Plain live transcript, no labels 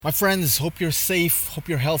My friends, hope you're safe, hope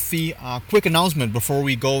you're healthy. Quick announcement before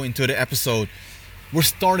we go into the episode. We're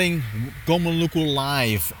starting Gomaluku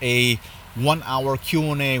Live, a 1 hour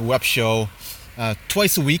Q&A web show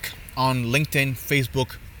twice a week on LinkedIn,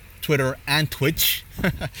 Facebook, Twitter, and Twitch.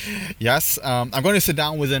 Yes, I'm going to sit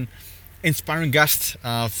down with an inspiring guest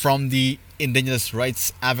from the Indigenous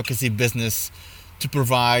rights advocacy business to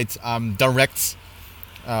provide direct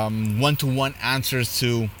one-to-one answers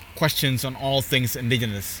to questions on all things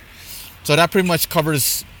Indigenous. So that pretty much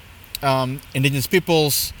covers Indigenous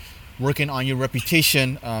peoples, working on your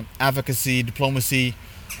reputation, advocacy, diplomacy,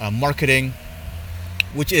 marketing,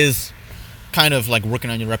 which is kind of like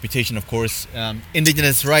working on your reputation, of course,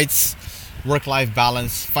 Indigenous rights, work-life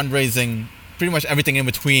balance, fundraising, pretty much everything in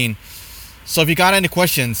between. So if you got any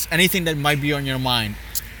questions, anything that might be on your mind,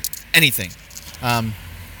 anything,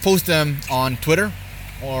 post them on Twitter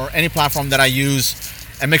or any platform that I use,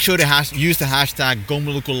 and make sure to use the hashtag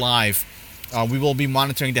 #GoMalukuLive. We will be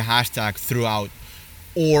monitoring the hashtag throughout.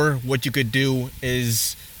 Or what you could do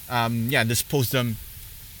is, just post them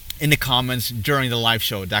in the comments during the live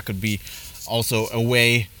show. That could be also a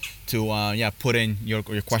way to put in your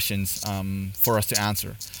questions for us to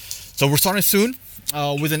answer. So we're starting soon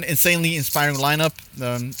with an insanely inspiring lineup.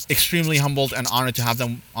 Extremely humbled and honored to have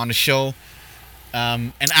them on the show.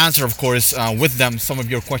 And answer, of course, with them some of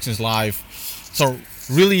your questions live. So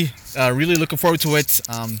really looking forward to it.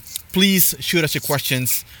 Please shoot us your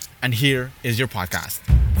questions, and here is your podcast.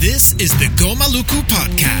 This is the Gomaluku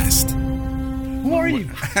Podcast. Who are you?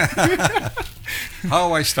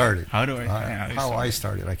 How I started. How do I? How I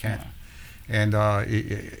started. I can't. And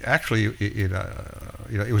it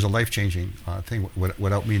was a life-changing thing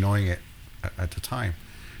without me knowing it at the time,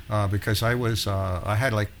 because I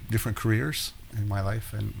had like different careers in my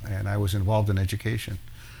life, and I was involved in education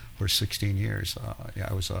for 16 years.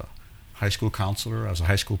 I was a high school counselor. I was a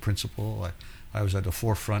high school principal. I was at the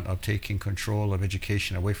forefront of taking control of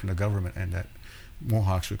education away from the government, and that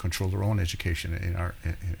Mohawks would control their own education in our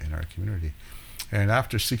community. And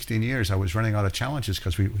after 16 years, I was running out of challenges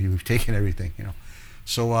because we've taken everything,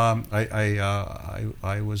 So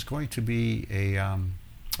I was going to be a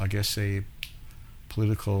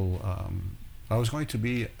political. I was going to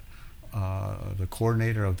be the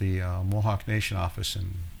coordinator of the Mohawk Nation office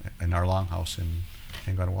in our longhouse in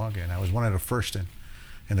Ganawaga, and I was one of the first in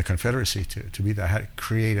the Confederacy to be that. I had to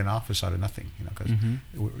create an office out of nothing, because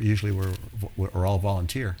usually we're all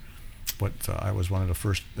volunteer, but I was one of the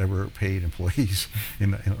first ever paid employees in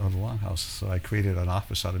the longhouse. So I created an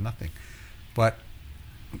office out of nothing. But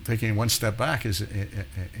taking one step back is,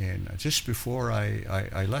 just before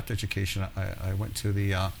I left education, I went to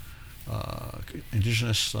the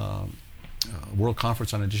Indigenous World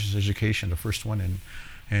Conference on Indigenous Education, the first one in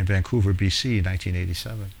Vancouver, BC, in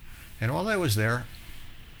 1987. And while I was there,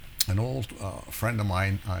 an old friend of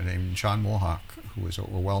mine named John Mohawk, who was a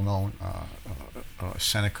well-known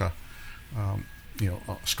Seneca,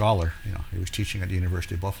 scholar. He was teaching at the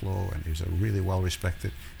University of Buffalo, and he was a really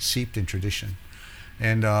well-respected, steeped in tradition,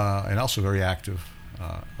 and also very active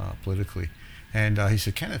politically. And he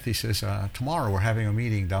said, Kenneth, he says, tomorrow we're having a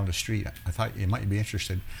meeting down the street. I thought you might be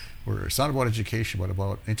interested. It's not about education, but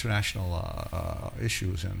about international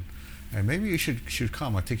issues, and maybe you should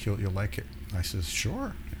come. I think you'll like it. I said,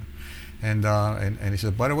 sure. And he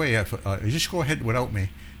said, by the way, you just go ahead without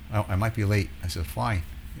me. I might be late. I said, fine.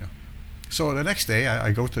 So the next day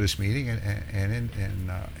I go to this meeting, and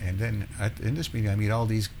then in this meeting I meet all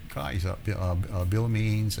these guys, Bill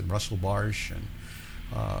Means and Russell Barsh and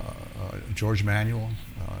George Manuel.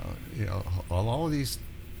 All of these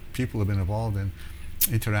people have been involved in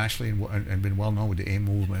internationally and been well known with the AIM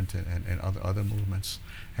movement and other movements.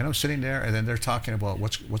 And I'm sitting there, and then they're talking about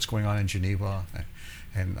what's going on in Geneva,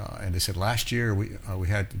 and they said last year we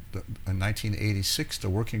had in 1986 the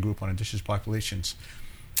Working Group on Indigenous Populations,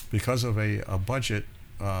 because of a budget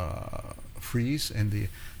freeze in the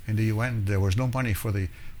UN. There was no money for the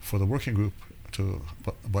working group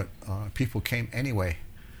but people came anyway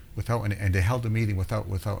without any, and they held the meeting without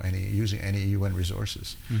using any UN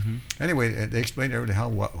resources. Anyway, they explained everything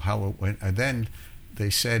how it went, and then they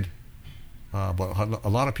said, but a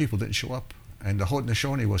lot of people didn't show up, and the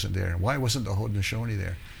Haudenosaunee wasn't there. And why wasn't the Haudenosaunee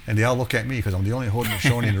there? And they all look at me because I'm the only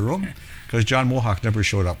Haudenosaunee in the room, because John Mohawk never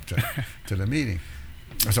showed up to the meeting.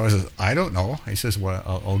 So I says, I don't know. He says, well,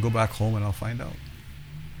 I'll go back home and I'll find out.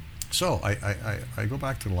 So I go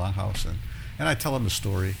back to the longhouse, and I tell him the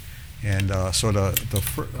story. And so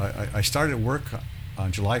I started work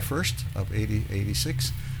on July 1st of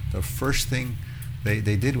 86. The first thing they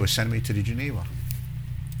did was send me to Geneva.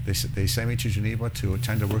 They sent me to Geneva to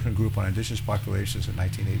attend a working group on indigenous populations in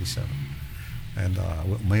 1987. and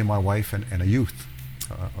me and my wife and a youth,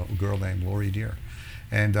 a girl named Lori Deere.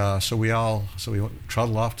 And so we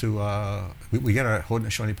travel off to, we get our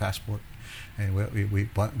Haudenosaunee passport, and we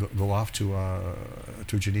go off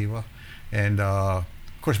to Geneva. And of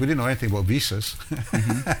course, we didn't know anything about visas.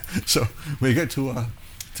 So we get to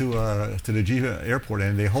the Geneva airport,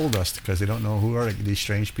 and they hold us because they don't know who are these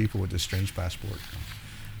strange people with this strange passport.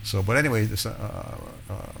 So, but anyway,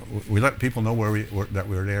 we let people know that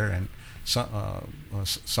we were there, and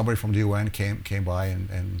somebody from the UN came by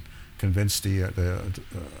and convinced the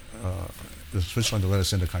Switzerland to let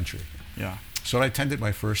us in the country. Yeah. So I attended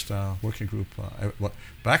my first working group.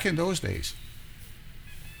 Back in those days,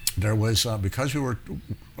 there was because we were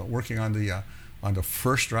working on the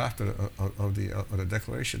first draft of the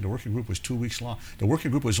declaration. The working group was 2 weeks long. The working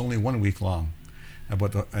group was only 1 week long,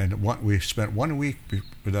 we spent 1 week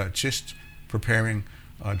just preparing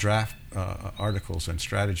draft articles and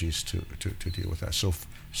strategies to deal with that. So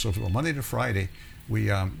from Monday to Friday, we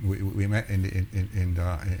met in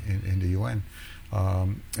the UN,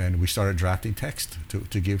 and we started drafting text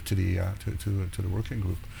to give to the working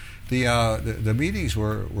group. The meetings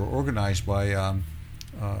were organized by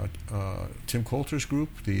Tim Coulter's group,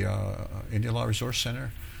 the Indian Law Resource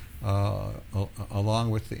Center,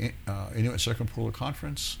 along with the Inuit Circumpolar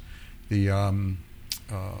Conference. The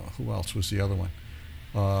who else was the other one?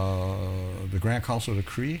 The Grand Council of the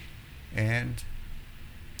Cree, and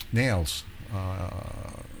NAILS,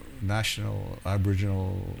 National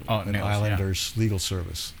Aboriginal and NAILS, Islanders Legal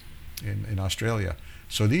Service in Australia.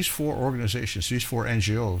 So these four organizations, these four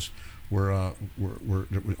NGOs, were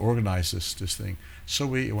organized this thing.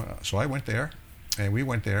 So I went there, and we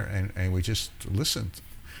went there, and we just listened,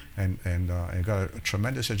 and got a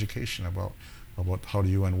tremendous education about how the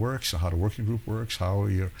UN works, how the working group works, how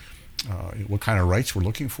what kind of rights we're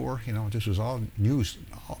looking for. This was all news,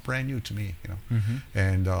 all brand new to me.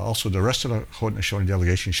 And also the rest of the Haudenosaunee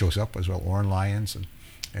delegation shows up as well. Oren Lyons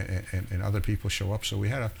and other people show up. So we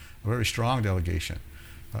had a very strong delegation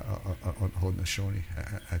on Haudenosaunee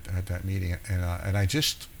at that meeting, and I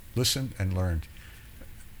just listened and learned.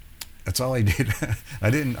 That's all I did. I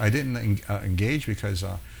didn't engage because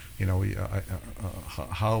I didn't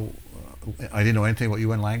know anything about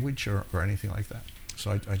UN language or anything like that.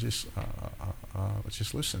 So I just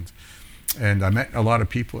listened, and I met a lot of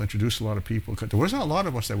people, introduced a lot of people. There wasn't a lot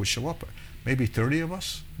of us that would show up. Maybe 30 of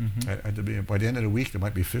us. At the beginning. By the end of the week, there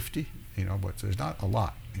might be 50. But there's not a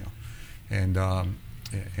lot.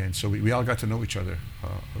 And so we all got to know each other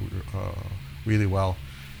really well,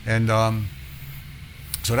 and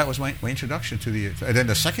so that was my introduction to the. And then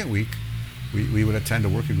the second week, we would attend a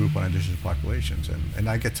working group on indigenous populations, and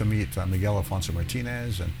I get to meet Miguel Alfonso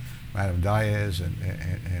Martinez and Madame Diaz and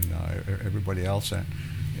everybody else,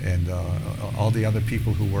 and all the other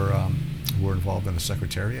people who were involved in the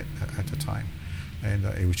secretariat at the time, and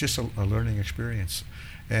it was just a learning experience.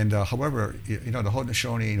 And however, the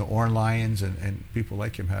Haudenosaunee, Oren Lyons and people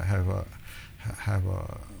like him have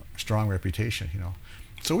a strong reputation.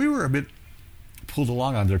 So we were a bit pulled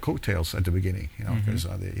along on their coattails at the beginning, because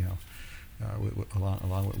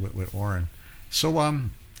along with Oren. So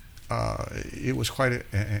it was quite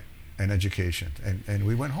an education, and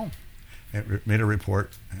we went home and made a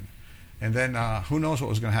report, and then who knows what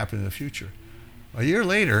was going to happen in the future. A year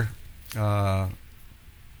later,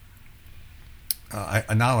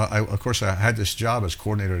 of course, I had this job as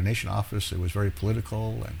coordinator of the Nation Office. It was very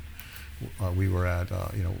political, and we were at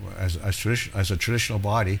as a traditional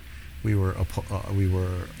body, we were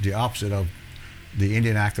the opposite of the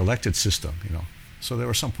Indian Act elected system. So there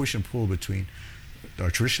was some push and pull between our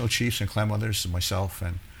traditional chiefs and clan mothers, and myself,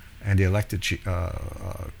 and the elected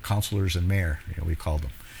councillors and mayor. We called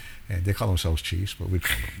them, and they call themselves chiefs, but we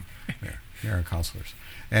call them mayor and councillors,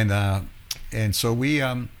 and so we.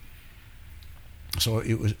 So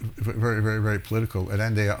it was very, very, very political. And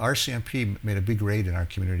then the RCMP made a big raid in our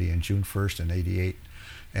community in June 1st in '88,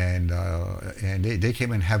 and they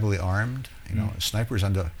came in heavily armed, snipers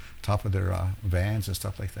on the top of their vans and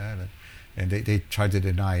stuff like that, and they tried to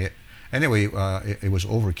deny it. Anyway, it was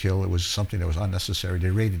overkill. It was something that was unnecessary. They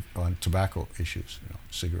raided on tobacco issues,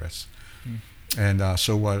 cigarettes, and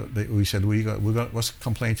so we said let's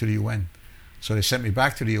complain to the UN. So they sent me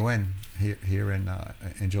back to the UN here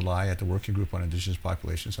in July at the Working Group on Indigenous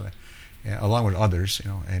Populations, along with others,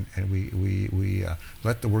 and we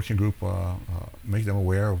let the working group make them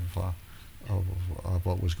aware of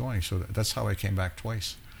what was going. So that's how I came back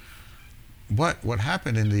twice. But what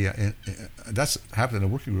happened that's happened in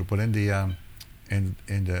the working group, but in the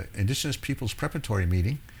Indigenous Peoples Preparatory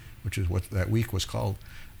Meeting, which is what that week was called,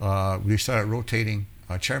 we started rotating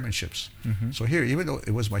chairmanships. So here, even though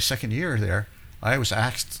it was my second year there, I was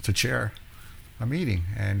asked to chair a meeting,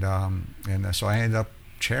 and so I ended up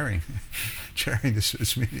chairing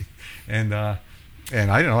this meeting, and I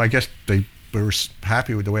don't know. I guess they were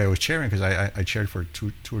happy with the way I was chairing, because I chaired for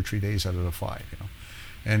two or 3 days out of the 5,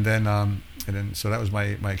 and then so that was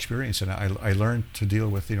my experience, and I learned to deal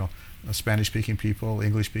with Spanish-speaking people,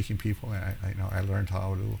 English-speaking people, and I learned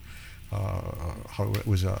how it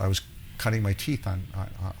was. I was cutting my teeth on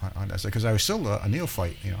that, because I was still a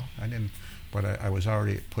neophyte, but I was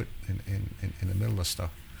already put in the middle of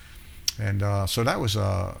stuff. And so that was,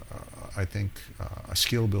 I think, a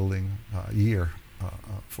skill-building year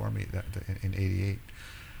for me in '88.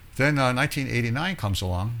 Then 1989 comes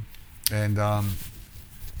along, and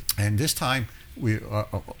this time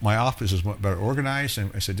my office is better organized,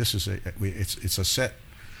 and I said, "This is it's a set.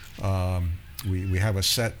 We have a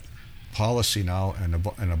set policy now and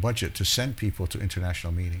a budget to send people to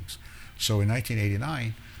international meetings." So in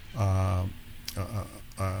 1989,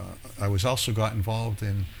 I was also got involved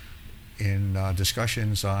in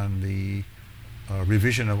discussions on the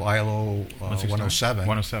revision of ILO 107,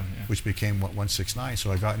 yeah. which became 169.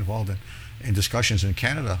 So I got involved in discussions in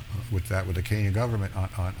Canada with the Canadian government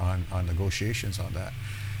on negotiations on that.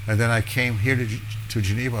 And then I came here to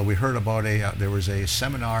Geneva. We heard about there was a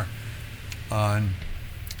seminar on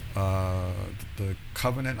the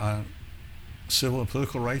Covenant on Civil and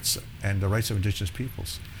Political Rights and the Rights of Indigenous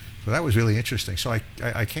Peoples. So that was really interesting. So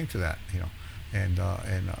I came to that, and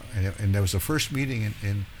there was the first meeting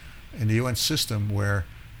in the UN system where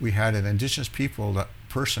we had an Indigenous people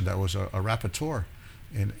person that was a rapporteur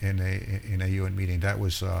in a UN meeting. That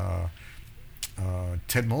was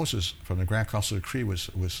Ted Moses from the Grand Council of the Cree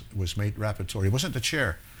was made rapporteur. He wasn't the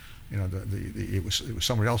chair, it was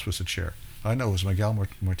somebody else was the chair. I know it was Miguel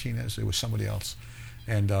Martinez. It was somebody else,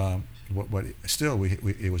 and but still,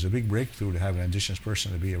 it was a big breakthrough to have an Indigenous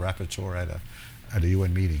person to be a rapporteur at a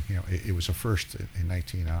UN meeting. It was a first in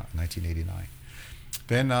 1989.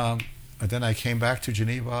 Then I came back to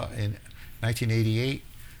Geneva in 1988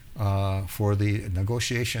 for the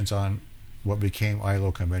negotiations on what became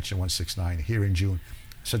ILO Convention 169 here in June.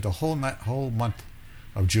 I spent the whole month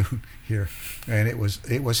of June here, and it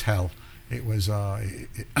was hell. It was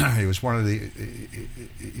one of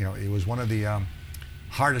the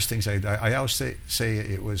hardest things. I always say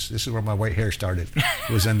it was. This is where my white hair started.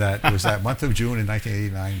 It was that month of June in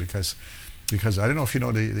 1989 because I don't know if you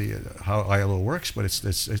know how ILO works, but it's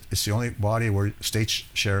the only body where states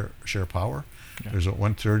share power. Yeah. There's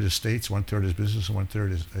 1/3 is states, 1/3 is business, and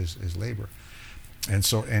 1/3 is labor. And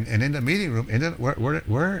so and in the meeting room, and then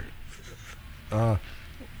where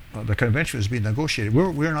the convention was being negotiated,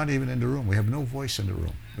 we're not even in the room. We have no voice in the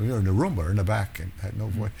room. We were in the room, but in the back, and had no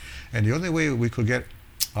voice. And the only way we could get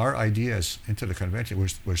our ideas into the convention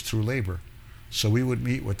was through labor. So we would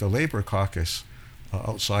meet with the labor caucus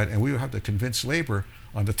outside, and we would have to convince labor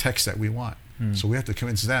on the text that we want. So we have to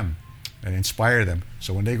convince them and inspire them.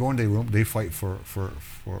 So when they go in the room, they fight for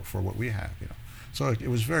what we have. So it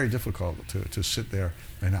was very difficult to sit there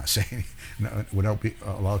and not say anything, without being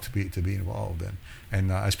allowed to be involved.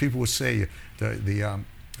 And as people would say, the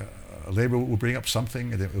labor will bring up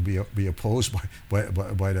something that will be opposed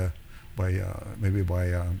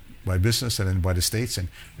by business and then by the states, and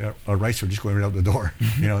our rights were just going right out the door.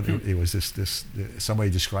 It was this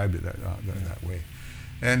somebody described it that way,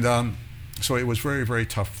 and so it was very, very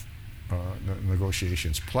tough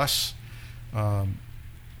negotiations. Plus,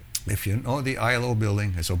 if you know the ILO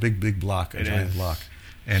building, it's a big block, a giant block,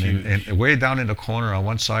 and way down in the corner on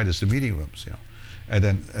one side is the meeting rooms, and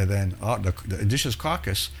then the Indigenous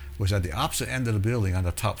caucus was at the opposite end of the building on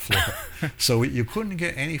the top floor. So you couldn't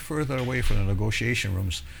get any further away from the negotiation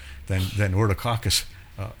rooms than where the caucus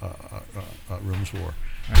rooms were.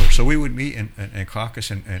 Right. So we would meet and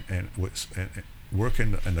caucus and work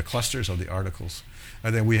in the clusters of the articles,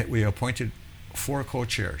 and then we appointed 4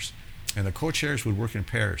 co-chairs, and the co-chairs would work in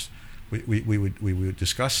pairs. We would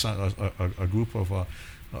discuss a group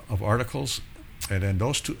of articles, and then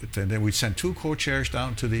then we'd send 2 co-chairs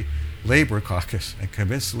down to the labor caucus and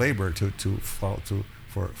convince labor to follow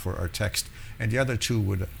for our text, and the other 2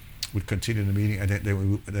 would continue the meeting, and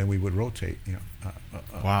then we would rotate,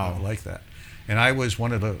 wow, like that. And I was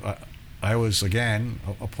one of the. I was again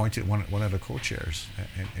appointed one of the co-chairs,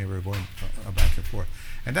 and we were going back and forth,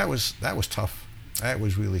 and that was tough. That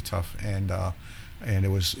was really tough, and it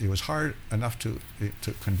was hard enough to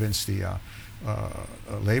convince the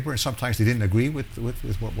labor, and sometimes they didn't agree with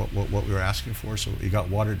what we were asking for, so it got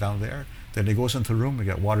watered down there. Then it goes into the room, it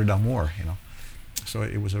got watered down more, So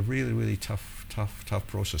it was a really, really tough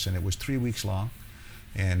process, and it was 3 weeks long,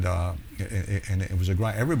 and it was a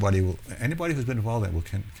grind. Anybody who's been involved in it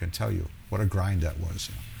can tell you what a grind that was.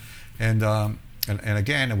 You know. And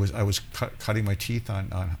again, I was cutting my teeth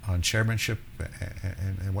on chairmanship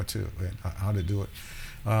and how to do it.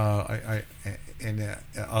 I'll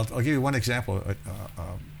give you one example,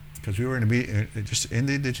 because we were in a meeting just in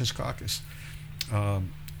the Indigenous caucus.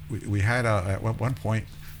 We had at one point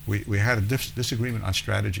we had a disagreement on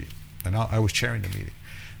strategy, and I was chairing the meeting,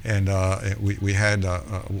 and we had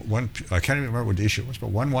one. I can't even remember what the issue was, but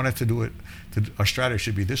one wanted to do it. Our strategy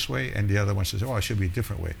should be this way, and the other one says, "Oh, it should be a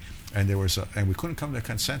different way." And and we couldn't come to a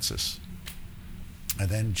consensus. And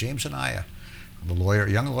then James Anaya, the lawyer,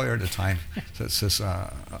 young lawyer at the time,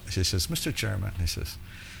 she says, "Mr. Chairman," he says,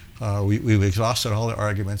 "we've exhausted all the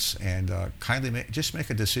arguments, and kindly just make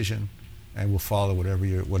a decision, and we'll follow whatever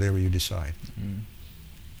you decide." Mm.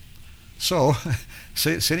 So,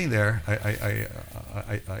 sitting there, I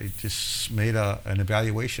just made an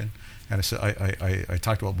evaluation, and I said I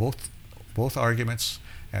talked about both arguments,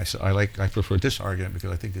 and I said I prefer this argument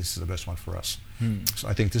because I think this is the best one for us. Hmm. So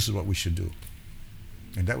I think this is what we should do,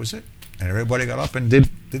 and that was it. And everybody got up and did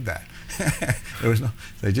that. There was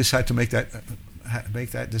they just had to make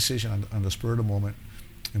that decision on the spur of the moment,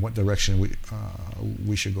 in what direction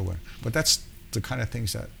we should go in. But that's the kind of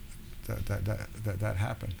things that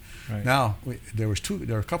happened. Right. Now there were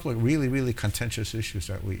a couple of really, really contentious issues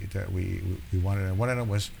that we wanted, and one of them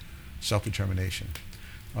was self-determination.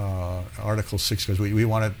 Article 6, because we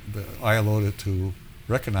wanted the ILO to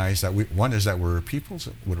recognize that one is that we're peoples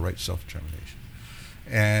with a right to self-determination.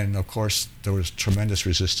 And of course there was tremendous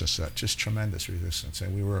resistance to that, just tremendous resistance.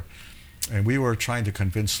 And we were trying to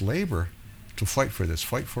convince labor to fight for this,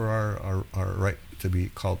 fight for our right to be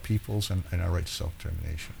called peoples and our right to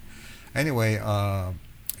self-determination. Anyway,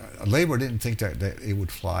 labor didn't think that it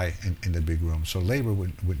would fly in the big room, so labor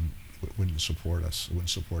wouldn't support us, wouldn't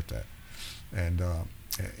support that. And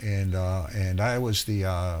I was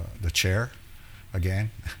the chair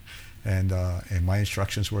again, and my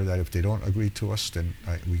instructions were that if they don't agree to us, then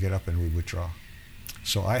we get up and we withdraw.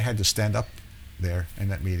 So I had to stand up there in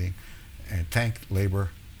that meeting and thank labor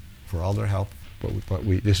for all their help, but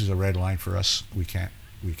this is a red line for us. We can't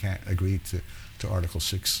agree to Article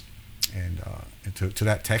 6 and to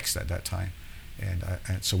that text at that time, and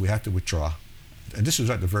so we have to withdraw. And this was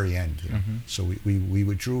at the very end. You know? Mm-hmm. So we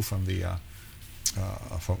withdrew from the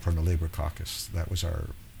Labor Caucus. That was our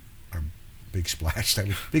big splash. That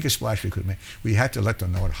was the biggest splash we could make. We had to let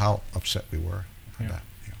them know how upset we were on that.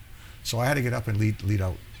 You know. So I had to get up and lead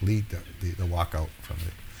the walkout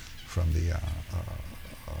from the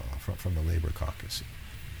Labor Caucus.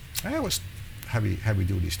 And it was heavy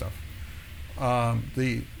duty stuff.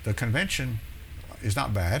 The convention is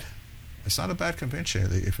not bad. It's not a bad convention,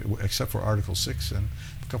 except for Article 6 and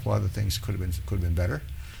a couple other things could have been better,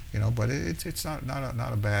 you know. But it's not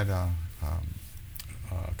a bad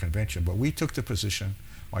convention. But we took the position,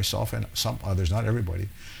 myself and some others, not everybody,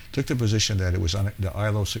 took the position that it was the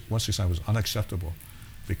ILO 169 was unacceptable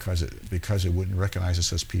because it wouldn't recognize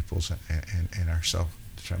us as peoples and our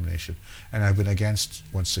self-determination. And I've been against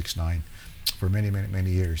 169 for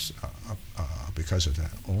many years because of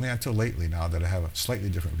that. Only until lately now that I have a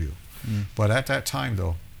slightly different view. Mm. But at that time,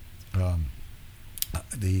 though,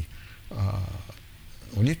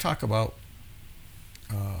 when you talk about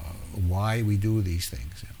why we do these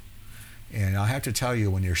things, you know, and I have to tell you,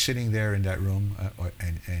 when you're sitting there in that room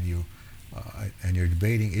and you're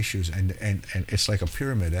debating issues, and it's like a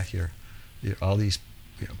pyramid here, all these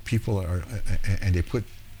people are, and they put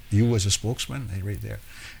you as a spokesman right there,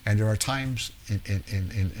 and there are times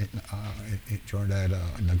during that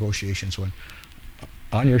negotiations when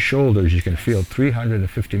on your shoulders you can feel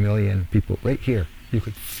 350 million people right here. You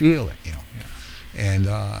could feel it, you know.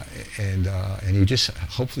 Yeah. And you just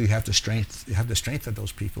hopefully have the strength. You have the strength of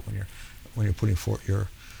those people when you're putting forth your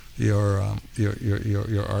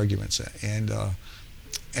arguments.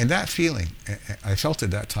 And that feeling, I felt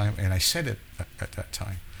at that time, and I said it at that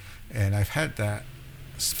time, and I've had that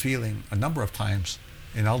feeling a number of times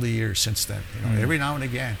in all the years since then. You know, every now and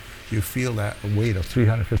again, you feel that weight of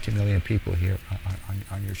 350 million people here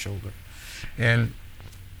on your shoulder, and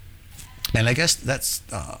I guess that's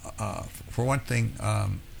for one thing,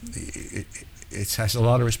 it has a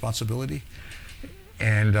lot of responsibility,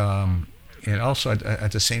 and also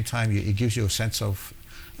at the same time, it gives you a sense of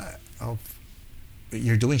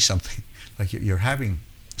you're doing something, like you're having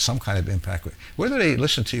some kind of impact, whether they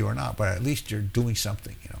listen to you or not. But at least you're doing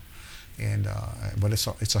something, you know. And but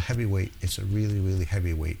it's a heavy weight. It's a really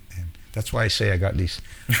heavy weight, and that's why I say I got these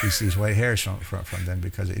white hairs from them,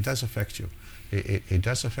 because it does affect you. It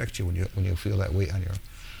does affect you when you feel that weight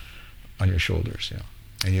on your shoulders, you know.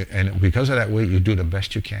 and because of that weight, you do the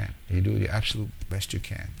best you can. You do the absolute best you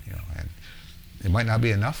can, and it might not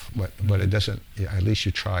be enough, but it doesn't. At least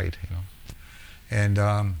you tried, And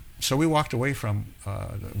so we walked away from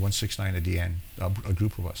 169 at the end, a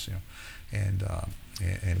group of us, and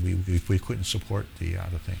we couldn't support the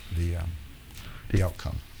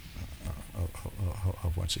outcome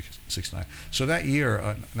of 169. So that year,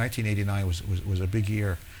 1989, was a big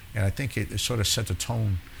year, and I think it sort of set the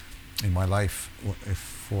tone in my life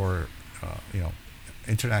for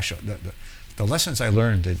international. The lessons I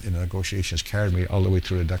learned in the negotiations carried me all the way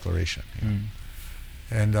through the declaration.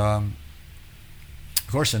 And of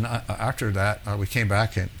course, and after that, we came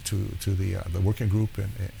back to the working group,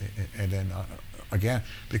 and then again,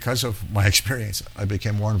 because of my experience, I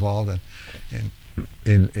became more involved in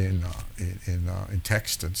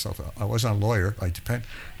text and stuff. I wasn't a lawyer.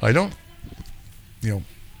 I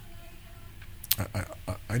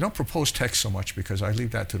don't propose text so much because I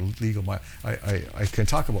leave that to the legal. I can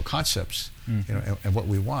talk about concepts, and what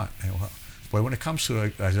we want. But when it comes to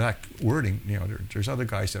exact wording, there's other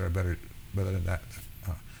guys that are better than that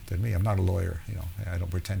than me. I'm not a lawyer, I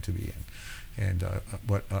don't pretend to be.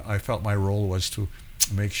 But I felt my role was to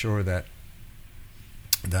make sure that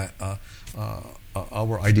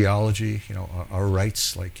our ideology, our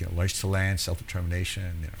rights, like rights to land,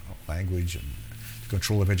 self-determination, language, and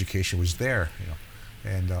control of education was there,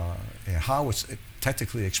 and how it's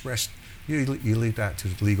technically expressed, you leave that to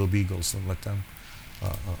the legal beagles and let them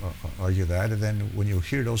argue that. And then when you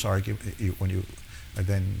hear those arguments, when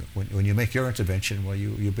you make your intervention, well,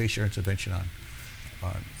 you base your intervention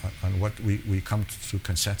on what we come to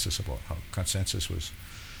consensus about. How consensus was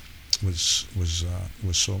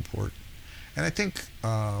so important. And I think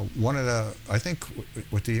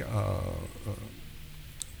with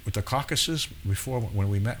the caucuses before, when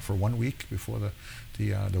we met for 1 week before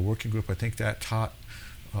the working group, I think that taught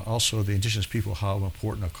also the Indigenous people how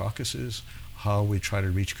important a caucus is, how we try to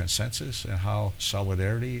reach consensus, and how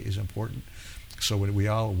solidarity is important. So when we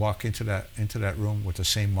all walk into that room with the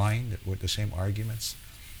same mind, with the same arguments,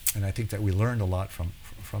 and I think that we learned a lot from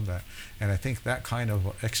that. And I think that kind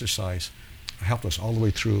of exercise helped us all the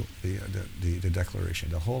way through the declaration.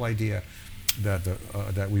 The whole idea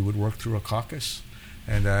that we would work through a caucus,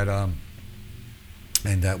 and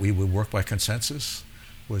that we would work by consensus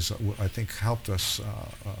was, I think, helped us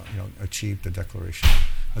achieve the declaration.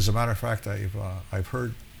 As a matter of fact, I've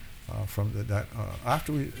heard from that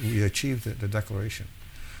after we achieved the declaration,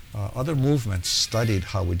 other movements studied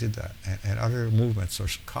how we did that, and other movements are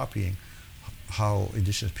copying how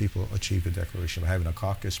Indigenous people achieved the declaration by having a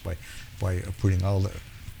caucus, by putting all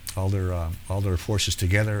their forces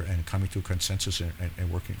together and coming to a consensus and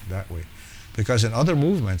working that way. Because in other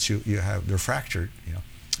movements, they're fractured,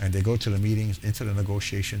 and they go to the meetings, into the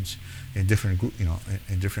negotiations in different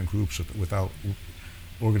groups without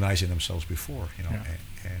organizing themselves before,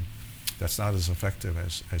 and that's not as effective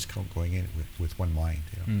as going in with one mind,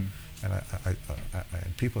 And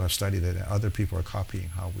and people have studied it, and other people are copying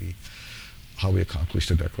how we accomplished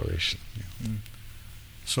the declaration.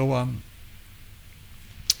 So,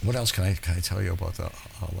 what else can I tell you about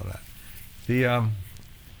all of that?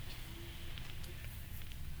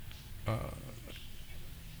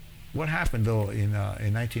 What happened though in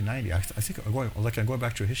 1990? I think I'm going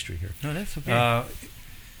back to history here. No, that's okay.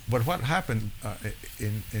 But what happened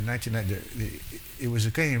in 1990? It was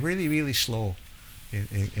getting really, really slow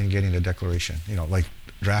in getting the declaration. Like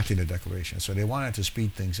drafting the declaration. So they wanted to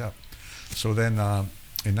speed things up. So then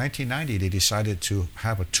in 1990 they decided to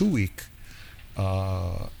have a 2-week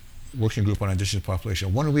working group on Indigenous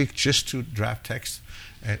population. 1 week just to draft text,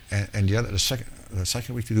 and the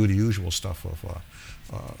second week to do the usual stuff of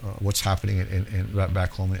what's happening in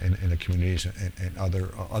back home in the communities and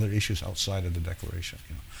other issues outside of the declaration.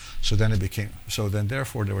 So then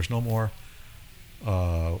therefore there was no more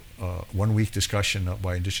 1 week discussion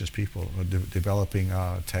by Indigenous people developing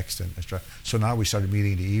text and stuff. So now we started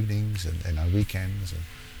meeting in the evenings and on weekends and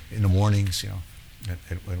in the mornings,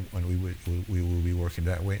 and when we will be working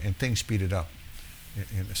that way, and things speeded up.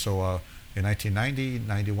 So in 1990,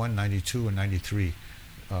 91, 92, and 93,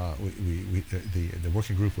 the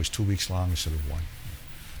working group was 2 weeks long instead of one,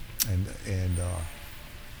 and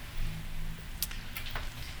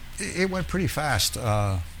it went pretty fast.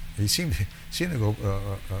 It seemed to go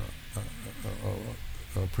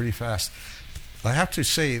pretty fast. I have to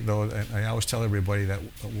say though, and I always tell everybody that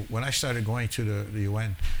when I started going to the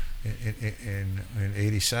UN in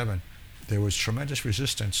 '87, there was tremendous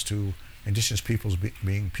resistance to Indigenous peoples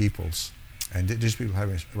being peoples, and indigenous people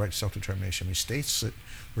having a right to self-determination. I mean, states that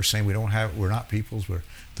were saying we're not peoples,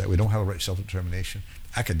 that we don't have a right to self-determination.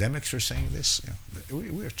 Academics are saying this.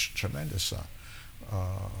 We are tremendous.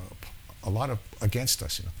 A lot of against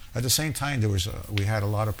us. At the same time, we had a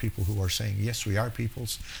lot of people who are saying, yes, we are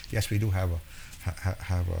peoples. Yes, we do have a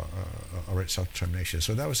right to self-determination.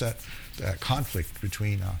 So that was that conflict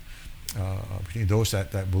between those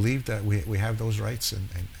that believe that we have those rights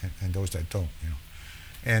and those that don't.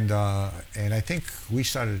 And I think we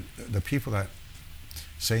started, the people that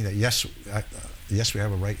saying that yes we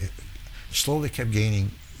have a right, it slowly kept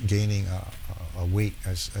gaining a weight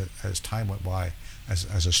as time went by,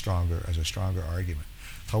 as a stronger argument.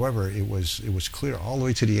 However, it was clear all the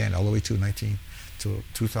way to the end, all the way to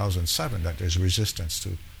 2007, that there's resistance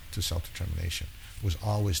to self-determination. It was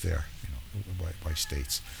always there, by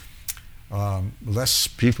states. Less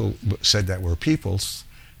people said that we're peoples,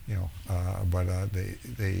 but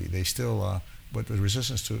they still, but the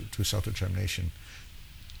resistance to self-determination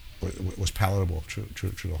was palatable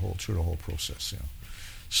through the whole process.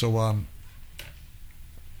 So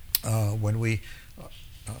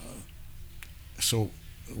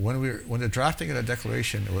when the drafting of the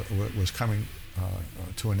Declaration was coming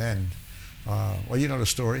to an end, well, you know the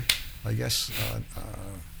story, I guess.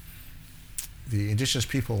 The Indigenous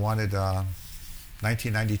people wanted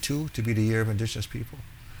 1992 to be the year of Indigenous people,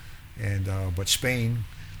 but Spain,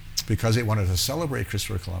 because they wanted to celebrate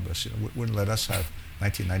Christopher Columbus, wouldn't let us have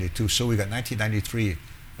 1992. So we got 1993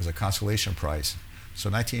 as a consolation prize. So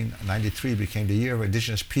 1993 became the year of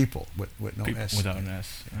Indigenous people with no S. Without an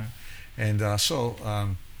S. Yeah. And so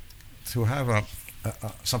to have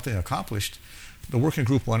something accomplished, the working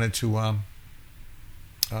group wanted to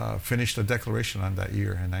finish the Declaration on that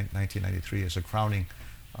year in 1993 as a crowning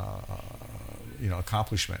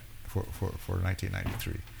accomplishment for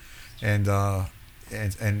 1993.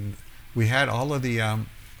 And we had all of the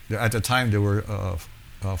at the time there were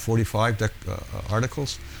 45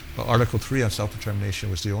 articles. Article 3 on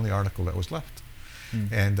self-determination was the only article that was left.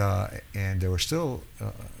 And there were still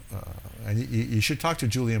and you should talk to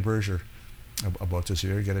Julian Berger about this if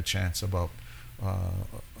you ever get a chance, about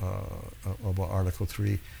Article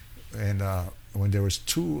 3. And when there was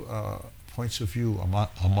two points of view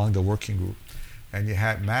among the working group, and you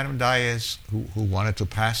had Madame Diaz who wanted to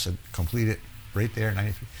pass and complete it right there in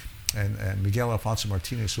 93, and Miguel Alfonso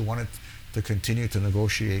Martinez who wanted to continue to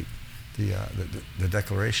negotiate the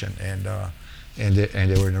Declaration, and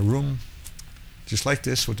they were in a room just like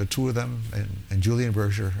this with the two of them and Julian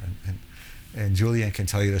Berger, and Julian can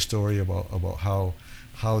tell you the story about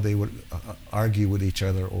how they would argue with each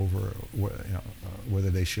other over whether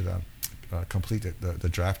they should complete the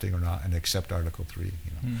drafting or not and accept Article 3.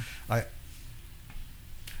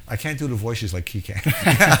 I can't do the voices like he can,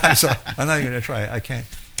 so I'm not even going to try. I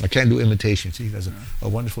can't do imitations. He does a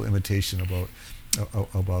wonderful imitation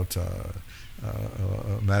about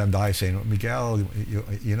Madame Di saying, "Miguel,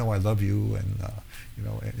 I love you,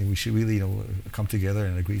 and we should really come together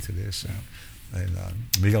and agree to this." And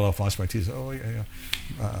Miguel Alfonso Martinez,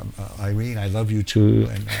 Irene, I love you too,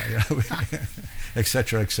 and et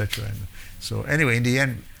cetera, et cetera. And so anyway, in the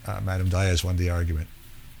end, Madame Diaz won the argument,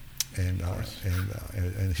 and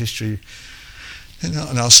history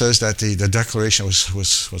now says that the Declaration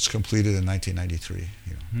was completed in 1993,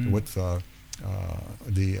 with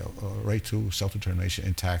the right to self-determination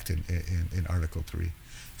intact in Article 3,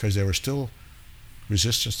 because there was still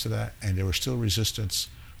resistance to that, and there was still resistance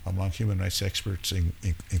among human rights experts,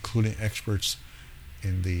 including experts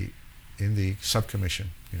in the subcommission,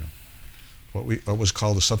 what was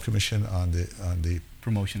called the subcommission on the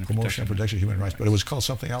promotion and protection of human rights, but it was called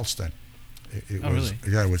something else then. It was,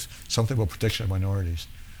 really? Yeah, it was something about protection of minorities.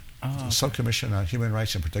 Okay. Subcommission on Human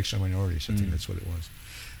Rights and Protection of Minorities. I think that's what it was.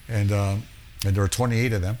 And there were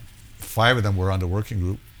 28 of them. 5 of them were on the working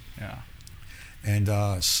group. Yeah. And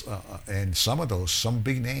some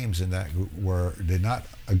big names in that group did not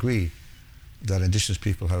agree that Indigenous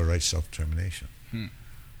people had a right to self-determination.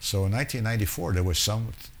 So in 1994, there was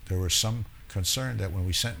some concern that when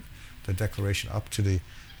we sent the Declaration up to the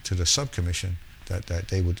subcommission, that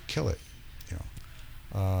they would kill it,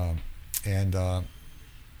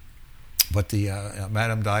 but the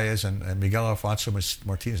Madame Diaz and Miguel Alfonso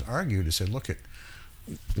Martinez argued and said, "Look,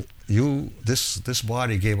 this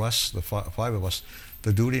body gave us, the 5 of us,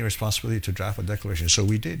 the duty and responsibility to draft a declaration, so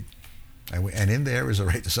we did, and in there is a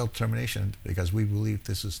right to self-determination because we believe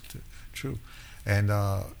this is true." And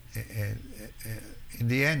in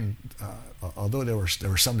the end, although there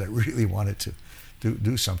were some that really wanted to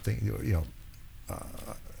do something,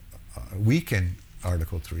 weaken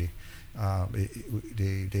Article 3,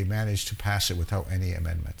 they managed to pass it without any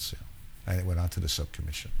amendments. and it went on to the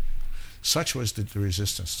subcommission. Such was the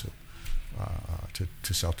resistance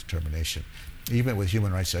to self-determination, even with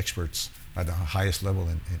human rights experts at the highest level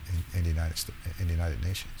in the United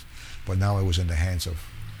Nations. But now it was in the hands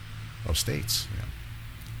of states.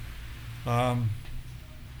 Now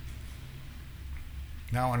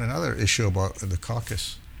on another issue about the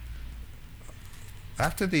caucus,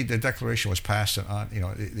 after the declaration was passed, and on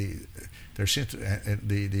there seems to,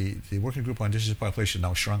 the working group on indigenous population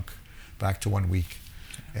now shrunk back to 1 week,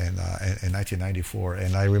 in 1994.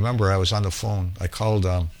 And I remember I was on the phone. I called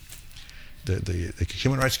the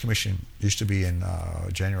Human Rights Commission used to be in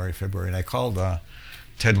January, February, and I called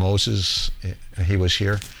Ted Moses, and he was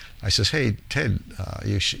here. I says, "Hey Ted,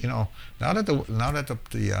 now that the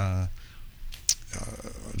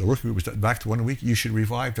working group is back to 1 week, you should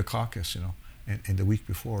revive the caucus, in the week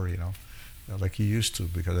before, like you used to,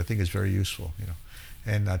 because I think it's very useful,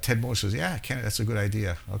 And Ted Moses says, "Yeah, Kenneth, that's a good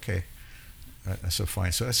idea. Okay." I said,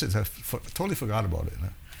 "Fine." So I said, I totally forgot about it.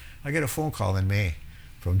 I get a phone call in May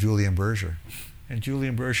from Julian Berger, and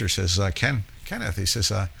Julian Berger says, Kenneth, he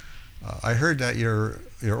says, "I heard that you're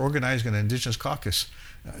organizing an Indigenous caucus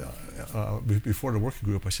before the working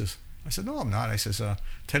group." I said, "No, I'm not." I says,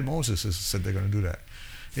 "Ted Moses said they're going to do that."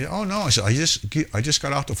 He said, "Oh no!" I said, "I just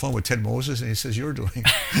got off the phone with Ted Moses, and he says you're doing it."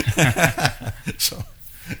 So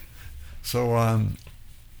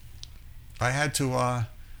I had to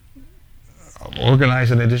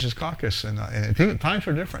organize an Indigenous caucus, and times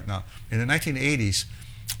were different now. In the 1980s,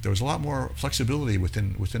 there was a lot more flexibility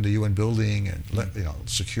within the UN building, and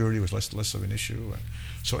security was less of an issue, and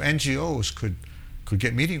so NGOs could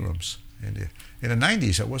get meeting rooms. And in the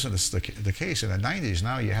 90s, that wasn't the case. In the 90s,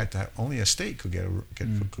 now you had to only a state could get a room,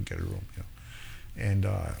 and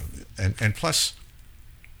plus,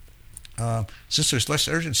 since there's less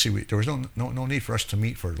urgency, there was no need for us to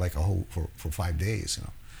meet for like for 5 days,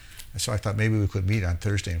 And so I thought maybe we could meet on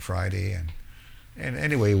Thursday and Friday, and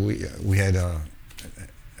anyway we had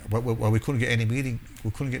we couldn't get meeting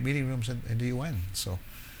rooms in the UN, so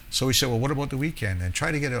we said, well, what about the weekend? And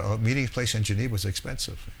try to get a meeting place in Geneva was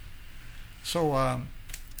expensive. So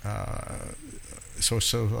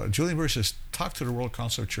Julian Burgess talked to the World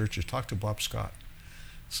Council of Churches, talked to Bob Scott.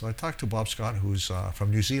 So I talked to Bob Scott, who's from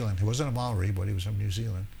New Zealand. He wasn't a Maori, but he was from New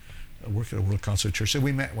Zealand. Worked at the World Council of Churches. And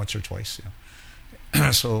we met once or twice.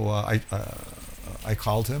 So I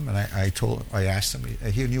called him, and I asked him.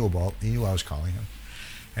 He knew I was calling him,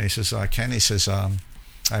 and he says, "Ken," he says,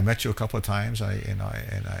 "I met you a couple of times, I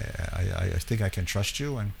think I can trust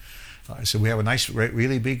you." And I said, "We have a nice,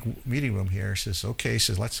 really big meeting room here." He says, "Okay." He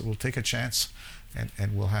says, "We'll take a chance,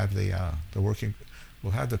 and we'll have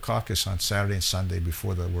we'll have the caucus on Saturday and Sunday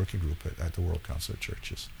before the working group at the World Council of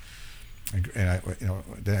Churches." And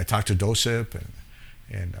then I talked to DOSIP,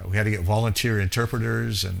 and we had to get volunteer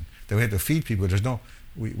interpreters, and then we had to feed people.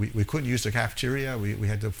 We couldn't use the cafeteria. We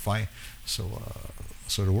had to find, so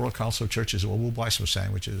the World Council of Churches said, "Well, we'll buy some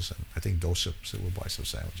sandwiches," and I think DOSIP said, "We'll buy some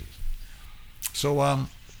sandwiches." So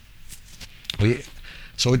the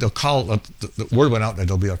word went out that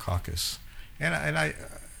there'll be a caucus, and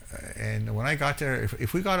when I got there,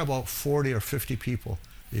 if we got about 40 or 50 people,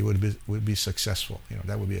 it would be successful.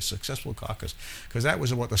 That would be a successful caucus, because that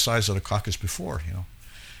was about the size of the caucus before.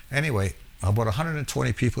 Anyway, about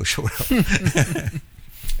 120 people showed up,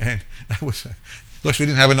 and that was. Plus, we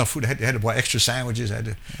didn't have enough food. I had to buy extra sandwiches.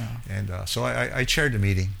 So I chaired the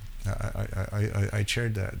meeting. I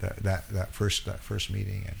chaired that first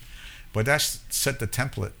meeting, but that set the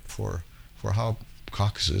template for how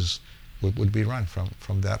caucuses would be run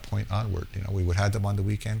from that point onward. We would have them on the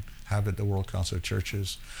weekend, have it at the World Council of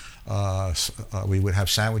Churches. We would have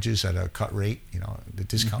sandwiches at a cut rate, the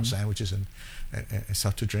discount sandwiches and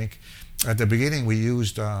stuff to drink. At the beginning, we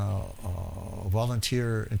used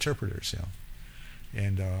volunteer interpreters,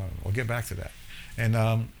 and I'll get back to that. And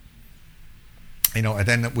and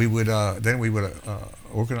then we would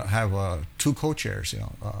we're going to have two co-chairs,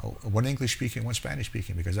 one English speaking, one Spanish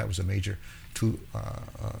speaking, because that was a major two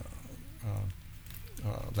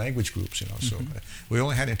language groups, So we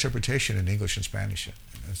only had interpretation in English and Spanish.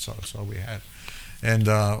 That's all we had. And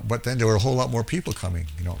but then there were a whole lot more people coming,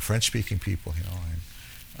 French speaking people,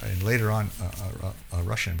 and later on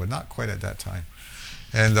Russian, but not quite at that time.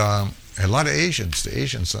 And a lot of Asians. The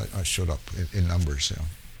Asians showed up in numbers,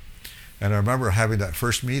 And I remember having that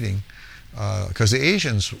first meeting because the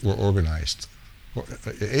Asians were organized.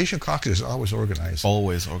 The Asian caucus is always organized.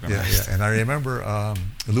 Always organized. Yeah. And I remember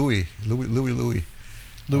Louis.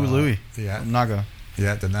 Yeah. Naga.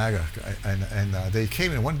 Yeah, the Naga. And they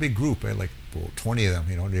came in one big group, like 20 of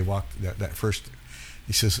them. They walked that first.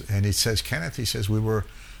 He says, Kenneth, he says,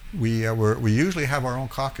 we usually have our own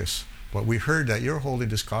caucus, but we heard that you're holding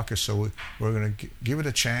this caucus, so we're going to give it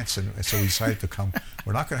a chance, and so we decided to come.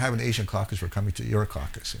 We're not going to have an Asian caucus. We're coming to your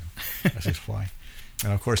caucus. I said, fine.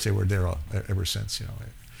 And of course, they were there ever since.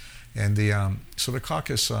 And so the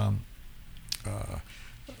caucus, like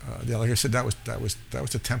I said, that was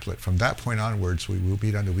the template. From that point onwards, we will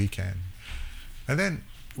meet on the weekend, and then,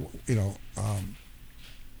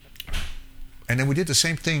 and then we did the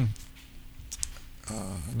same thing.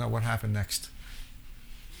 Now, what happened next?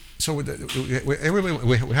 So everybody,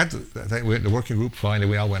 we had the working group fine, and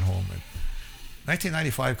we all went home. And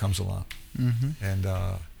 1995 comes along, and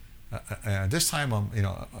this time I'm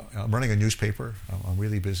running a newspaper. I'm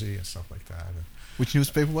really busy and stuff like that. Which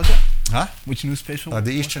newspaper was it? Huh? Which newspaper?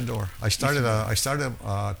 The Eastern Door. I started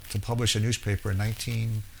to publish a newspaper in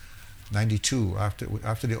 1992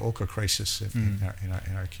 after the Oka crisis in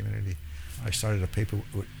our community. I started a paper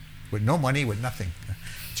with no money, with nothing,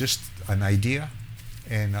 just an idea,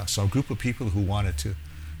 and so a group of people who wanted to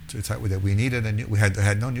talk with it. We needed we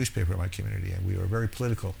had no newspaper in my community, and we were a very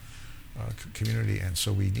political community, and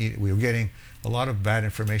so we were getting a lot of bad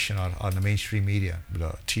information on the mainstream media,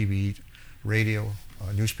 the TV, radio,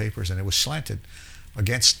 newspapers, and it was slanted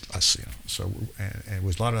against us, So and it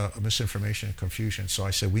was a lot of misinformation and confusion. So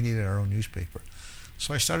I said we needed our own newspaper.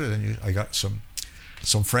 So I started I got some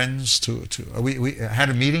friends we had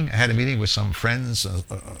a meeting. I had a meeting with some friends,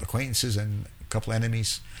 acquaintances, and a couple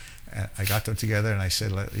enemies. I got them together and I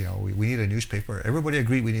said, we need a newspaper. Everybody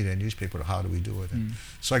agreed we needed a newspaper. How do we do it? And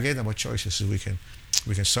so I gave them a choice. I said we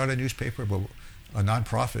can start a newspaper, but a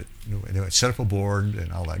non-profit. Set up a board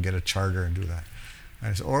and all that, get a charter and do that. And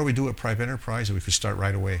I said, or we do it private enterprise, and we could start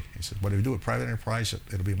right away. He said, but if we do it private enterprise,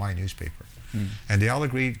 it'll be my newspaper. And they all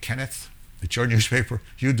agreed, Kenneth, it's your newspaper.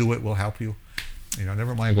 You do it. We'll help you.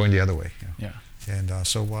 Never mind going the other way. Yeah. And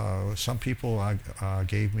so some people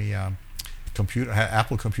gave me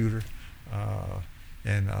Apple computer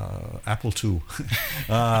and Apple II,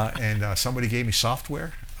 and somebody gave me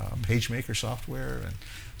software, PageMaker software, and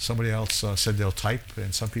somebody else said they'll type,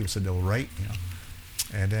 and some people said they'll write.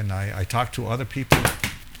 And then I talked to other people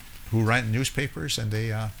who ran newspapers, and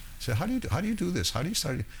they said, "How do you do this? How do you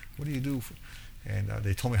start? What do you do?" And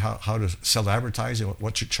they told me how to sell advertising.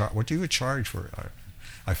 What do you charge for?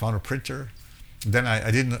 I found a printer. Then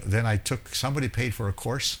I took, somebody paid for a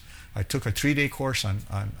course. I took a 3-day course on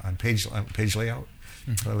page layout,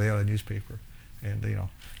 layout of a newspaper, and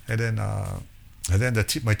then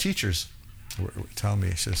my teachers were telling me,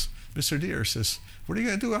 he says, Mr. Deere says, what are you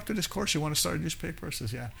going to do after this course? You want to start a newspaper? I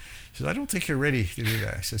says, yeah. He says, I don't think you're ready to do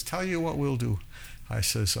that. I says, tell you what we'll do. I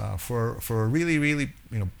says, for a really, really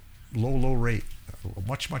low rate,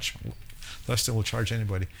 much less than we'll charge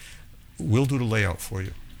anybody, we'll do the layout for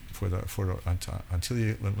you until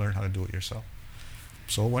you learn how to do it yourself.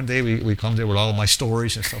 So one day we come there with all of my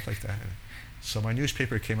stories and stuff like that. So my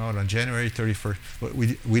newspaper came out on January 31st. But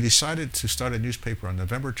we decided to start a newspaper on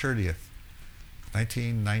November 30th,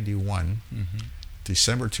 1991.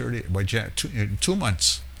 December 30th, in 2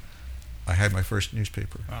 months, I had my first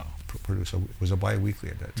newspaper produced. It was a bi-weekly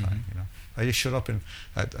at that time. I just showed up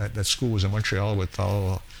at that school was in Montreal with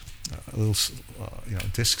all little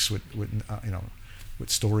discs with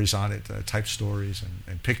stories on it, typed stories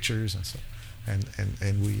and pictures and stuff. And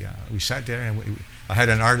we sat there, and I had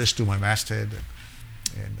an artist do my masthead,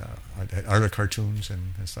 and I had other cartoons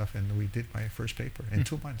and stuff, and we did my first paper in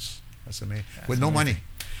 2 months. That's amazing. With no money.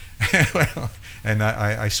 And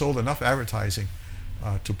I sold enough advertising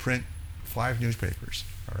to print 5 newspapers.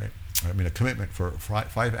 All right, I mean a commitment for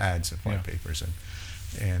 5 ads and 5 papers,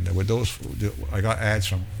 and with those I got ads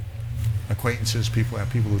from acquaintances, people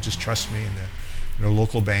who just trust me, and the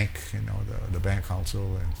local bank, the bank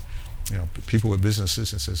council, and people with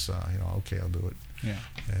businesses, and says, okay, I'll do it. Yeah.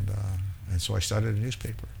 And so I started a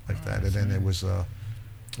newspaper like that, and then it was a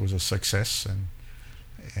success, and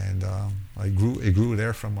it grew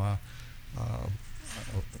there from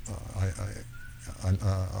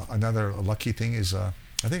another lucky thing is I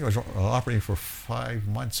think I was operating for 5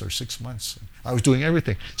 months or 6 months. I was doing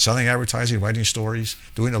everything: selling advertising, writing stories,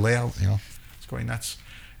 doing the layout. It's going nuts.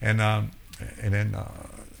 And then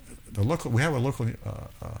we have a local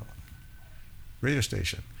radio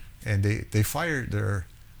station, and they fired their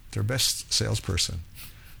best salesperson,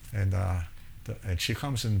 and she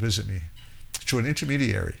comes and visit me through an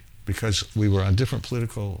intermediary, because we were on different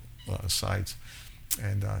political sides,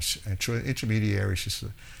 and through an intermediary,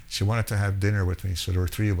 she wanted to have dinner with me. So there were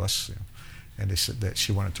 3 of us, and they said that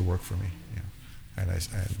she wanted to work for me,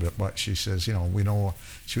 but she says, we know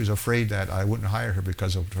she was afraid that I wouldn't hire her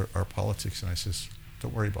because of our politics, and I says,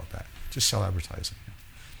 don't worry about that, just sell advertising.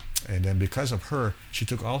 And then because of her, she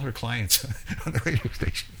took all her clients on the radio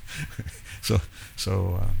station. So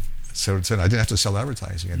I didn't have to sell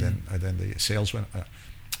advertising, and then the sales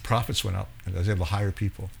profits went up, and I was able to hire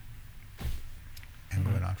people, and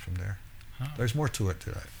we went on from there. There's more to it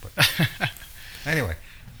to that, but anyway.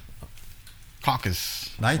 Caucus.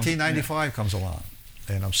 1995 comes along,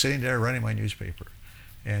 and I'm sitting there running my newspaper,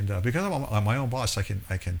 and because I'm my own boss, I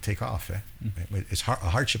can take off. It's a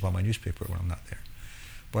hardship on my newspaper when I'm not there.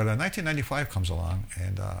 But 1995 comes along,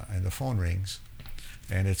 and the phone rings,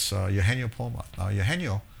 and it's Eugenio Poma. Now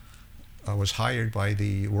Eugenio was hired by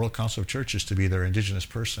the World Council of Churches to be their Indigenous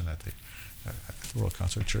person at the World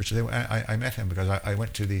Council of Churches. I met him because I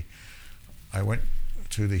went to the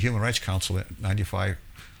Human Rights Council in '95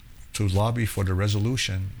 to lobby for the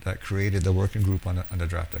resolution that created the working group on the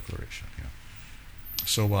draft declaration.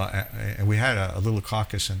 So and we had a little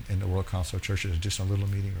caucus in the World Council of Churches, just a little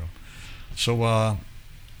meeting room.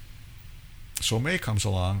 So May comes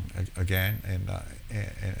along again, and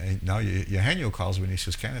now Eugenio calls me and he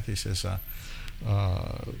says, Kenneth, he says,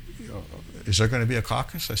 is there going to be a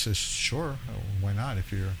caucus? I says, sure, why not?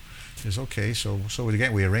 He says, okay. So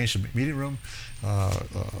again, we arranged a meeting room,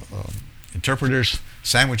 interpreters,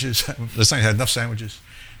 sandwiches. This time I had enough sandwiches,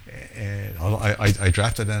 and I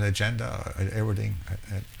drafted an agenda, everything,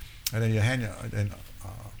 and then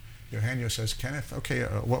Eugenio says, Kenneth, okay,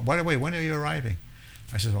 by the way, when are you arriving?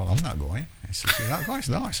 I said, well, I'm not going. I said, you're not going? I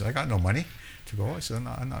said, no. I said, I got no money to go. I said, no,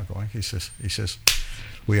 I'm not going. He says,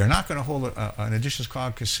 we are not going to hold an Indigenous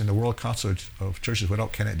caucus in the World Council of Churches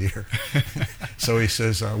without Kenneth Deere. So he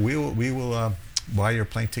says, we will buy your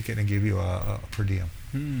plane ticket and give you a per diem.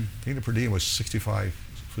 I think the per diem was 65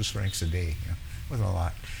 Swiss francs a day. It wasn't a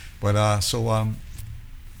lot. But I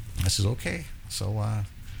says, okay. So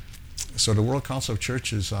the World Council of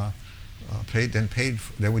Churches paid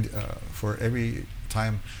for every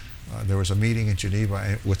time there was a meeting in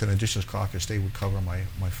Geneva with an Indigenous caucus, they would cover my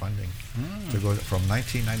funding to go from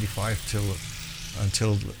 1995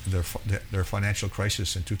 until their financial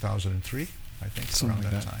crisis in 2003, I think, something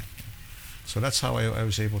around like that time. So that's how I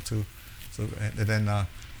was able to. So, and then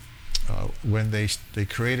when they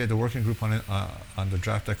created the working group on the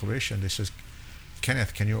draft declaration, they says,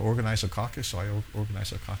 Kenneth, can you organize a caucus? So I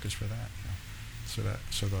organized a caucus for that.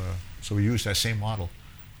 So we used that same model,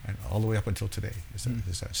 and all the way up until today is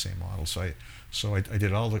that same model. So I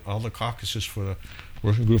did all the caucuses for the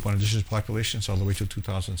working group on Indigenous populations all the way to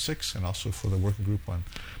 2006, and also for the working group on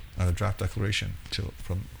the draft declaration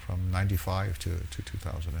from 95 to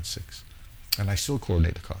 2006. And I still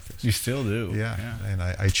coordinate the caucus. You still do? Yeah. And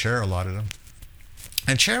I chair a lot of them.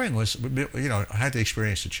 And chairing was, I had the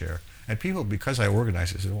experience to chair. And people, because I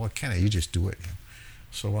organized it, said, well, Kenneth, you just do it.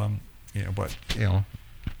 So, but,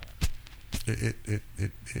 it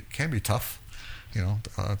can be tough,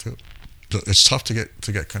 it's tough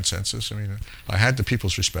to get consensus. I mean, I had the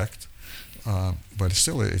people's respect, but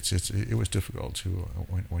still, it was difficult to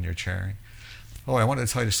when you're chairing. Oh, I wanted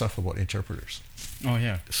to tell you stuff about interpreters. Oh,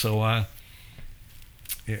 yeah. So,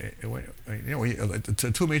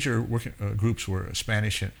 the two major working groups were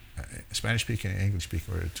Spanish-speaking and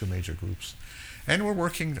English-speaking were the two major groups, and we're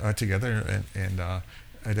working together.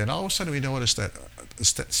 And then all of a sudden we noticed that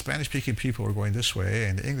Spanish-speaking people were going this way,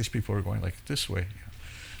 and the English people were going like this way.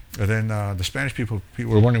 And then the Spanish people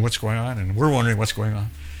were wondering what's going on, and we're wondering what's going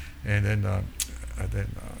on. And then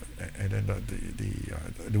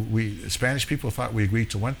the Spanish people thought we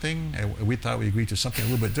agreed to one thing, and we thought we agreed to something a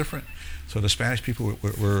little bit different. So the Spanish people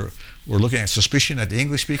were looking at suspicion at the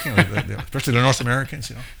English speaking, especially the North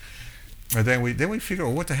Americans, And then we figured,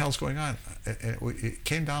 well, what the hell's going on? And it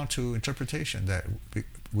came down to interpretation that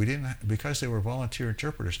we didn't, because they were volunteer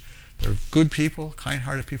interpreters. They're good people,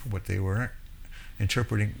 kind-hearted people, but they weren't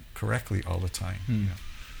interpreting correctly all the time.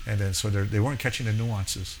 And then so they weren't catching the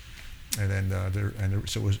nuances. And then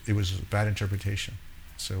so it was bad interpretation.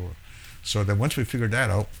 So then once we figured that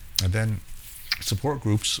out, and then support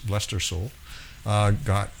groups, bless their soul,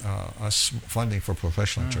 got us funding for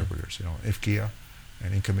professional interpreters. IFGIA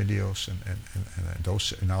and Incomedios and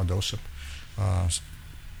now DOSIP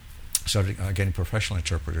started getting professional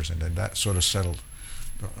interpreters, and then that sort of settled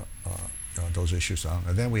those issues down.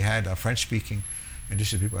 And then we had French-speaking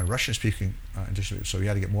Indigenous people and Russian-speaking Indigenous people, so we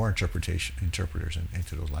had to get more interpreters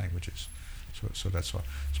into those languages. So that's why.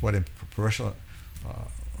 So what in professional,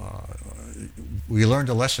 we learned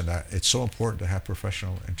a lesson that it's so important to have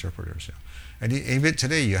professional interpreters. And even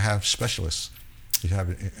today, you have specialists. You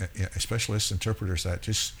have specialist interpreters that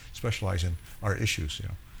just specialize in our issues.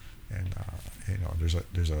 And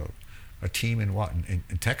there's a team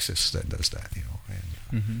in Texas that does that.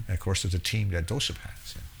 And of course, there's a team that DOSIP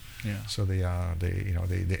has. Yeah. So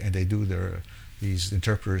they do these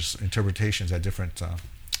interpretations at different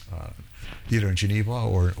either in Geneva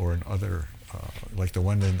or in other like the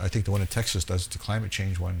one I think the one in Texas does the climate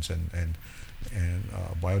change ones and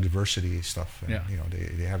biodiversity stuff. And,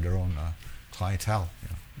 they have their own clientele.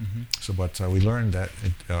 So, but we learned that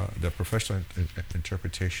the professional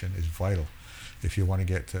interpretation is vital if you want to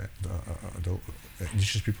get the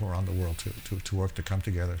indigenous people around the world to work to come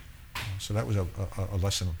together. So that was a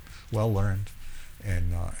lesson well learned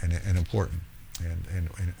and important.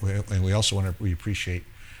 And we also we appreciate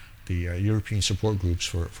the European support groups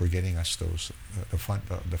for getting us those the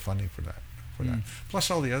funding for that. Plus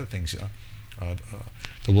all the other things.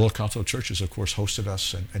 The World Council of Churches, of course, hosted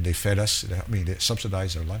us and they fed us. They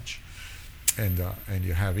subsidized our lunch, and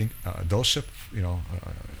you have DOSIP,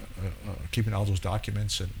 keeping all those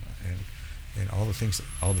documents and all the things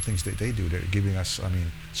that they do. They're giving us,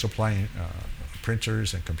 supplying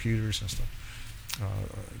printers and computers and stuff.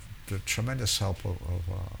 The tremendous help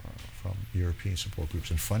from European support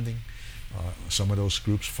groups and funding. Some of those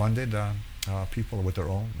groups funded people with their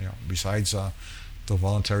own, besides the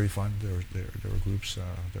voluntary fund. There were groups that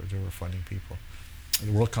were funding people.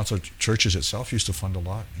 The World Council of Churches itself used to fund a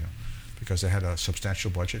lot, because they had a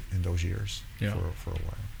substantial budget in those years for a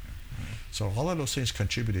while. So all of those things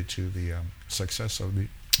contributed to the success of the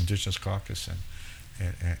Indigenous Caucus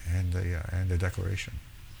and the Declaration.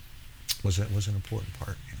 Was an important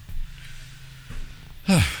part.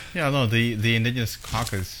 The Indigenous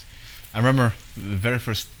Caucus. I remember the very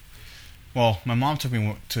first. Well, my mom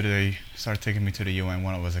started taking me to the UN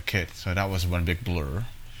when I was a kid, so that was one big blur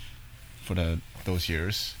for those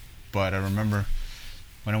years. But I remember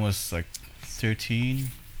when I was like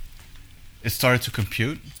 13, it started to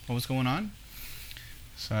compute what was going on.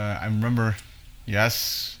 So I remember,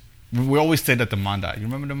 yes, we always stayed at the Mandat. You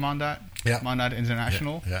remember the Mandat? Yeah. Mandat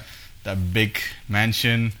International? Yeah. That big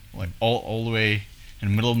mansion, like all the way in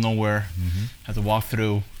the middle of nowhere. Mm-hmm. Had to walk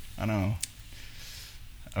through, I don't know,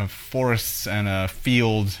 a forest and a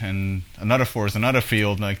field and another forest, another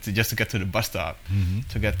field, just to get to the bus stop,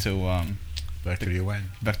 to get to back to the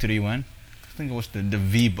UN. Back to the UN. I think it was the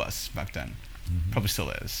V bus back then. Probably still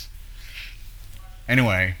is.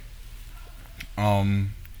 Anyway,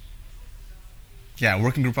 Working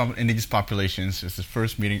Group of Indigenous Populations is the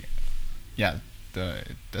first meeting. Yeah,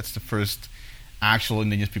 that's the first actual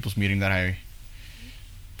Indigenous peoples meeting that I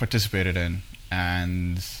participated in,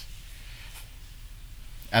 and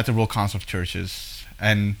at the World Council of Churches.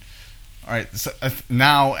 And all right, so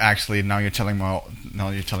now you're telling me all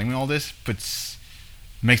this, but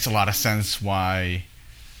makes a lot of sense why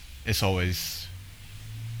it's always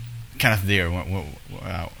Kenneth there where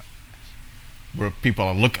people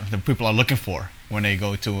are looking for when they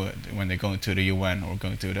go to the UN or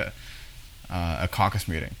going to a caucus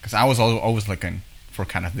meeting. Because I was always looking for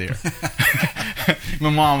Kenneth there. My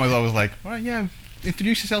mom was always like, "Well, yeah,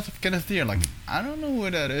 introduce yourself to Kenneth Deere." Like, I don't know who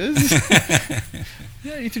that is.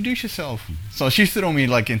 Yeah, introduce yourself. So she threw me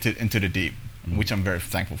into the deep, which I'm very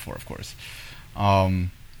thankful for, of course.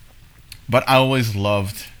 But I always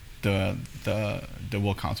loved the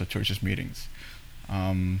World Council of Churches meetings,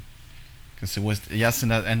 because it was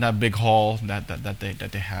in that big hall that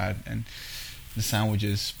they had, and the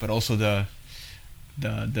sandwiches, but also the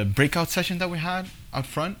breakout session that we had out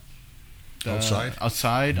front,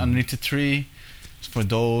 outside underneath the tree, for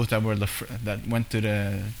those that went to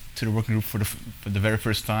the working group for the very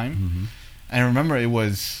first time. Mm-hmm. And I remember I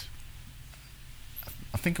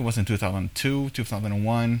think it was in 2002,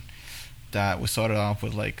 2001 that we started off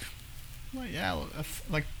with like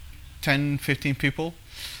 10, 15 people.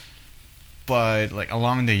 But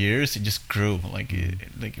along the years, it just grew.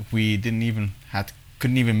 We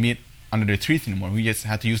couldn't even meet under the trees anymore. We just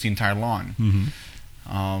had to use the entire lawn.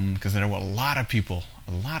 Mm-hmm. Because there were a lot of people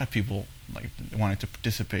wanted to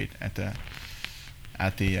participate at the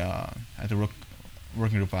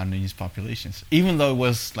working group on these populations. Even though it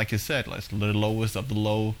was, like you said, the lowest of the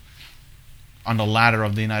low on the ladder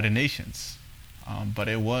of the United Nations. But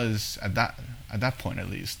it was at that point at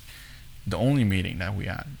least the only meeting that we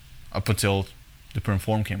had up until the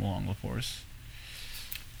Perform came along, of course.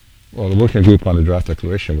 Well, the working group on the draft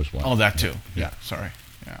declaration was one. Oh, that too. Yeah, sorry.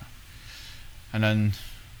 Yeah. And then,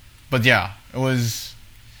 but yeah, it was,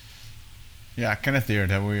 Kenneth there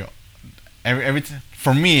that we, every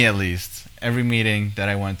for me at least, every meeting that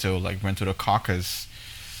I went to the caucus,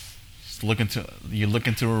 you look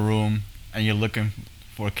into a room and you're looking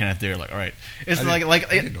for Kenneth there, all right. It's I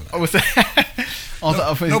didn't know that.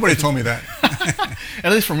 Nobody told me that.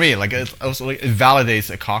 At least for me, it validates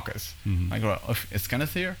a caucus. Mm-hmm. It's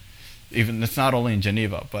Kenneth here. Even it's not only in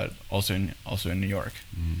Geneva, but also in New York.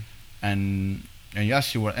 Mm-hmm. and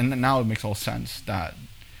yes, you were, and now it makes all sense that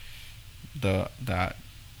that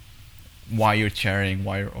why you're chairing,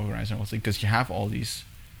 why you're organizing, because you have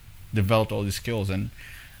developed all these skills, and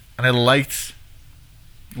I liked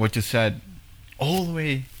what you said all the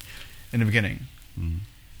way in the beginning.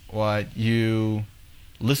 What you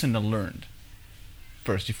listened and learned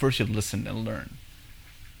first. You listened and learned.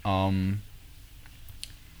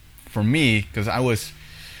 For me, because I was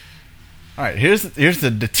all right. Here's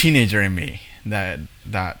the teenager in me that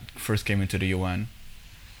first came into the UN.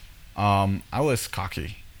 I was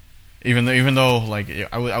cocky, even though like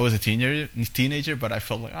I was a teenager, but I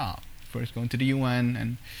felt like first going to the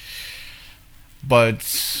UN,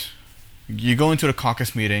 but you go into the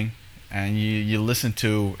caucus meeting and you listen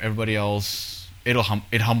to everybody else.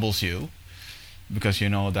 It humbles you, because you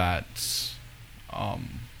know that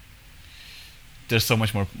there's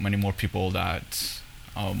many more people that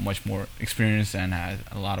are much more experienced and has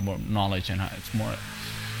a lot of more knowledge, and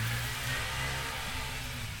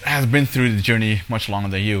has been through the journey much longer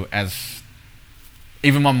than you. As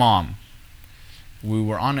even my mom, we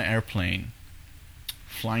were on an airplane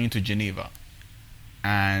flying to Geneva,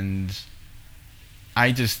 and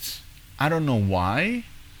I don't know why,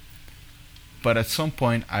 but at some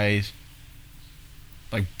point I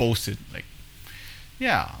like boasted, like,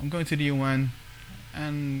 yeah, I'm going to the UN,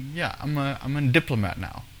 and yeah, I'm a diplomat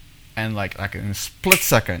now. And like in a split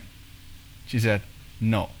second, she said,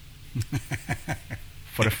 no.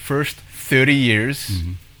 For the first 30 years,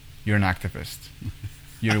 you're an activist.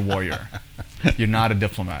 You're a warrior. You're not a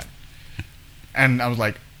diplomat. And I was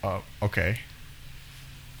like, okay.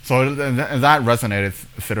 So that resonated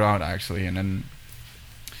throughout, actually. And then,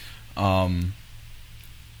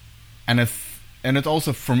 and it's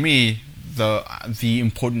also, for me, the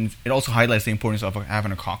importance. It also highlights the importance of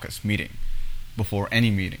having a caucus meeting before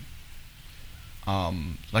any meeting.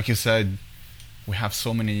 Like you said, we have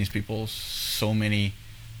so many of these people, so many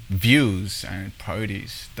views and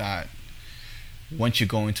priorities, that once you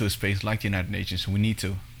go into a space like the United Nations, we need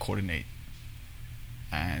to coordinate,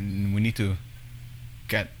 and we need to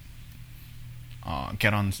get on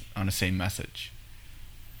the same message.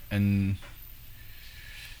 And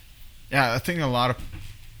yeah, I think a lot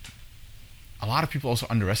of people also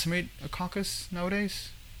underestimate a caucus nowadays.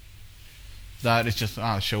 That it's just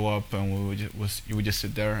show up and you would just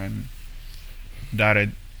sit there, and that it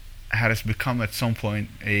has become at some point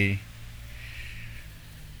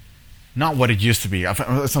not what it used to be. If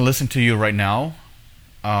I listen to you right now,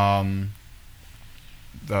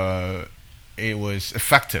 it was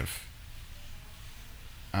effective,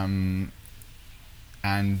 and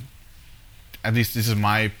at least this is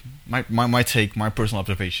my take, my personal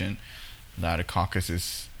observation, that a caucus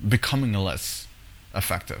is becoming less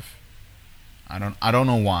effective. I don't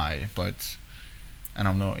know why, but I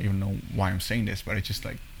don't even know why I'm saying this, but it's just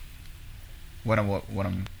like what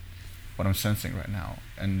I'm sensing right now.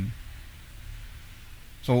 And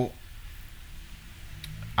so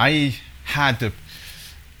I had the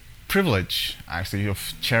privilege, actually,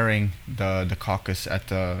 of chairing the caucus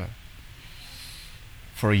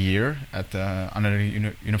for a year under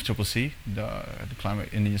the UNFCCC, the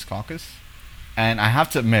Climate Indigenous Caucus. And I have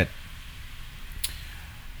to admit,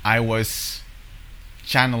 I was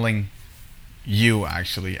channeling you,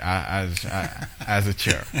 actually, as a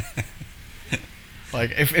chair.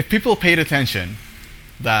 Like, if people paid attention,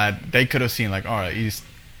 that they could have seen, like, all right, he's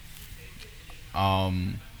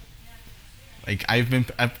like I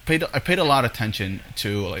paid a lot of attention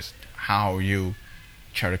to, like, how you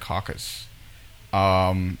chair the caucus.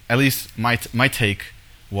 At least my take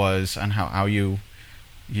was on how you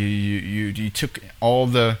took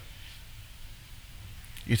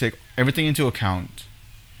you take everything into account,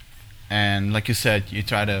 and like you said, you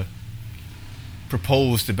try to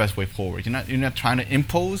propose the best way forward. You're not trying to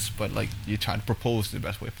impose, but like you try to propose the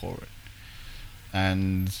best way forward.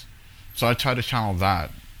 And so I tried to channel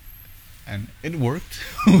that, and it worked.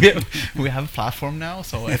 we have a platform now,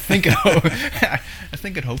 so I think it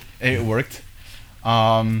worked.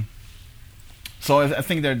 So I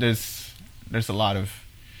think there's a lot of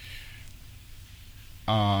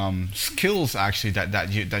skills, actually,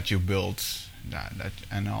 that you built, that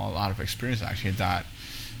and a lot of experience, actually, that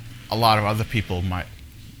a lot of other people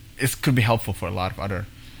could be helpful for a lot of other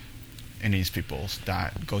Indigenous peoples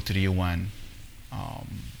that go to the UN,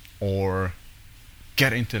 or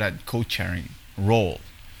get into that co-chairing role,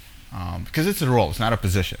 because it's a role, it's not a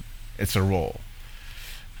position, it's a role.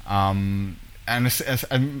 And I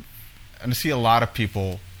see a lot of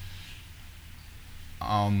people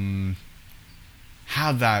have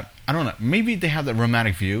that, I don't know, maybe they have that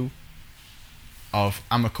romantic view of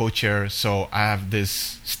I'm a co-chair, so I have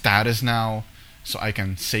this status now, so I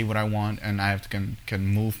can say what I want, and I can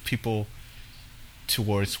move people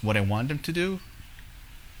towards what I want them to do.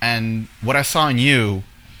 And what I saw in you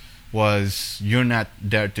was you're not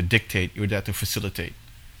there to dictate, you're there to facilitate.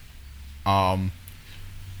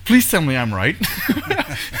 Please tell me I'm right.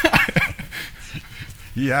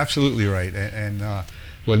 You're absolutely right. And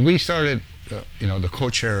when we started, the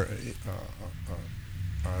co-chairing,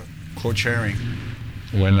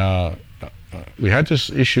 when we had this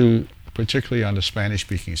issue, particularly on the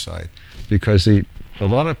Spanish-speaking side, because a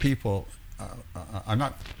lot of people, I'm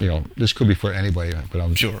not, this could be for anybody, but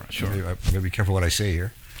I'm sure. I'm going to be careful what I say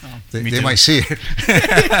here. Oh, they might see it,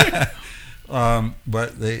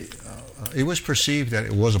 but it was perceived that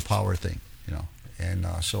it was a power thing, and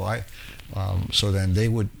so then they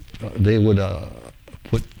would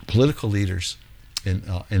put political leaders in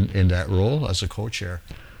that role as a co-chair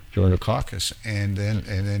during the caucus, and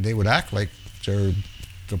then they would act like they're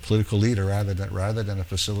the political leader rather than a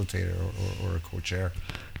facilitator or a co-chair.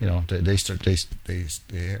 They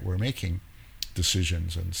were making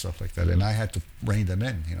decisions and stuff like that, and I had to rein them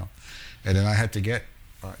in, and then I had to get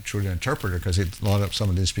through the interpreter, because a lot of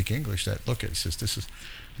someone didn't speak English. That look, it says this is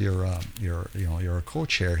you're a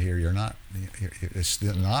co-chair here. You're not. It's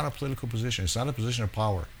not a political position. It's not a position of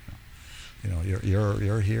power.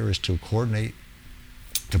 You're here is to coordinate,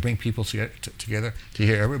 to bring people together, to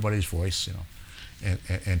hear everybody's voice,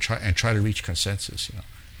 and try to reach consensus.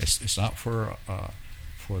 It's not for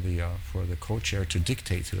the co-chair to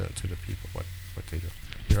dictate to the people what they do.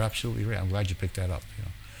 You're absolutely right. I'm glad you picked that up.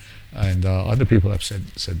 And other people have said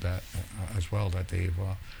that as well, that they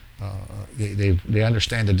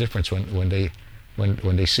understand the difference when they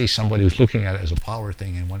see somebody who's looking at it as a power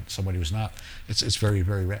thing and when somebody who's not. It's very,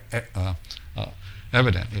 very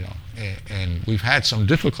evident. And we've had some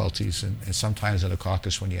difficulties, and sometimes in the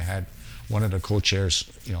caucus when you had one of the co-chairs,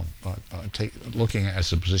 looking at it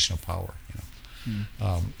as a position of power.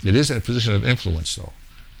 It is a position of influence, though.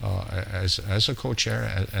 As a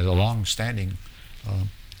co-chair, as a long-standing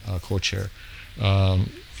co-chair,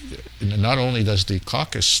 not only does the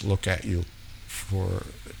caucus look at you for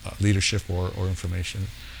leadership or information,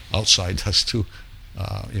 outside does too.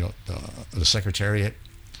 The secretariat,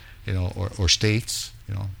 or states,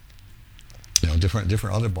 different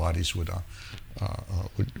other bodies would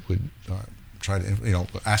try to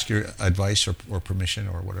ask your advice or permission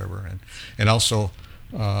or whatever, and also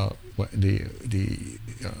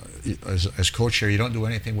as co-chair, you don't do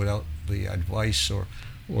anything without the advice or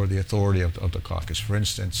the authority of the caucus. For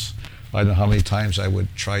instance, I don't know how many times I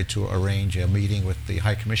would try to arrange a meeting with the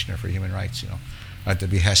High Commissioner for Human Rights, at the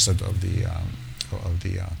behest of the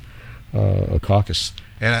caucus.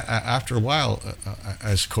 And after a while,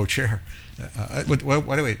 as co-chair, by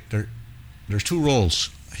the way, there's two roles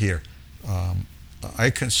here.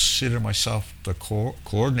 I consider myself the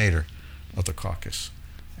coordinator of the caucus,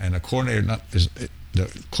 and the coordinator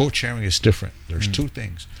the co-chairing is different. There's two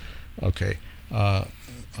things. Okay,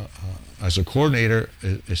 as a coordinator,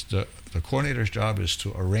 the coordinator's job is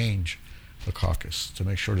to arrange the caucus, to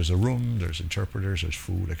make sure there's a room, there's interpreters, there's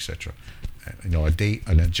food, etc. A date,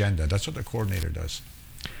 an agenda. That's what the coordinator does.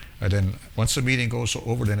 And then once the meeting goes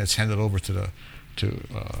over, then it's handed over to the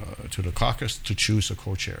caucus to choose the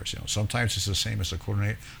co-chairs. Sometimes it's the same as the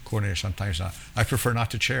coordinator, sometimes not. I prefer not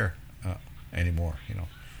to chair anymore,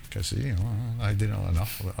 because I didn't know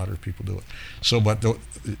enough. Other people do it. So, but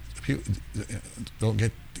don't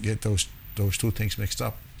get those two things mixed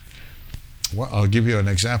up. Well, I'll give you an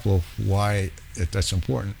example of why that's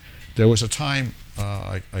important. There was a time,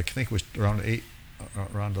 I think it was around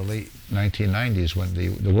the late 1990s, when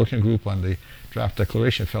the working group on the draft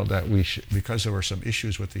declaration felt that we should, because there were some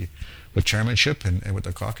issues with chairmanship and with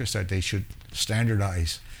the caucus, that they should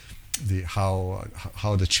standardize how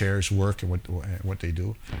the chairs work and what they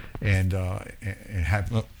do, and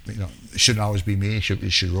have it shouldn't always be me.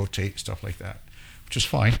 It should rotate, stuff like that, which is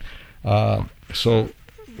fine. So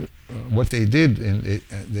what they did,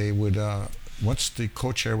 they would once the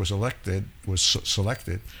co-chair was selected,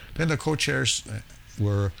 then the co-chairs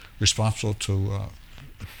were responsible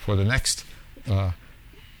for the next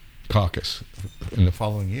caucus in the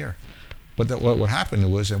following year. But what happened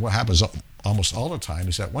was, and what happens almost all the time,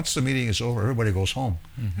 is that once the meeting is over, everybody goes home.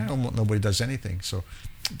 Mm-hmm. Nobody does anything. So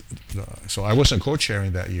I wasn't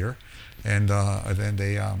co-chairing that year, and then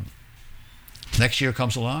they next year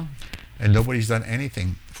comes along, and nobody's done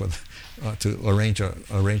anything to arrange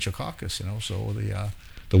a caucus. So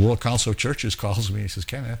the World Council of Churches calls me and says,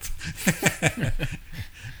 Kenneth.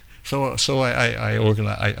 So I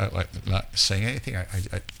organize. I not saying anything.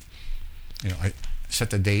 set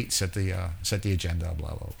the date, set the agenda,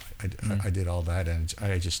 blah blah. I did all that, and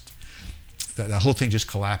I just the whole thing just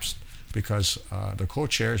collapsed because the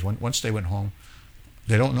co-chairs once they went home,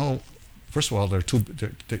 they don't know. First of all, the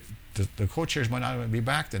co-chairs might not even be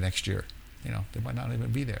back the next year. They might not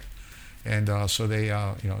even be there, and so they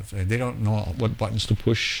they don't know what buttons to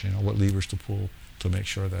push, what levers to pull to make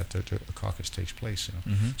sure that the caucus takes place.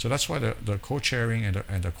 So that's why the co-chairing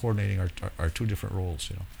and the coordinating are two different roles.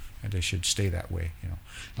 And they should stay that way.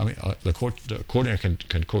 I mean, the coordinator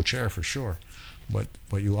can co-chair for sure, but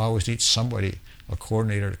you always need somebody, a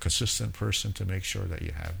coordinator, a consistent person to make sure that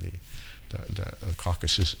you have the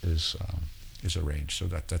caucus is arranged. So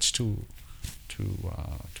that's two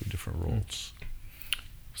different roles.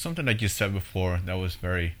 Something that you said before that was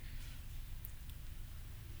very,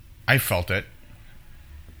 I felt it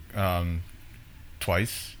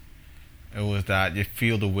twice. It was that you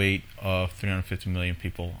feel the weight of 350 million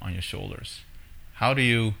people on your shoulders. How do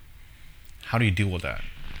you deal with that?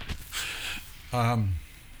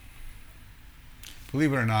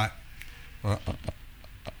 Believe it or not, I'm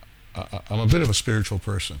a bit of a spiritual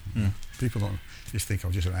person. People don't just think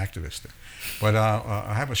I'm just an activist, but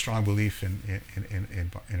I have a strong belief in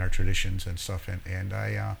our traditions and stuff, and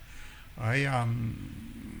I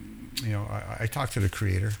talk to the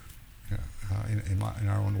Creator. In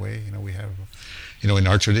our own way, we have, in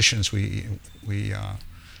our traditions, we like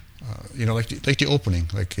the opening,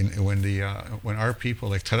 when our people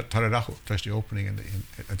like Tararahu does the opening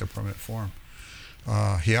at the permanent forum,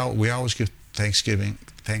 we always give thanks to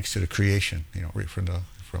the creation,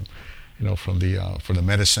 from the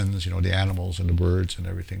medicines, the animals and the birds and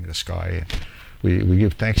everything, the sky. We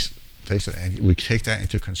give thanks, and we take that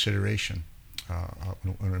into consideration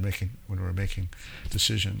when we're making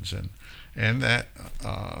decisions, and that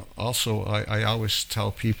also I always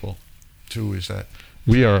tell people too is that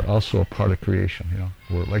we are also a part of creation.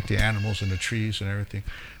 We're like the animals and the trees and everything.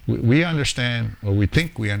 We understand, or we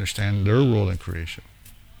think we understand, their role in creation.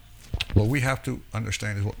 What we have to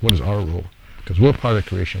understand is what is our role, because we're part of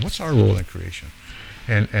creation. What's our role in creation?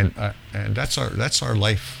 And that's our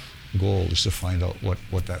life goal, is to find out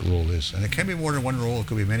what that role is. And it can be more than one role. It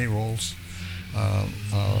could be many roles.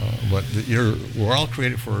 But we're all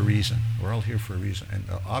created for a reason. We're all here for a reason, and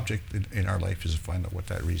the object in our life is to find out what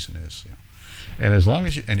that reason is. And as long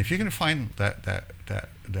as if you can find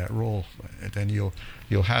that role, then you'll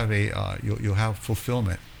have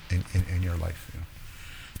fulfillment in your life.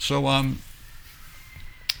 So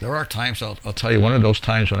there are times, I'll tell you, one of those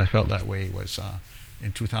times when I felt that way was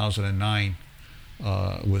in 2009.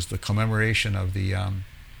 Was the commemoration of the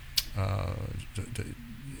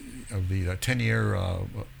 10-year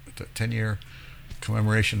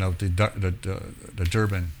commemoration of the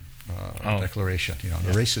Durban Declaration,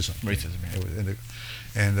 the racism.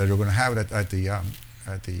 And they were going to have it at the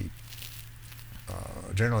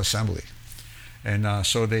General Assembly, and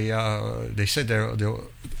so they said they'll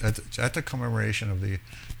at the commemoration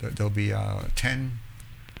there'll be 10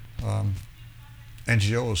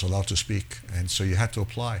 NGOs allowed to speak, and so you had to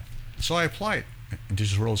apply. So I applied,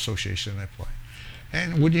 Indigenous World Association, and I applied.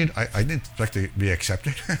 And I didn't expect to be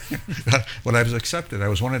accepted, but I was accepted. I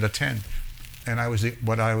was one of the 10, and I was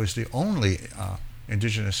the only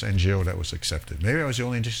Indigenous NGO that was accepted. Maybe I was the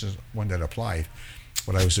only Indigenous one that applied,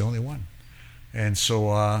 but I was the only one. And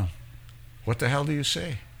so, what the hell do you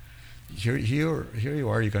say? Here you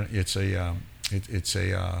are. It's a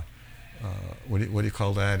what do you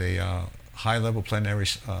call that? A high-level plenary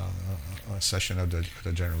session of the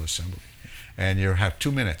General Assembly, and you have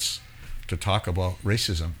 2 minutes to talk about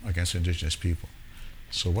racism against Indigenous people.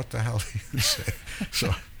 So what the hell do you say?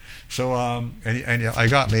 And I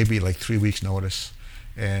got maybe like 3 weeks notice,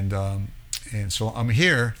 and so I'm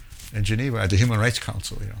here in Geneva at the Human Rights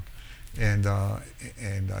Council, and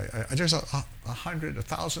there's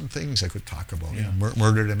 1,000 things I could talk about.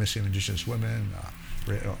 Murdered and missing Indigenous women,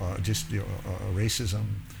 racism.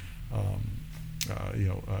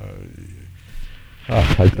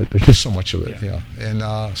 There's just so much of it, And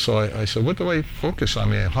so I said, what do I focus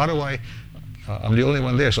on? How do I? I'm the only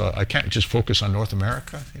one there, so I can't just focus on North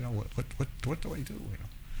America. What do I do?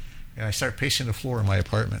 And I start pacing the floor in my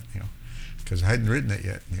apartment, because I hadn't written it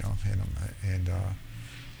yet,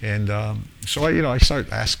 So I start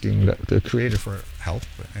asking the Creator for help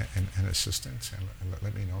and assistance, and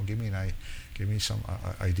let me know, give me some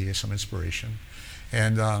ideas, some inspiration,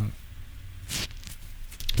 and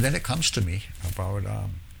then it comes to me about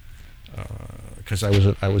because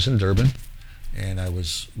I was in Durban, and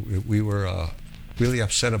we were really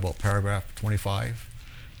upset about paragraph 25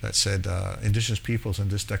 that said Indigenous peoples in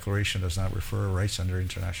this declaration does not refer rights under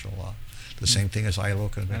international law. The same thing as ILO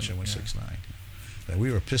Convention 169. that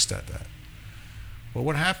we were pissed at that. Well,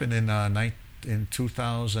 what happened in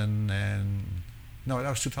 2000 and no, that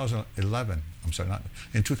was 2011. I'm sorry, not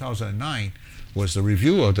in 2009 was the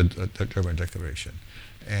review of the Durban Declaration,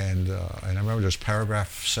 and I remember there's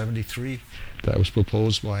paragraph 73 that was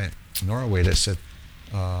proposed by Norway that said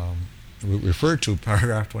referred to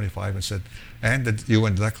paragraph 25 and said, and the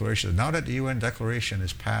UN Declaration. Now that the UN Declaration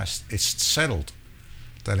is passed, it's settled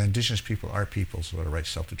that indigenous people are peoples with a right to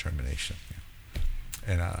self-determination.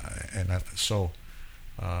 So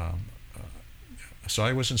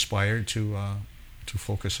I was inspired to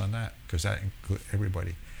focus on that because that includes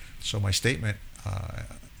everybody. So my statement,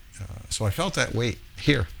 so I felt that weight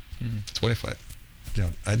here, 25.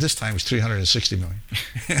 At this time it was 360 million.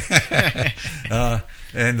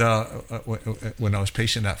 When I was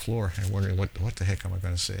pacing that floor and wondering what the heck am I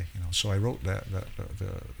going to say, so I wrote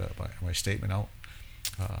my statement out,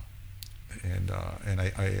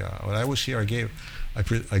 when I was here I gave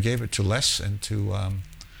it to Les and to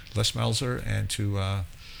Les Melzer and to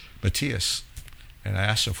Matthias, and I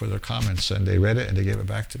asked them for their comments, and they read it and they gave it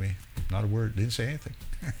back to me. Not a word, didn't say anything.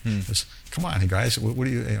 Just, come on, guys, what do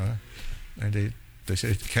you and they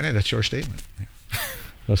said, Kenneth, that's your statement.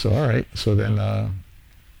 I said, all right. So then, I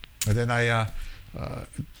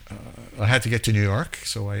had to get to New York,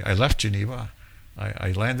 so I left Geneva.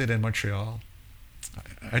 I landed in Montreal.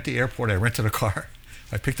 At the airport, I rented a car.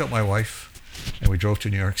 I picked up my wife, and we drove to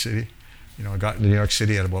New York City. I got to New York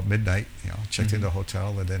City at about midnight. Checked into the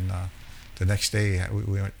hotel, and then the next day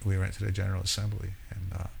we went to the General Assembly,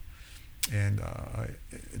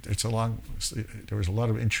 it's a long. There was a lot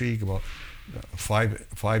of intrigue about five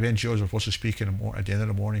NGOs were supposed to speak at the end of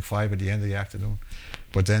the morning, 5 at the end of the afternoon,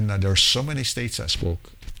 but then there were so many states that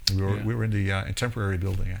spoke. We were in the temporary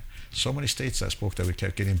building. So many states that spoke that we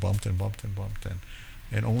kept getting bumped, and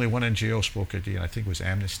only one NGO spoke at the end. I think it was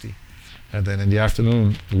Amnesty. And then in the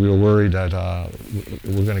afternoon, we were worried that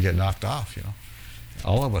we're going to get knocked off.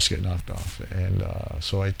 All of us get knocked off, and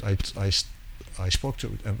so I spoke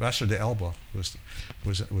to Ambassador de Elba was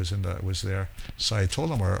there. So I told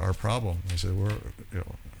him our problem. I said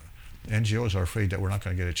NGOs are afraid that we're not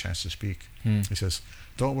going to get a chance to speak. He says,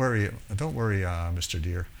 "Don't worry, Mr.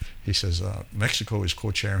 Deere." He says, "Mexico is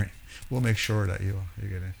co-chairing. We'll make sure that you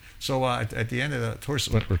get in." So at the end of towards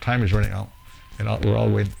when time is running out, and we're all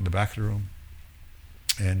waiting in the back of the room,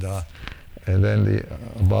 and then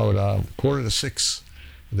about 5:45,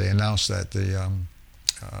 they announced that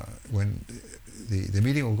when the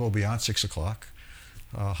meeting will go beyond 6 o'clock.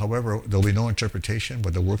 However, there'll be no interpretation,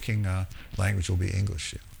 but the working language will be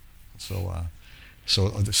English. So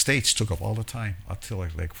the states took up all the time until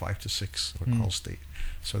like 5 to 6, or all state.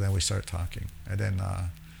 So then we started talking, and then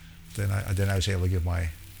I was able to give my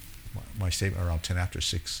statement around 10 after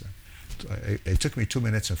 6. It took me 2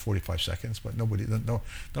 minutes and 45 seconds, but nobody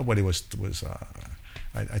was.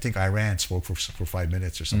 I think Iran spoke for 5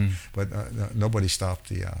 minutes or something, but nobody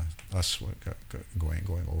stopped us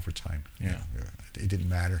going over time. It didn't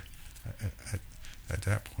matter at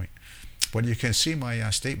that point. But you can see my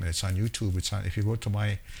statement. It's on YouTube. If you go to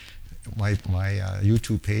my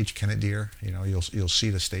YouTube page, Kenneth Deere, you'll see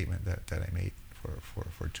the statement that I made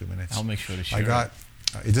for 2 minutes. I'll make sure to share.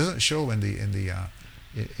 It doesn't show in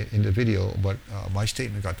the video, but my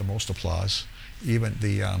statement got the most applause. Even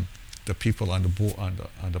the people on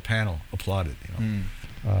the panel applauded,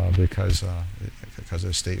 because of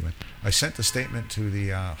the statement. I sent the statement to the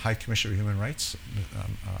High Commissioner of Human Rights,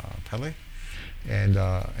 Pele, and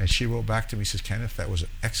she wrote back to me. Says, Kenneth, that was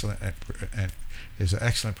excellent, and is an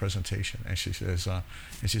excellent presentation. And she says,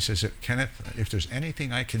 Kenneth, if there's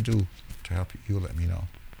anything I can do to help you, let me know.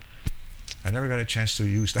 I never got a chance to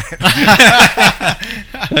use that.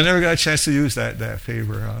 I never got a chance to use that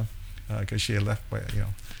favor because she had left by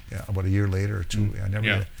about a year later or two.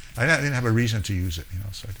 I didn't have a reason to use it,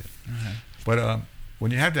 so I did. Okay. But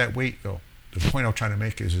when you have that weight, though, the point I'm trying to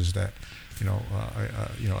make is that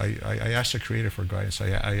I asked the Creator for guidance. I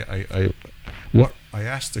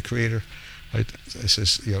asked the Creator. I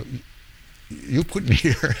says, you put me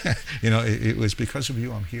here. It was because of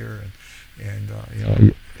you I'm here,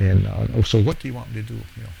 so what do you want me to do?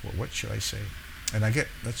 What should I say? And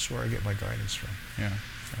that's where I get my guidance from. Yeah.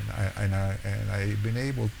 And I've been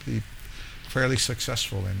able to be fairly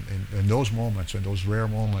successful in those moments, in those rare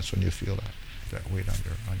moments when you feel that weight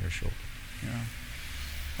on your shoulder. Yeah.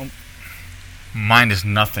 Well, mine is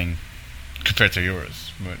nothing compared to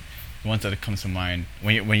yours, but the ones that comes to mind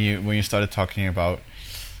when you started talking about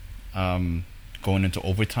going into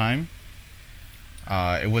overtime.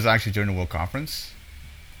 It was actually during the World Conference.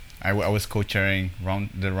 I was co-chairing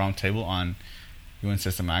the round table on UN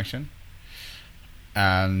System Action,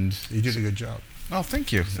 and you did a good job. Oh,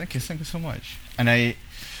 thank you so much. And I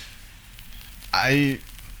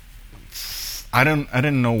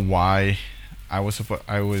didn't know why I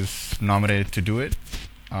was nominated to do it,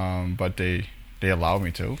 but they allowed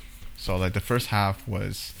me to. So like the first half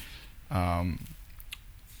was the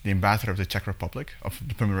ambassador of the Czech Republic, of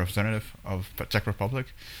the permanent representative of the Czech Republic.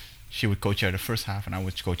 She would co-chair the first half, and I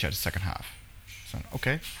would co-chair the second half. So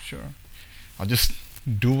okay, sure, I'll just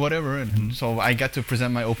do whatever. And so I got to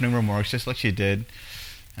present my opening remarks just like she did,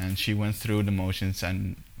 and she went through the motions,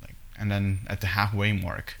 and then at the halfway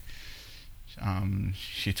mark,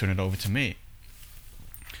 she turned it over to me.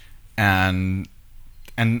 And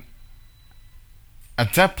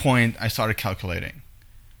at that point, I started calculating.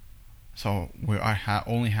 So I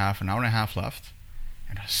only have an hour and a half left,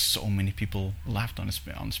 and there's so many people left on the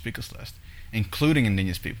speakers list, including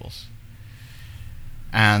Indigenous peoples.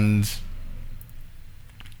 And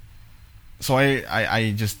so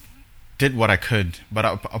I just did what I could, but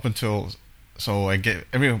up until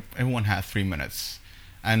everyone had 3 minutes.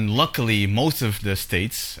 And luckily, most of the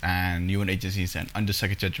states and UN agencies and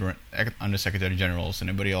undersecretary generals and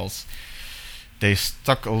everybody else, they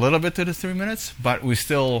stuck a little bit to the 3 minutes, but we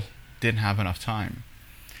still didn't have enough time.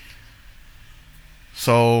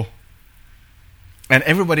 So, and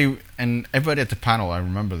everybody at the panel, I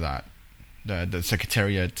remember that, the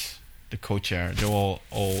secretariat, the co-chair, they were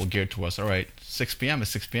all geared towards, all right, 6 p.m. is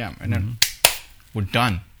 6 p.m. and then we're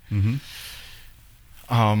done.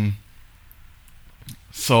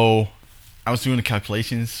 So I was doing the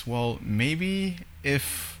calculations. Well, maybe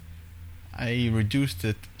if I reduce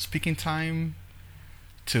the speaking time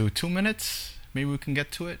to 2 minutes, maybe we can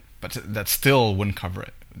get to it. But that still wouldn't cover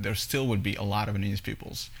it. There still would be a lot of Indigenous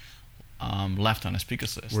peoples left on the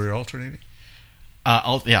speakers list. Were you alternating?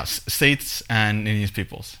 Yes, states and Indigenous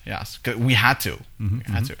peoples. Yes, 'cause we had to. We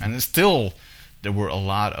had to, and still there were a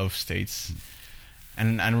lot of states.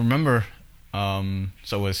 And I remember,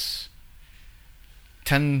 so it was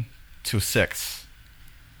 10 to 6,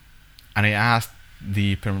 and I asked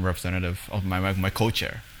the permanent representative of my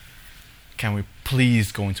co-chair, can we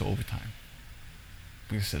please go into overtime?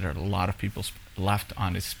 Because there are a lot of people left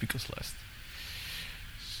on the speakers list.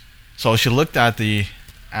 So she looked at the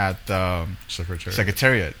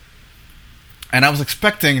secretariat, and I was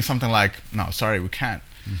expecting something like, no, sorry, we can't.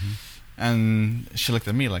 And she looked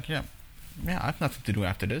at me like, yeah, I have nothing to do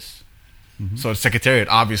after this. So the secretariat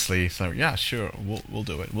obviously said, yeah, sure, we'll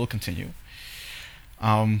do it. We'll continue.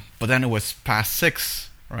 But then it was past 6,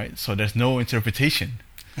 right? So there's no interpretation.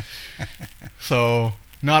 So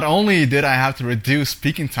not only did I have to reduce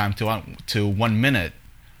speaking time to 1 minute,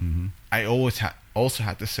 I also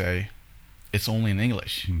had to say, it's only in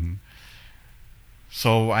English.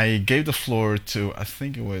 So I gave the floor to, I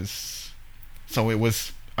think it was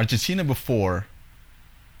Argentina before,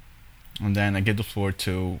 and then I gave the floor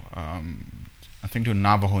to, I think, to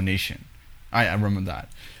Navajo Nation. I remember that.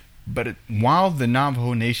 But while the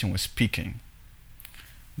Navajo Nation was speaking,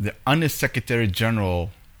 the Undersecretary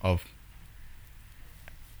General of,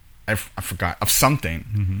 I forgot, of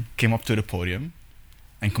something, came up to the podium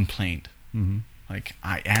and complained. Like,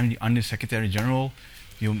 I am the Undersecretary General.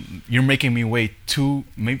 You're making me wait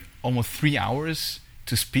maybe almost 3 hours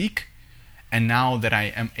to speak. And now that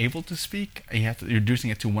I am able to speak, you're reducing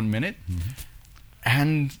it to 1 minute.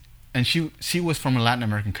 And she was from a Latin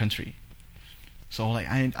American country. So like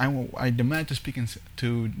I demand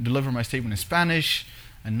to deliver my statement in Spanish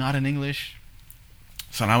and not in English.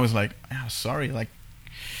 So I was like, yeah, sorry, like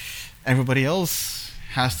everybody else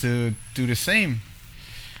has to do the same.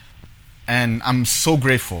 And I'm so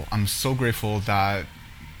grateful. I'm so grateful that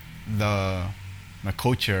my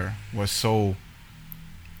co-chair was so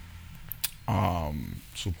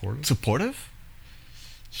supportive.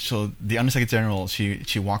 So the Undersecretary General,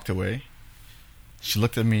 she walked away. She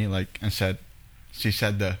looked at me she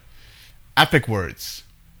said the epic words.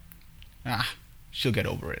 She'll get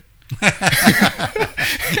over it.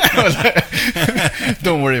 I was like,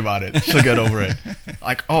 don't worry about it. She'll get over it.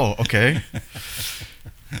 Like, oh, okay.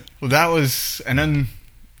 Well, that was, and then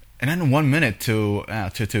 1 minute to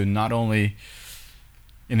not only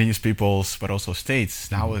Indigenous peoples but also states.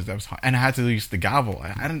 That was hard. And I had to use the gavel.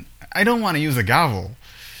 I don't want to use the gavel,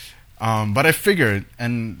 but I figured,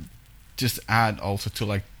 and just add also to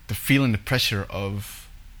like the feeling, the pressure of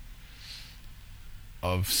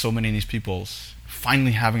so many Indigenous peoples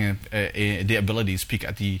finally having the ability to speak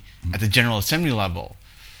at the General Assembly level.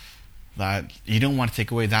 That you don't want to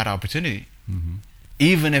take away that opportunity,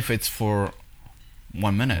 even if it's for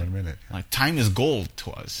 1 minute. 1 minute. Like, time is gold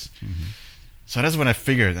to us. So that's when I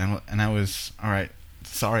figured, and I was, all right,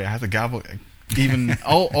 sorry, I have the gavel. Even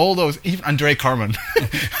all those, even Andre Carmen.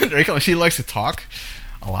 Andre Carmen, she likes to talk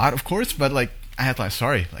a lot, of course, but like I had like,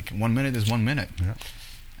 sorry, like 1 minute is 1 minute. Yeah.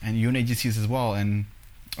 And UN agencies as well. And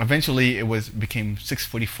eventually it became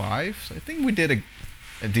 6:45. So I think we did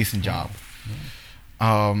a decent job.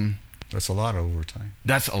 That's a lot of overtime.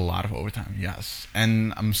 That's a lot of overtime, yes.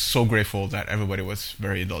 And I'm so grateful that everybody was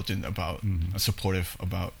very indulgent about, supportive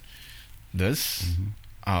about this.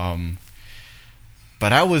 But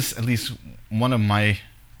that was at least one of my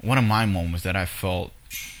moments that I felt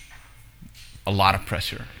a lot of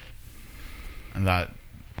pressure, and that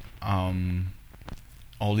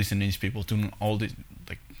all these Indigenous people doing all these,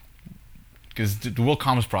 like, because the World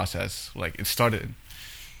Conference process, like, it started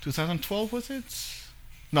 2012, was it?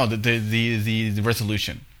 No, the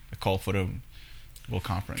resolution, the call for the World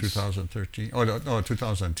Conference. 2013. Oh no,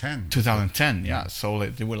 2010. 2010, yeah. So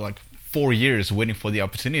like, they were like 4 years waiting for the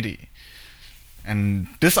opportunity, and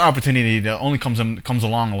this opportunity that only comes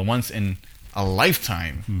along once in a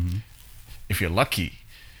lifetime, if you're lucky.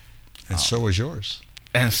 And so was yours.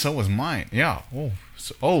 And so was mine. Yeah.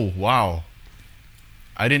 Oh wow.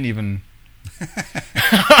 I didn't even.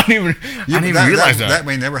 I didn't even realize that. That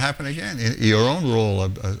may never happen again. Your own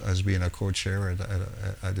role as being a co-chair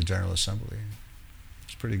at the General Assembly,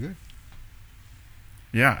 it's pretty good.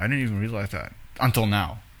 Yeah, I didn't even realize that until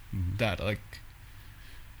now. That like,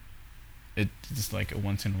 it's like a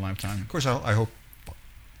once in a lifetime. Of course, I hope.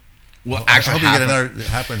 Well, I hope you get another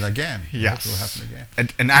happen again. Yes, it will happen again.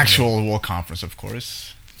 An actual World Conference, of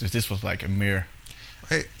course. This was like a mere.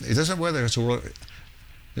 Hey, it doesn't whether it's a world.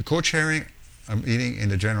 The co-chairing a meeting in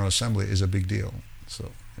the General Assembly is a big deal.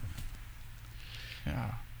 So.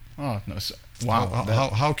 Yeah. Oh no! Wow.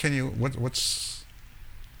 How can you? What's?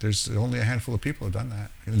 There's only a handful of people who've done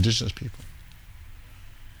that. Indigenous people.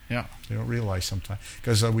 Yeah. They don't realize sometimes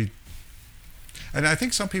because and I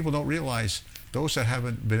think some people don't realize. Those that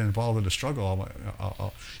haven't been involved in the struggle,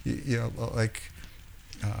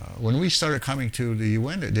 when we started coming to the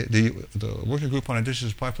UN, the Working Group on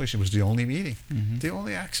Indigenous Population was the only meeting, the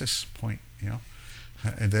only access point,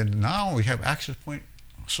 And then now we have access point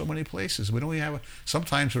so many places. We don't even have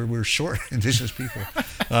sometimes we're short Indigenous people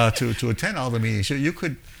to attend all the meetings. So you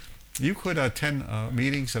could attend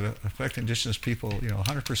meetings that affect Indigenous people,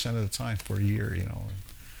 100% of the time for a year,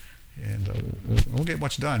 And won't get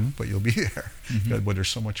much done, but you'll be there. But there's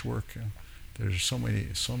so much work. There's so many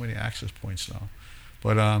access points now.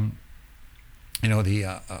 But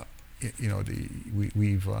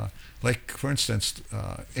we've like for instance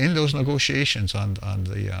in those negotiations on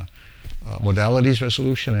the modalities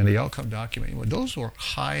resolution and the outcome document, those were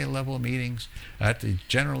high-level meetings at the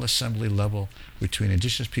General Assembly level between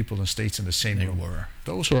Indigenous people and states in the same room.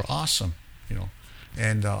 Those were awesome,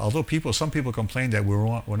 And although some people complain that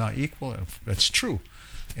we're not equal, that's true.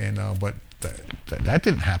 And but that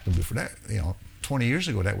didn't happen before that. 20 years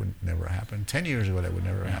ago that would never happen. 10 years ago that would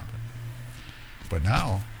never happen. But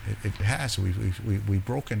now it has. We've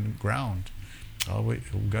broken ground. All we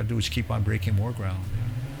got to do is keep on breaking more ground.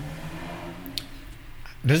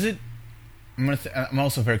 Does it? I'm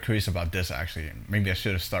also very curious about this. Actually, maybe I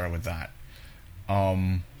should have started with that.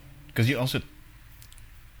 Because you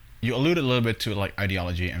alluded a little bit to like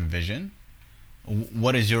ideology and vision.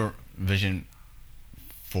 What is your vision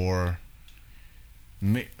for?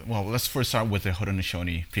 Well, let's first start with the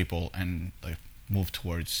Haudenosaunee people and like move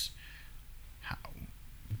towards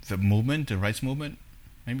the movement, the rights movement,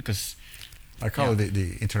 maybe because I call it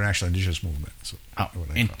the International Indigenous Movement. So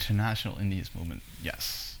International Indigenous Movement.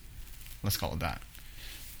 Yes, let's call it that.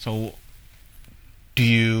 So, do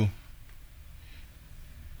you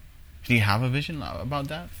have a vision about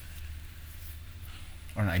that?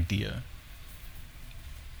 Or an idea?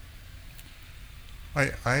 I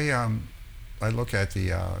look at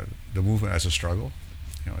the movement as a struggle.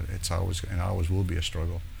 It's always and always will be a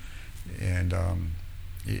struggle, and I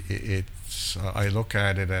look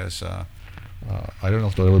at it as I don't know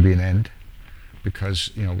if there'll ever be an end,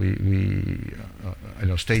 because I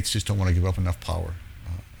know states just don't want to give up enough power.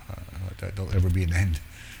 That there'll ever be an end.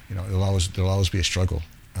 There'll always be a struggle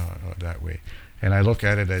that way. And I look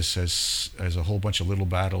at it as a whole bunch of little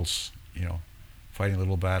battles, fighting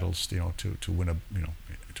little battles, to win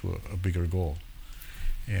to a bigger goal,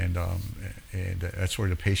 and that's where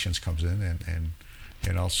the patience comes in,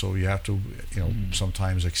 and also you have to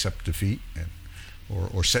sometimes accept defeat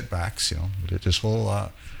or setbacks. This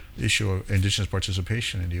whole issue of Indigenous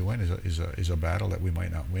participation in the UN is a battle that we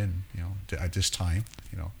might not win, at this time,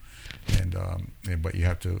 and but you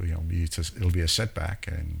have to, it'll be a setback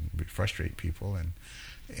and frustrate people,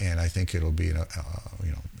 and I think it'll be an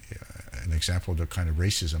example of the kind of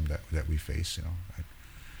racism that we face,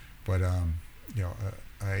 but you know,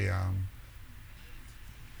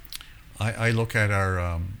 I look at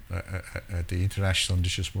our at the international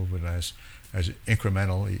indigenous movement as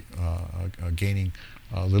incrementally gaining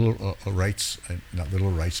little rights, not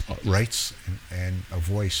little rights, rights and a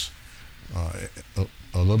voice a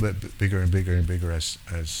little bit bigger and bigger and bigger as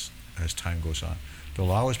time goes on.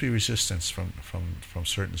 There'll always be resistance from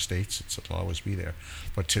certain states. It'll always be there.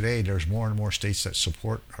 But today there's more and more states that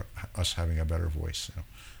support us having a better voice. You know?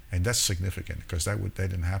 And that's significant because that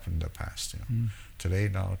didn't happen in the past. You know? Today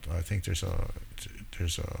now I think there's a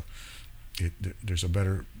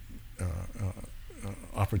better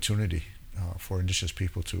opportunity for Indigenous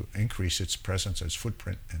people to increase its presence, its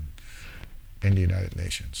footprint in the United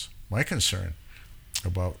Nations. My concern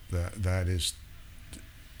about that is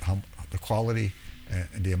the quality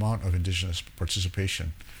and the amount of Indigenous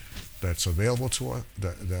participation that's available to us,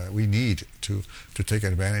 that we need to take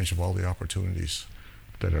advantage of all the opportunities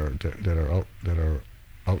that are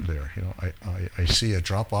out there. You know, I see a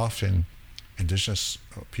drop off in Indigenous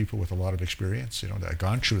people with a lot of experience, you know, that have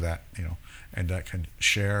gone through that, you know, and that can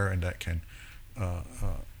share and that can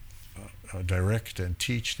direct and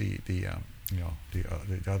teach the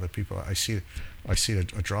other people. I see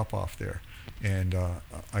a drop off there, and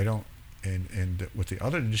I don't. And with the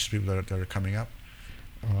other Indigenous people that are coming up,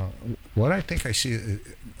 what I think I see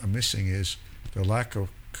missing is the lack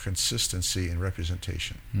of consistency in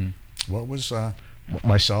representation. What was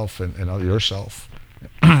myself and yourself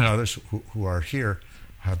and others who are here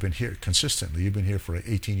have been here consistently. You've been here for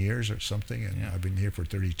 18 years or something, and I've been here for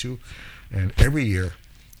 32, and every year.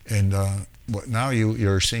 And now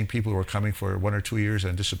you're seeing people who are coming for 1 or 2 years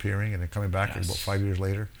and disappearing, and then coming back about 5 years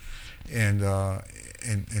later, and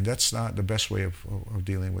that's not the best way of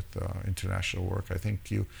dealing with international work. I think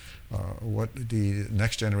what the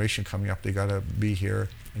next generation coming up, they got to be here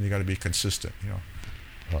and they got to be consistent. You know,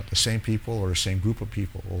 the same people or the same group of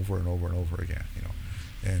people over and over and over again. You know,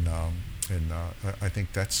 and I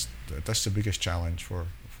think that's the biggest challenge for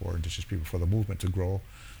Indigenous people, for the movement to grow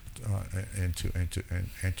and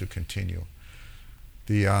to continue.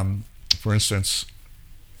 For instance,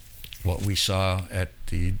 what we saw at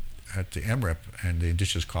the MREP and the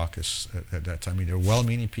Indigenous Caucus at that time. I mean, they're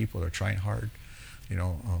well-meaning people. They're trying hard, you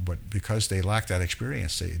know, but because they lacked that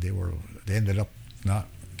experience, they ended up not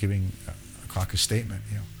giving a caucus statement.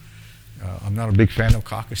 You know, I'm not a big fan of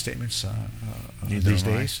caucus statements these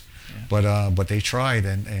days, but they tried,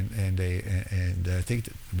 and I think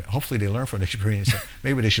that hopefully they learn from the experience.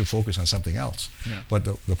 Maybe they should focus on something else. Yeah. But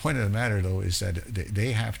the point of the matter, though, is that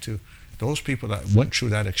they have to. Those people that went through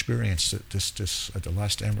that experience this at the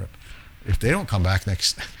last MREP, if they don't come back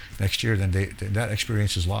next year, then that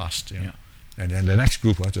experience is lost. You know? Yeah. And then the next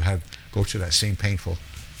group will have to go through that same painful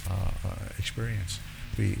experience.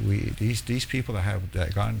 These people that have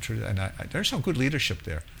gone through that, and there's some good leadership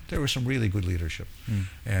there. There was some really good leadership,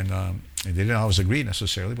 and they didn't always agree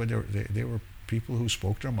necessarily, but they were people who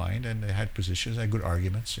spoke their mind and they had positions, they had good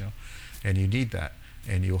arguments. You know, and you need that.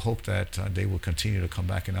 And you hope that they will continue to come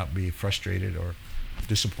back and not be frustrated or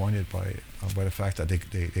disappointed by the fact that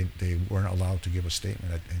they weren't allowed to give a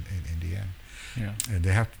statement in the end. Yeah. And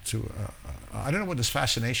they have to. I don't know what this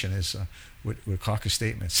fascination is with caucus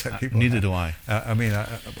statements. That people neither have. do I. I mean,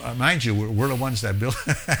 mind you, we're the ones that built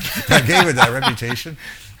that gave it that reputation.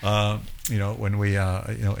 You know, when we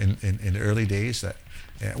in the early days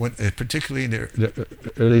particularly in the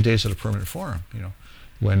early days of the Permanent Forum, you know.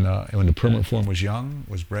 When the Permanent Forum was young,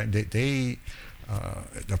 when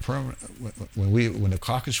the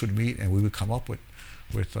caucus would meet and we would come up with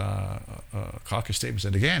caucus statements,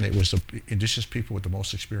 and again it was the Indigenous people with the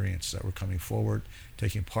most experience that were coming forward,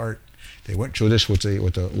 taking part. They went through this with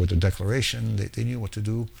the declaration. They knew what to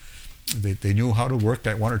do. They knew how to work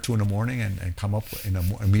at 1 or 2 in the morning and come up and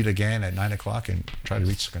meet again at 9 o'clock and try to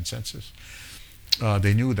reach a consensus.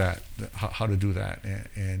 They knew how to do that,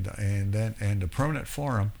 and the Permanent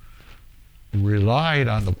Forum relied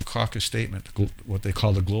on the caucus statement, what they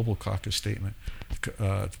call the global caucus statement,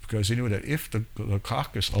 because they knew that if the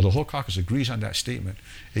caucus or the whole caucus agrees on that statement,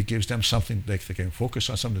 it gives them something they can focus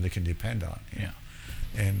on, something they can depend on. Yeah,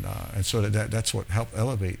 and so that's what helped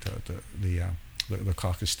elevate the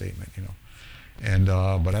caucus statement, you know. And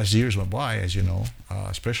but as the years went by, as you know,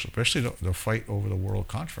 especially the fight over the World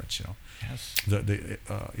Conference, you know. Yes.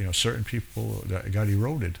 Certain people that got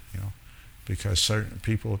eroded, you know, because certain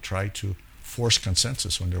people tried to force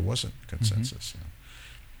consensus when there wasn't consensus, you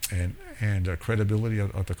know, and the credibility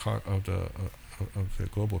of the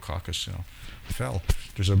global caucus, you know, fell.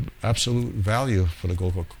 There's an absolute value for the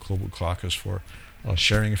global caucus for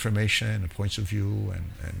sharing information and points of view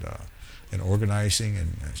and organizing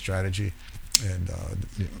and strategy, and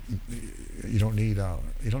you don't need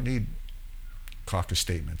caucus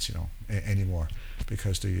statements, anymore,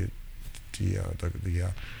 because the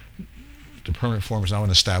permanent forum is now an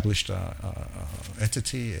established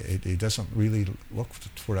entity. It doesn't really look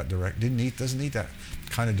for that doesn't need that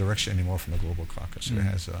kind of direction anymore from the global caucus. It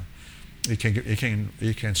has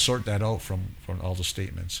it can sort that out from all the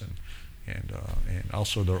statements and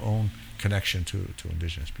also their own connection to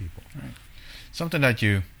indigenous people. Right. Something that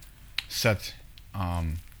you said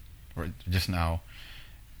or just now,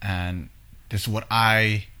 and this is what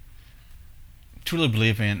I truly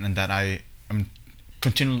believe in, and that I am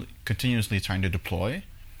continuously trying to deploy,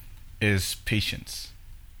 is patience.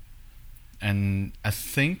 And I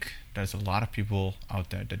think there's a lot of people out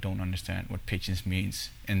there that don't understand what patience means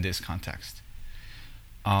in this context.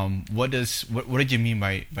 What did you mean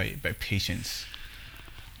by patience?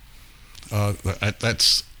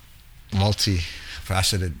 That's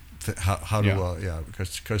multifaceted.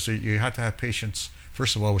 Because you have to have patience,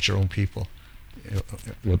 first of all, with your own people,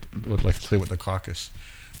 like say with the caucus,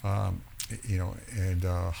 and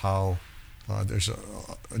how there's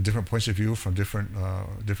different points of view from different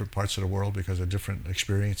parts of the world because of different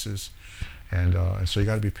experiences, and so you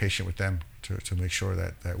got to be patient with them to make sure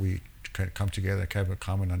that we can come together and have a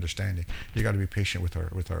common understanding. You got to be patient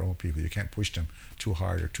with our own people. You can't push them too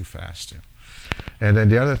hard or too fast. And then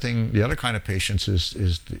the other kind of patience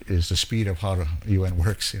is the speed of how the UN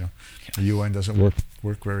works. The UN doesn't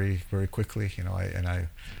work very very quickly. I've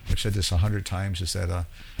said this 100 times, is that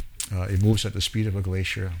it moves at the speed of a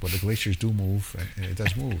glacier, but the glaciers do move, and it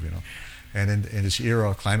does move. And in this era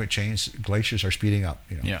of climate change, glaciers are speeding up.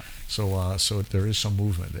 So there is some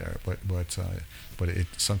movement there, but it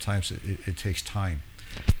sometimes it takes time.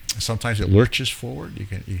 Sometimes it lurches forward. You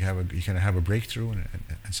can have a breakthrough and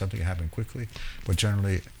something can happen quickly, but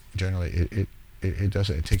generally it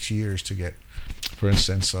doesn't. It takes years to get. For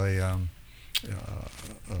instance,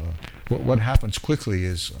 what happened quickly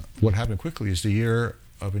is the year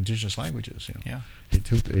of indigenous languages.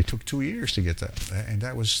 It took 2 years to get that, and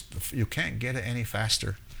that was, you can't get it any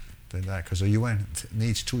faster than that, because the UN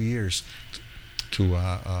needs 2 years to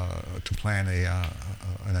plan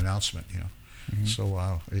an announcement. Mm-hmm.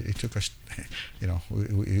 So it took us,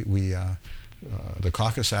 the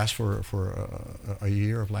caucus asked for a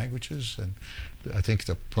year of languages, and I think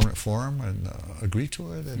the permanent forum agreed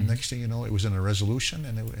to it, and mm-hmm. next thing you know, it was in a resolution,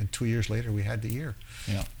 and 2 years later we had the year.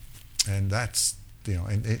 Yeah. And that's,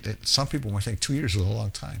 and some people might think 2 years is a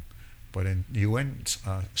long time, but in UN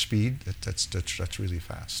speed, that's really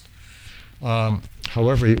fast.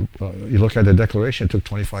 However, you look at the declaration, it took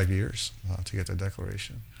 25 years to get the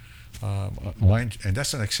declaration. And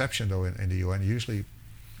that's an exception, though, in the UN. Usually,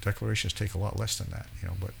 declarations take a lot less than that,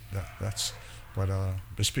 But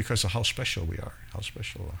it's because of how special we are, how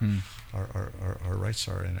special our rights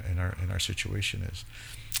are, in our situation is.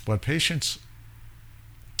 But patience.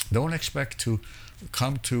 Don't expect to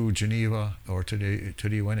come to Geneva or to the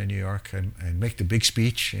UN in New York and make the big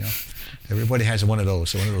speech. Everybody has one of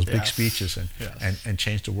those big speeches and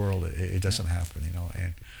change the world. It doesn't happen,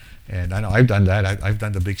 And I know I've done that. I've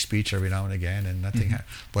done the big speech every now and again, and nothing happens.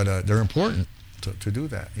 But they're important to do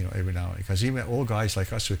that, every now and then, because even old guys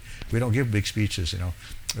like us, we don't give big speeches.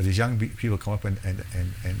 These young people come up and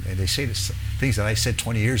they say things that I said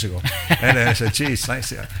 20 years ago, and I said, "Gee, it's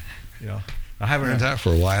nice." I haven't heard that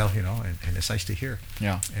for a while, and it's nice to hear.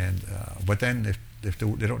 Yeah. And but then if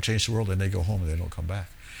they don't change the world, then they go home and they don't come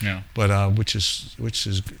back. Yeah. But which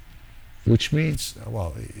means,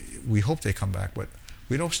 well, we hope they come back, but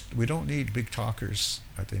we don't need big talkers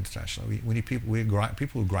at the international. We need people.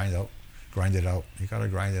 People who grind it out. You got to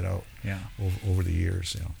grind it out. Yeah. Over the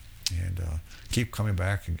years, and keep coming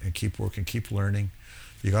back and keep working, keep learning.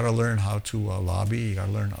 You got to learn how to lobby. You got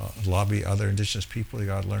to learn lobby other indigenous people. You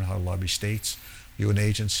got to learn how to lobby states, UN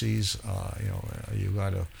agencies. You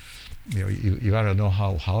got to, you got to know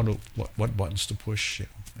what buttons to push,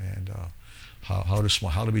 and how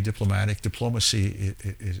to be diplomatic. Diplomacy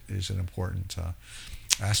is an important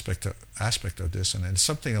aspect of this, and it's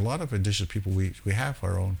something a lot of indigenous people we have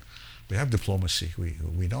diplomacy.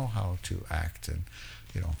 We know how to act, and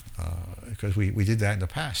because we did that in the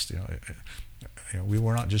past. We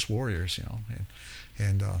were not just warriors,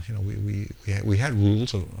 and we had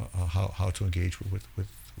rules of how to engage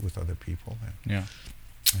with other people, and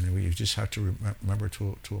we just have to remember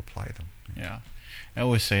to apply them. Yeah, I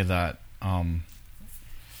always say that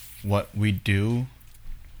what we do,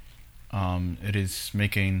 it is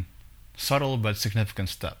making subtle but significant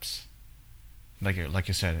steps, like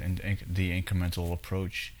you said, in the incremental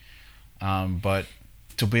approach. But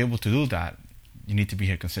to be able to do that, you need to be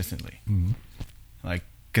here consistently. Mm-hmm. Like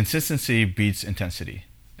consistency beats intensity,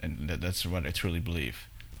 and that's what I truly believe.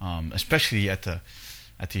 Especially at the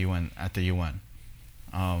UN.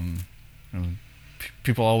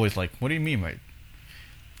 People always like, what do you mean by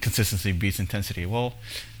consistency beats intensity? Well,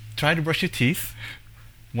 try to brush your teeth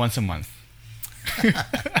once a month.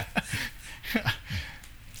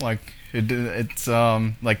 Like it's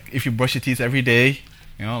like if you brush your teeth every day,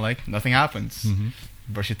 like nothing happens. Mm-hmm.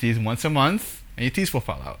 Brush your teeth once a month, and your teeth will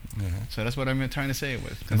fall out. Mm-hmm. So that's what I'm trying to say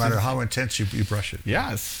with no matter how intense you brush it.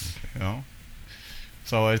 Yes,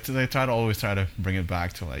 So they always try to bring it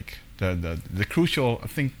back to like the crucial. I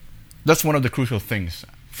think that's one of the crucial things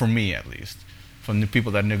for me, at least, from the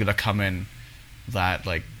people that are gonna come in, that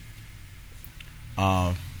like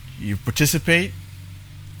you participate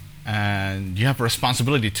and you have a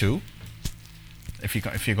responsibility too.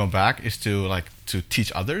 If you go back, is to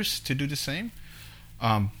teach others to do the same,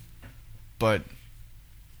 but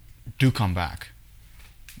do come back,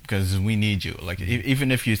 because we need you. Like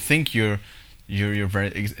even if you think you're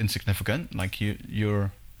very insignificant, like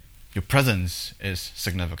your presence is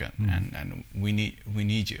significant, and we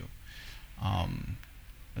need you.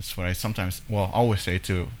 That's what I sometimes, always say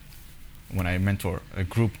to when I mentor a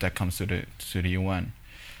group that comes to the UN.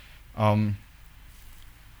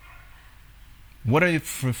 What are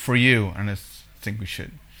for you? And I think we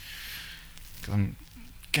should, because I'm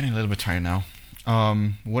getting a little bit tired now.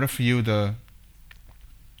 What are for you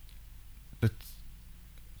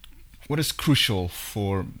what is crucial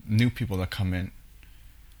for new people that come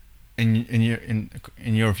in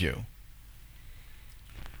your view?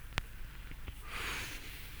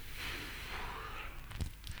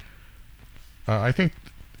 I think,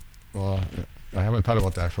 I haven't thought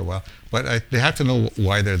about that for a while, but they have to know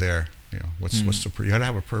why they're there. What's the you got to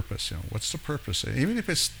have a purpose. What's the purpose? Even if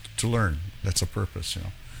it's to learn, that's a purpose.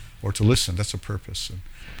 Or to listen, that's a purpose.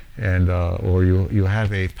 And or you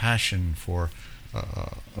have a passion for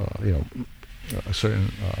a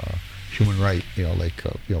certain human right. Like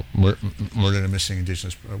murder and missing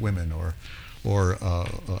Indigenous women, or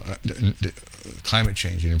climate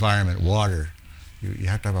change, the environment, water. You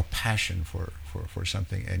have to have a passion for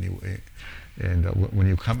something, and when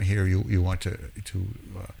you come here, you want to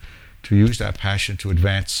use that passion to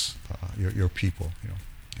advance your people,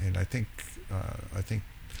 and I think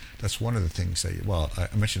that's one of the things that I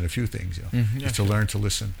mentioned a few things, is to learn to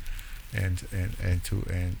listen, and to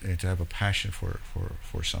have a passion for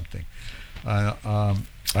something. I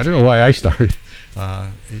don't know why I started.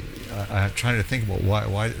 I'm trying to think about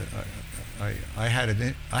why. I have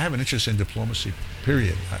an interest in diplomacy.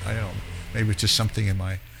 Period. I don't know. Maybe it's just something in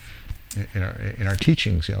our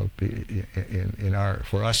teachings. For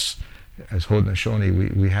us as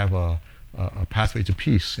Haudenosaunee, we have a pathway to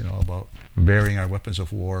peace. About burying our weapons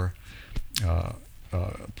of war,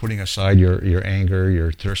 putting aside your anger,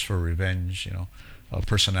 your thirst for revenge,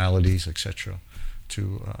 personalities, etc.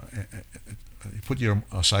 To put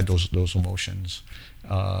aside those emotions.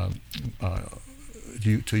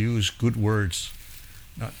 To use good words,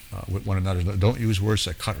 not with one another. Don't use words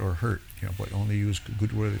that cut or hurt, but only use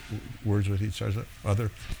good words with each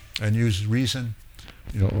other, and use reason,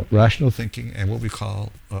 rational thinking, and what we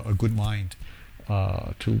call a good mind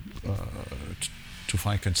to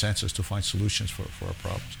find consensus, to find solutions for our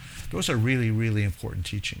problems. Those are really, really important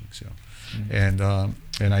teachings, and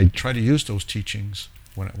I try to use those teachings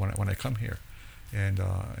when I come here, and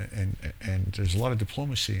there's a lot of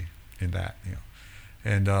diplomacy in that,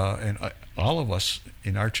 And all of us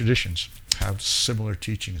in our traditions have similar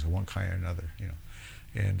teachings of one kind or another,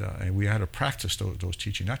 and we had to practice those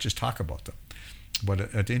teachings, not just talk about them, but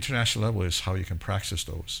at the international level is how you can practice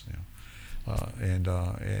those, and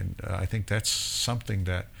I think that's something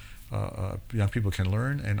that young people can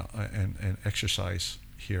learn and exercise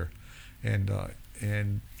here, and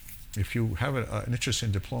if you have an interest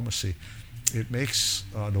in diplomacy, it makes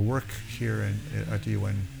the work here at the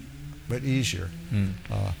UN but easier.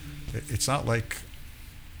 It's not like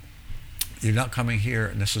you're not coming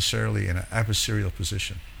here necessarily in an adversarial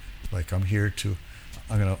position. Like I'm gonna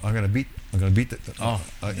beat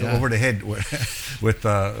over the head with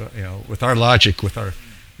our logic, with our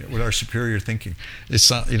superior thinking. It's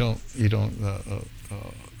not, you don't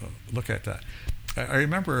look at that. I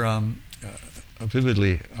remember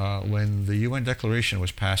vividly when the UN Declaration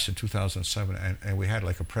was passed in 2007, and we had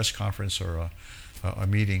like a press conference or a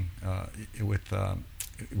meeting with the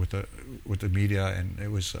media, and it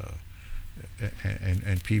was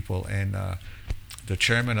and people, and the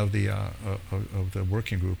chairman of the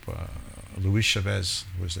working group, Luis Chavez,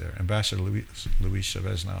 was there, Ambassador Luis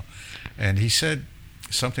Chavez now, and he said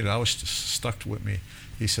something that always stuck with me.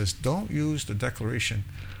 He says, "Don't use the declaration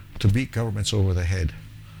to beat governments over the head.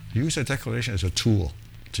 use the Declaration as a tool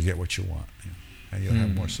to get what you want, and you'll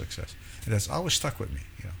have more success. And that's always stuck with me,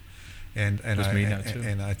 And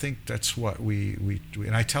I think that's what we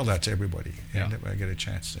and I tell that to everybody, and I get a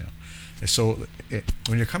chance, And so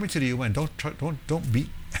when you're coming to the UN, don't beat,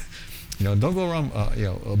 don't go around,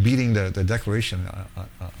 beating the Declaration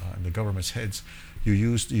on the government's heads. You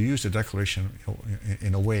use the Declaration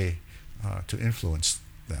in a way to influence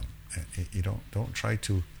them. You don't try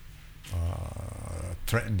to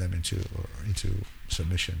threaten them into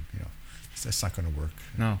submission. That's not going to work.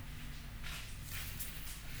 No.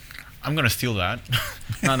 I'm going to steal that.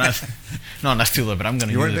 not steal it, but I'm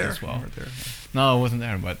going to use it as well. You weren't there? No, I wasn't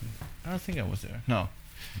there, but I don't think I was there. No.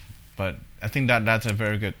 But I think that's a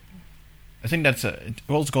very good... I think it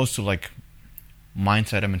also goes to like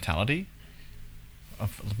mindset and mentality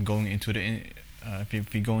of going into the...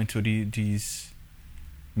 if you go into these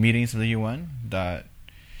meetings of the UN, that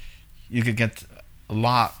you could get a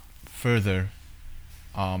lot further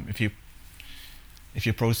if you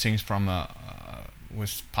approach things from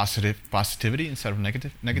with positivity instead of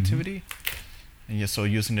negativity, and so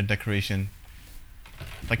using the Declaration,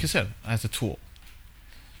 like you said, as a tool,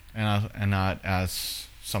 and not as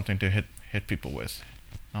something to hit people with.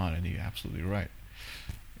 No, and you're absolutely right.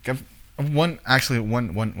 One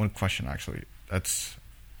question actually. That's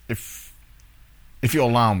if you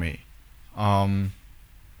allow me.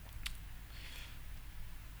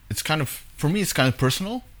 It's kind of, for me, it's kind of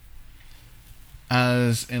personal,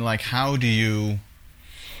 as in like, how do you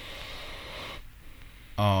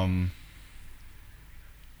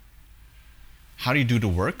do the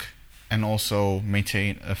work and also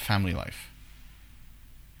maintain a family life?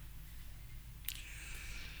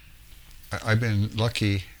 I've been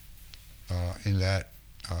lucky in that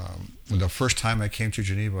when the first time I came to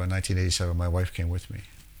Geneva in 1987, my wife came with me,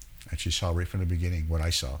 and she saw right from the beginning what I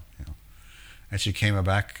saw, And she came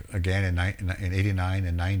back again in 89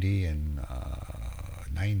 and 90 and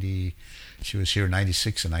 90. She was here in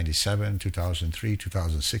 96 and 97, 2003,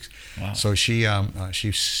 2006. Wow. So she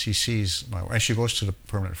sees my, and she goes to the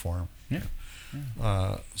permanent forum. Yeah.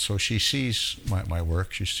 So she sees my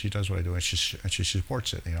work. She does what I do, and she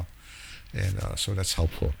supports it. And so that's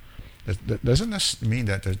helpful. That doesn't necessarily mean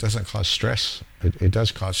that it doesn't cause stress. It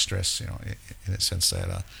does cause stress, in the sense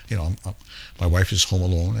that my wife is home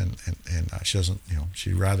alone, and she doesn't,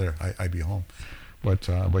 she'd rather I be home, but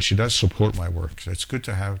she does support my work. So it's good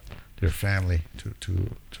to have their family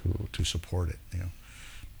to support it,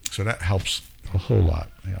 So that helps a whole lot,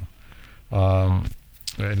 And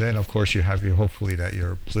then of course you have hopefully that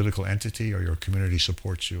your political entity or your community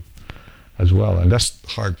supports you as well, and that's the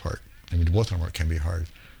hard part. I mean, both of them can be hard.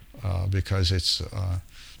 Because it's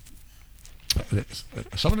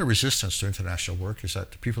some of the resistance to international work is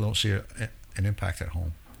that people don't see an impact at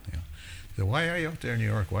home. So why are you out there in New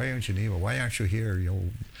York? Why are you in Geneva? Why aren't you here?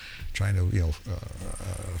 Trying to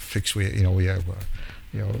fix. We have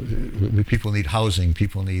people need housing.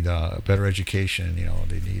 People need better education.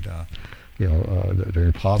 They need they're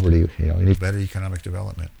in poverty. You need better economic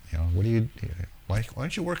development. What do you? Why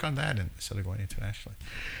don't you work on that instead of going internationally?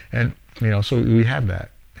 And so we have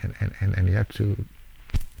that. And you have to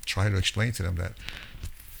try to explain to them that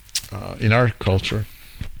in our culture,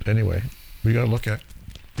 anyway, we got to look at,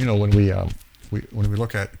 when we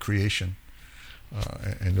look at creation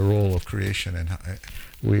and the role of creation, and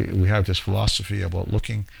we have this philosophy about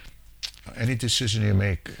looking, any decision you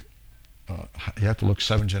make, you have to look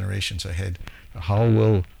 7 generations ahead. How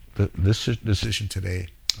will this decision today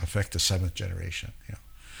affect the 7th generation?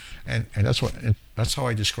 And that's how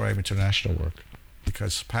I describe international work.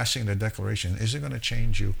 Because passing the Declaration isn't going to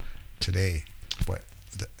change you today, but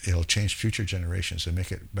it'll change future generations and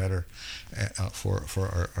make it better for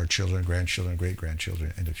our children, grandchildren,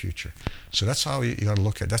 great-grandchildren in the future. So that's how you got to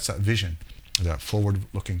look at. That's that vision, that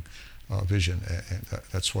forward-looking vision. And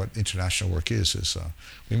that's what international work is.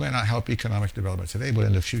 We might not help economic development today, but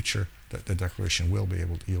in the future, the Declaration will be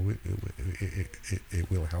able to.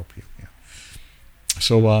 It will help you. Yeah.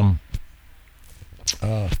 So.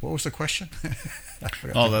 What was the question?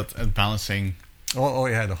 That's balancing. Oh,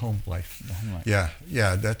 yeah, the home life. The home life.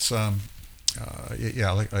 Yeah. That's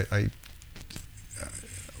Like I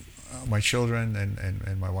my children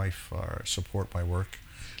and my wife support my work.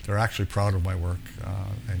 They're actually proud of my work,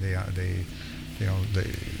 and they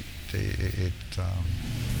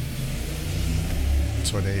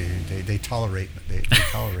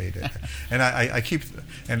tolerate it. And I keep,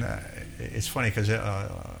 and it's funny because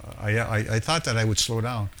I thought that I would slow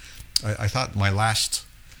down. I thought my last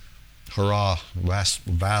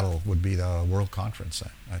battle would be the World Conference.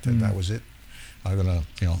 I thought that was it. I'm gonna,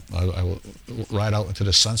 I will ride out into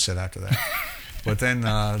the sunset after that. But then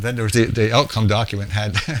there was the outcome document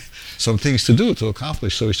had some things to do to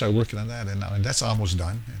accomplish, so we started working on that, and that's almost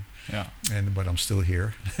done. But I'm still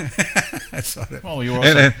here. Well, you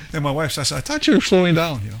also and my wife says, I thought you were slowing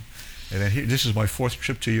down, And then this is my 4th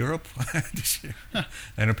trip to Europe this year,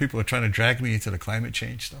 and people are trying to drag me into the climate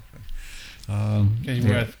change stuff. you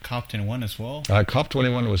were at COP21 as well.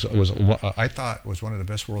 COP21 was I thought was one of the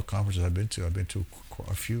best world conferences I've been to. I've been to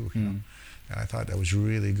a few, and I thought that was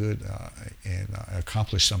really good and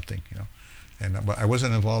accomplished something, but I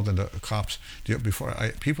wasn't involved in the COPs before.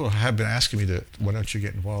 People have been asking me why don't you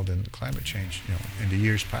get involved in climate change, in the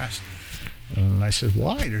years past. And I said,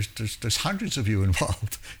 why? There's hundreds of you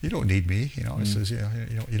involved. You don't need me, I says, you're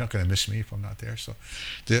not going to miss me if I'm not there. So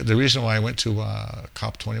the reason why I went to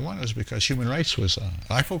COP21 was because human rights was,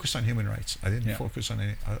 I focused on human rights. I didn't focus on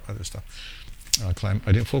any other stuff. I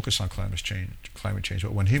didn't focus on climate change.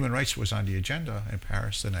 But when human rights was on the agenda in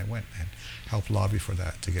Paris, then I went and helped lobby for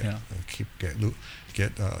that to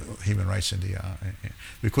get human rights in the.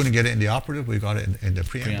 We couldn't get it in the operative. We got it in the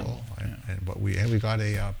preamble. But we got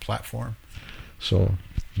a platform. So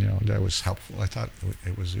that was helpful. I thought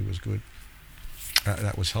it was good.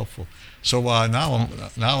 That was helpful. So now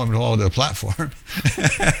I'm involved in the platform.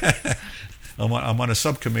 I'm on a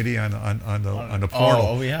subcommittee on the portal.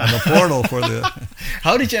 On the portal for the.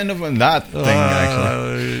 How did you end up on that thing?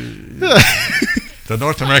 Actually, the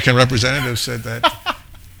North American representative said that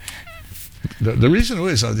the reason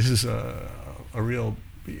was this is a real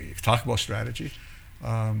talk about strategy.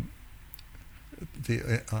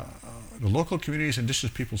 The local communities and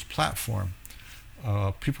indigenous people's platform.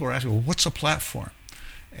 People are asking, well, what's a platform?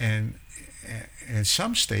 And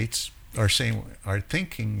some states are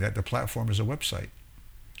thinking that the platform is a website,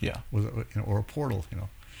 or a portal,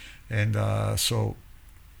 and so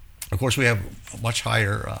of course we have much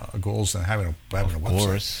higher goals than having a website. Of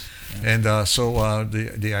course, and so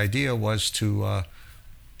the idea was to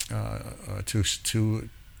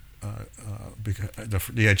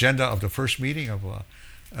the agenda of the first meeting of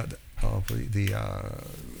the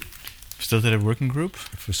facilitative working group.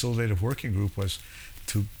 Facilitative working group was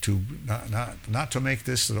to not to make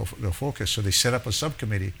this the focus. So they set up a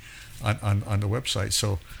subcommittee on the website.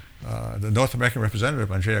 So the North American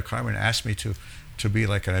representative Andrea Carmen asked me to be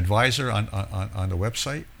like an advisor on the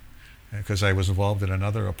website, because I was involved in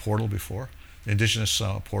another portal before,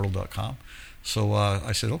 indigenousportal.com. So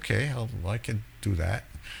I said, okay, I can do that.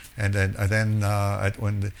 And then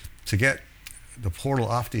to get the portal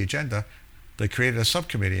off the agenda, they created a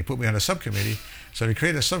subcommittee and put me on a subcommittee. So they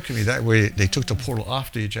created a subcommittee. That way, they took the portal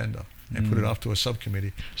off the agenda and put it off to a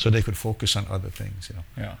subcommittee, so they could focus on other things.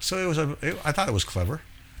 So I thought it was clever.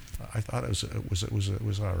 I thought it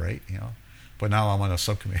was all right. But now I'm on a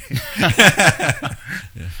subcommittee.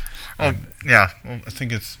 Well, I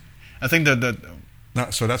think that. No,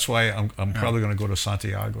 so that's why I'm probably going to go to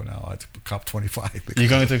Santiago now at COP25. You're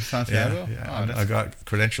going to Santiago? Yeah. I got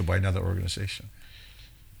credentialed by another organization.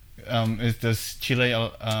 Does Chile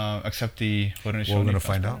accept the Haudenosaunee? Well, we're going to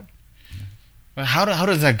find out. But how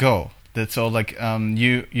does that go? So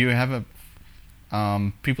you have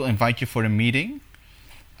people invite you for the meeting.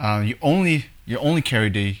 You only carry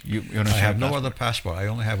the Haudenosaunee. I have no other passport. I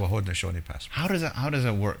only have a Haudenosaunee passport. How does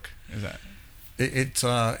that work? Is that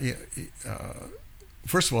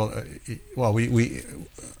first of all,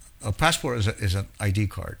 a passport is an ID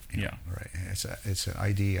card. Right. It's an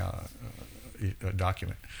ID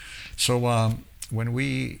document. So when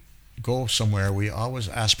we go somewhere, we always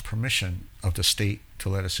ask permission of the state to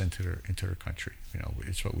let us into their country.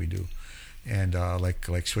 It's what we do, and like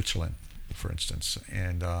Switzerland, for instance,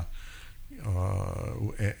 and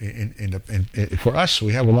for us,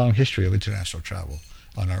 we have a long history of international travel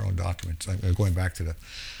on our own documents, going back to the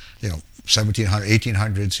 1700s,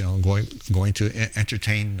 1800s, going to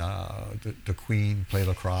entertain the Queen, play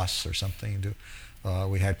lacrosse or something.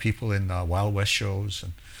 We had people in Wild West shows,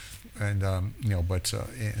 and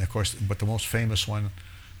of course, but the most famous one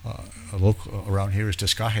local around here is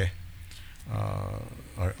Descaje.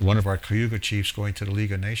 One of our Cayuga chiefs going to the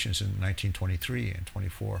League of Nations in 1923 and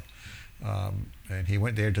 24, and he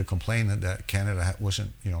went there to complain that Canada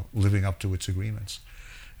wasn't living up to its agreements.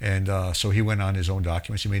 And so he went on his own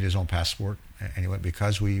documents. He made his own passport, and he went,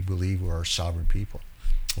 because we believe we're a sovereign people.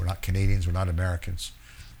 We're not Canadians. We're not Americans.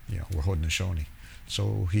 We're Haudenosaunee.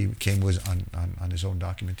 So he came on his own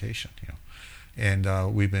documentation. And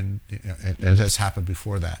we've been, and that's happened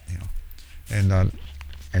before that. And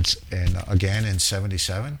again in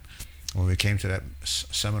 '77, when we came to that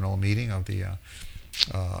seminal meeting of the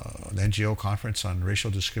NGO conference on racial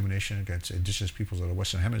discrimination against indigenous peoples of the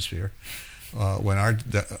Western Hemisphere. when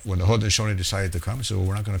the Haudenosaunee decided to come, they said, well,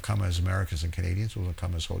 we're not going to come as Americans and Canadians, we're going to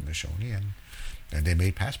come as Haudenosaunee, and they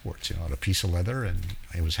made passports, out of a piece of leather, and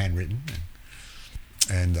it was handwritten,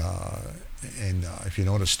 and if you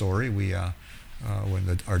know the story, we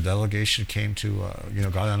when our delegation came to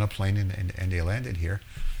got on a plane and they landed here,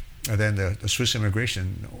 and then the Swiss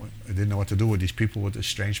immigration didn't know what to do with these people with this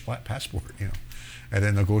strange passport, and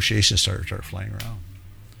then negotiations started flying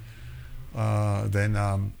around.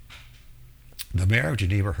 Then the mayor of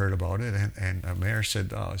Geneva heard about it, and the mayor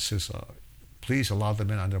said, please allow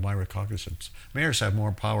them in under my recognizance. Mayors have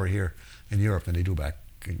more power here in Europe than they do back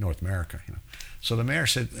in North America. So the mayor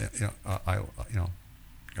said,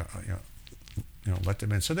 let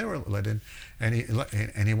them in. So they were let in, and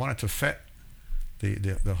he wanted to fet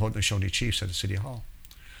the Haudenosaunee chiefs at the city hall.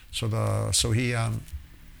 So he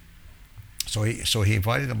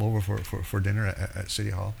invited them over for dinner at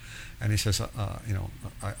City Hall, and he says,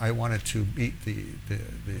 I wanted to meet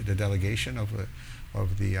the delegation of the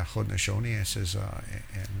Haudenosaunee, and says,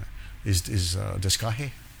 is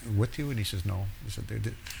Descahe with you? And he says, no. He said,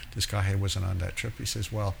 Descahe wasn't on that trip. He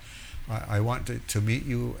says, well, I want to meet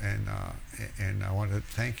you, and I want to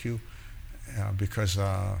thank you because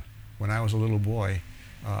when I was a little boy,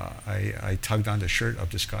 I tugged on the shirt of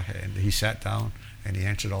Descahe, and he sat down and he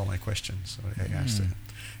answered all my questions. So I asked him,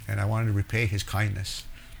 and I wanted to repay his kindness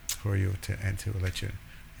for you to let you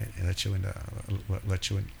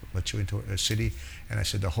into a city. And I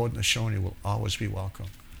said the Haudenosaunee will always be welcome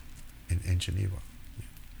in Geneva.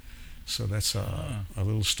 So that's a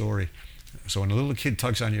little story. So when a little kid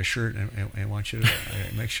tugs on your shirt and wants you to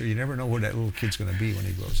make sure, you never know where that little kid's going to be when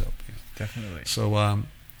he grows up. Definitely. So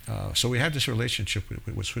so we have this relationship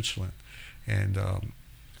with Switzerland, and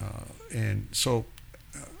so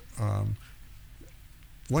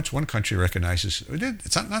once one country recognizes,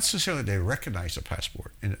 it's not necessarily they recognize the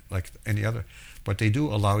passport like any other, but they do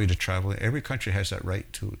allow you to travel. Every country has that right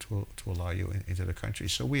to allow you into the country.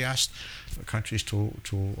 So we asked countries to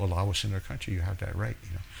allow us in their country. You have that right.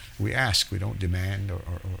 We ask. We don't demand or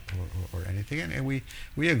anything, and we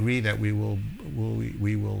agree that we will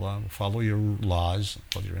follow your laws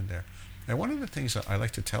while you're in there. And one of the things that I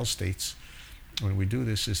like to tell states when we do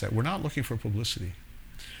this is that we're not looking for publicity.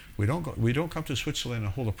 We don't come to Switzerland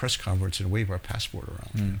and hold a press conference and wave our passport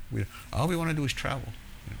around. All we want to do is travel.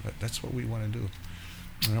 That's what we want to do.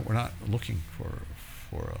 We're not looking for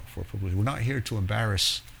publicity. We're not here to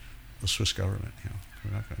embarrass the Swiss government.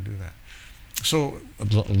 We're not going to do that. So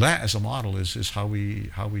that as a model is how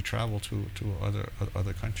we travel to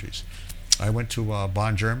other countries. I went to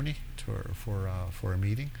Bonn, Germany, for a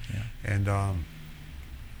meeting, and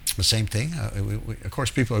the same thing. Of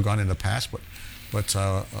course, people have gone in the past, but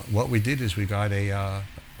what we did is we got a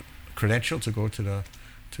credential to go to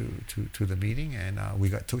the meeting, and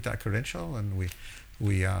we took that credential, and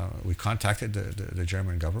we contacted the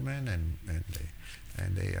German government, and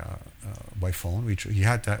they by phone he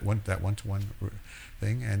had that one-to-one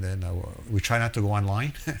thing, and then we try not to go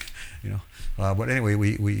online, but anyway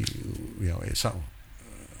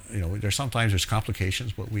there's sometimes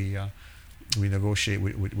complications, but we negotiate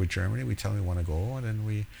with Germany. We tell them we want to go, and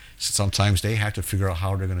then sometimes they have to figure out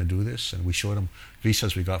how they're going to do this, and we show them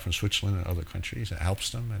visas we got from Switzerland and other countries. It helps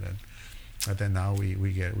them, and then now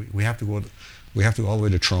we have to go all the way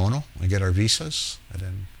to Toronto and get our visas, and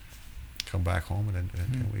then come back home, and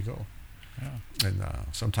then we go. Yeah. And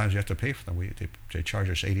sometimes you have to pay for them. They charge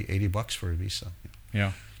us $80 for a visa.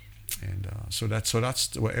 Yeah. And so that's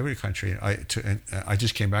what every country. I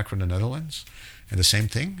just came back from the Netherlands, and the same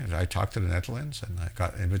thing. I talked to the Netherlands, and I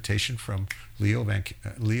got an invitation from Leo van der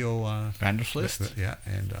Vlist. Yeah,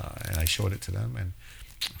 and I showed it to them, and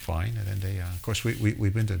fine. And then they, of course,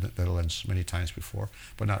 we've been to the Netherlands many times before,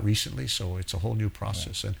 but not recently. So it's a whole new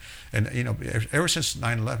process. Yeah. And ever since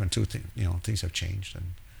 9/11, too, things have changed.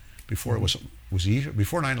 And before it was easier.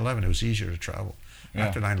 Before 9/11, it was easier to travel. Yeah,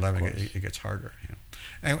 after 9/11, it gets harder.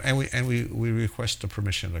 And we request the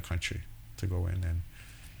permission of the country to go in,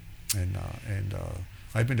 and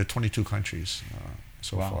I've been to 22 countries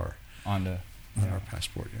so far on our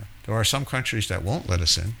passport. Yeah, there are some countries that won't let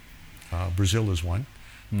us in. Brazil is one.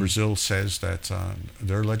 Brazil says that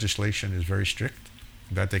their legislation is very strict,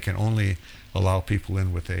 that they can only allow people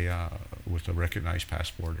in with a recognized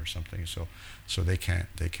passport or something. So they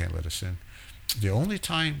can't let us in. The only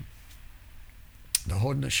time the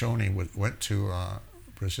Haudenosaunee went to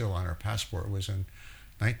Brazil on our passport was in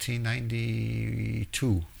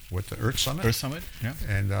 1992 with the Earth Summit. Earth Summit, yeah.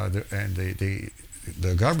 And the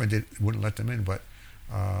government wouldn't let them in, but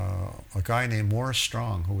a guy named Morris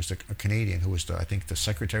Strong, who was a Canadian, who was I think the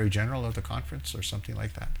Secretary General of the conference or something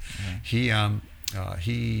like that.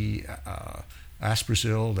 he asked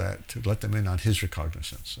Brazil to let them in on his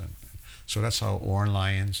recognizance, and so that's how Oren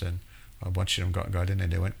Lyons and a bunch of them got in,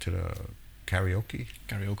 and they went to the karaoke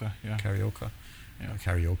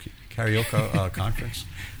conference,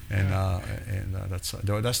 and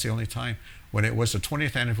that's the only time when it was the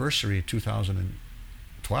 20th anniversary,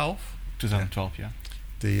 2012. 2012, yeah.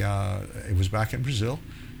 It was back in Brazil,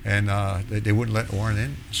 and they wouldn't let Oren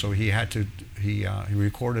in, so he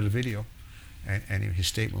recorded a video, and his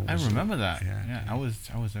statement was. I remember that. Yeah, I was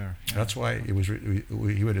there. Yeah. That's why it was.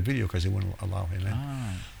 He had a video because they wouldn't allow him in.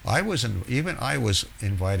 I was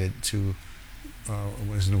invited to.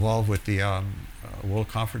 Was involved with the World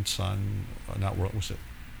Conference on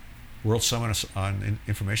World Summit on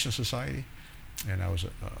Information Society, and I was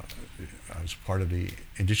part of the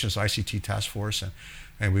Indigenous ICT Task Force,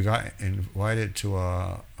 and we got invited to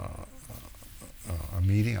a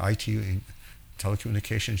meeting, IT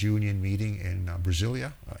Telecommunications Union meeting in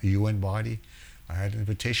Brasilia, a UN body. I had an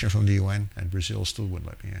invitation from the UN, and Brazil still wouldn't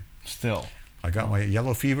let me in. Still. I got my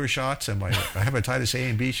yellow fever shots and my hepatitis A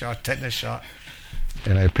and B shot, tetanus shot,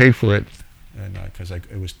 and I paid for it. And because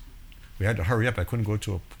we had to hurry up. I couldn't go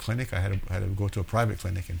to a clinic. I had to go to a private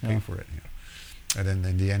clinic and pay for it. And then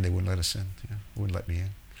in the end, they wouldn't let us in. Wouldn't let me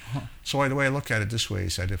in. So the way I look at it this way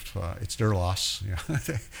is that if it's their loss,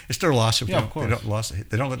 it's their loss. If they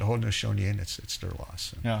don't let the Haudenosaunee in, it's their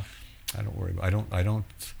loss. And I don't worry. I don't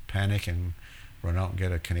panic and run out and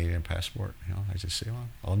get a Canadian passport. I just say, well,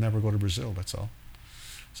 I'll never go to Brazil. That's all.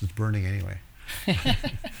 So it's burning anyway.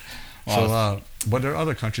 But there are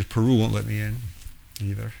other countries. Peru won't let me in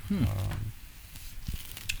either.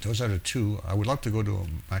 Those are the two. I would love to go to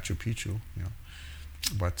Machu Picchu,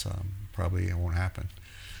 but probably it won't happen.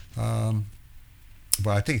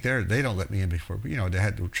 But I think they don't let me in before. But, they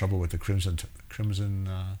had trouble with the Crimson.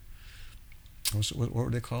 What were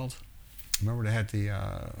they called? Remember they had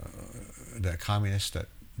the communist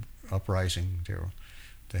uprising.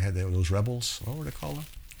 They had those rebels. What were they called?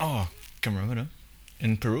 Oh, can remember them.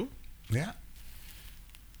 In Peru? Yeah.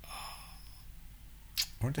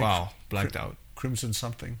 Wow, blacked out. Crimson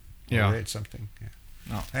something. Yeah. Red something. Yeah.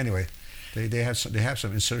 No. Anyway, they have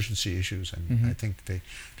some insurgency issues, and I think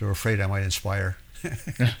they're afraid I might inspire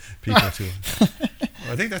people to.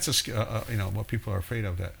 I think that's what people are afraid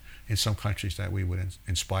of, that in some countries that we would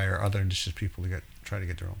inspire other indigenous people to try to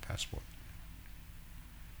get their own passport.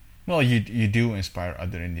 Well, you do inspire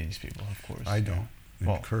other indigenous people, of course. I don't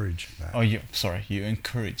encourage that. Oh, you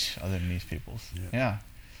encourage other indigenous peoples. Yeah.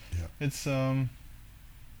 It's no,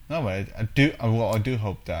 but I do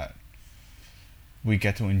hope that we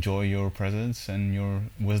get to enjoy your presence and your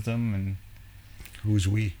wisdom and. Who's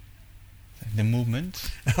we? The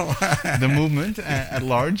movement. The movement at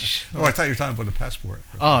large. Oh, I thought you were talking about the passport.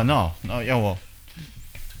 Oh, no. Yeah, well.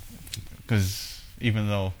 Because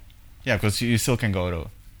because you still can go to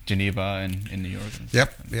Geneva and in New York.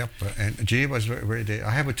 Yep. And Geneva is very, very day.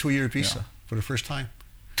 I have a 2-year visa for the first time.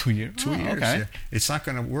 2 years? 2 years. Okay. Yeah. It's not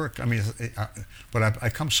going to work. I mean, but I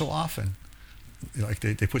come so often. Like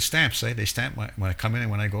they put stamps. They stamp when I come in and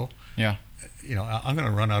when I go. Yeah. I'm going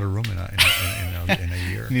to run out of room in a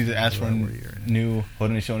year. You need to ask for a new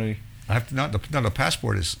Haudenosaunee. I have to, not the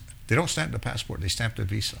passport is. They don't stamp the passport. They stamp the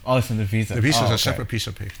visa. Oh, it's in the visa. The visa is a separate piece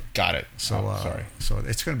of paper. Got it. So sorry. So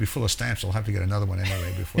it's going to be full of stamps. I'll have to get another one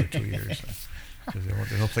anyway before 2 years.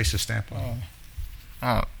 There's no place to stamp on.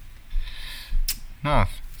 No.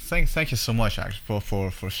 Thank you so much, actually,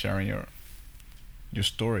 for sharing your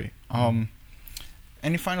story.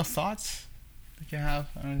 Any final thoughts that you have?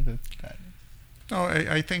 No,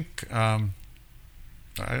 I think I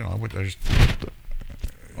don't know what there's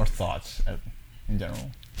or thoughts in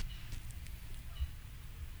general.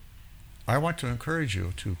 I want to encourage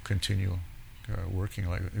you to continue working.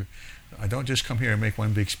 Like, I don't just come here and make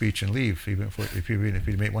one big speech and leave. Even if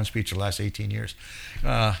you make one speech the last 18 years,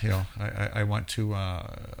 I want to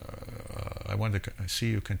see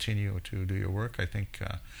you continue to do your work. I think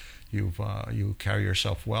you carry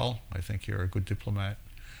yourself well. I think you're a good diplomat.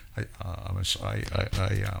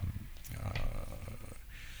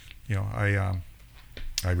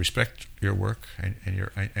 I respect your work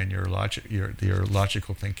and your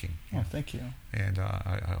logical thinking. Oh, thank you. And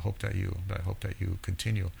I hope that you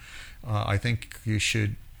continue. I think you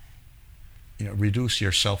should reduce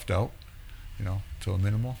your self-doubt, to a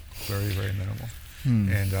minimal, very, very minimal.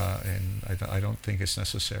 And I don't think it's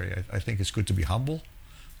necessary. I think it's good to be humble.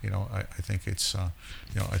 I think it's I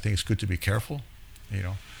think it's good to be careful.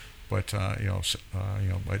 But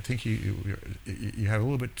I think you have a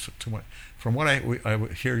little bit too much. From what I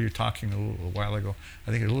hear you talking a little while ago, I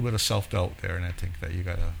think there's a little bit of self-doubt there, and I think that you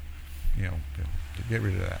gotta Get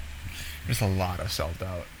rid of that. There's a lot of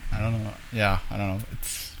self-doubt. I don't know. Yeah, I don't know.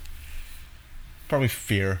 It's probably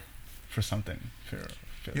fear for something. Fear.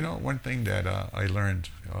 You know, one thing that I learned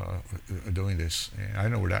doing this, and I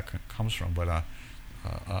know where that comes from, but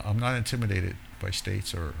I'm not intimidated by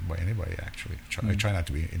states or by anybody, actually. I try not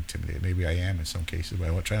to be intimidated. Maybe I am in some cases,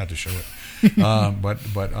 but I try not to show it.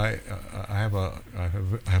 But I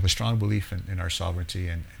have a strong belief in our sovereignty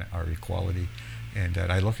and our equality, and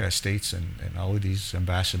that I look at states and all of these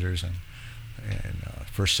ambassadors and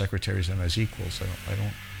first secretaries and as equals.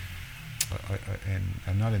 And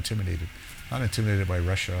I'm not intimidated. Not intimidated by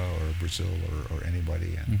Russia or Brazil or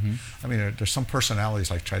anybody. And I mean, there's some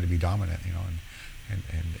personalities like try to be dominant, you know, and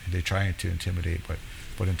they try to intimidate.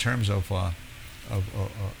 But in terms of the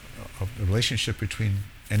relationship between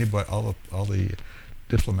anybody, all the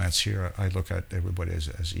diplomats here, I look at everybody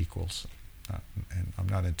as equals, and I'm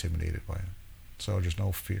not intimidated by it. So there's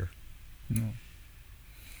no fear. No.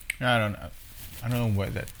 I don't know. I don't know where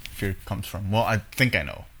that fear comes from. Well, I think I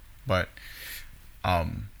know, but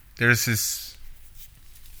there's this.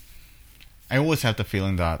 I always have the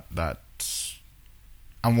feeling that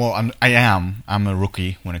I'm a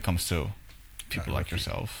rookie when it comes to people like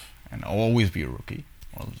yourself, and I'll always be a rookie,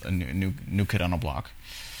 or a new kid on the block.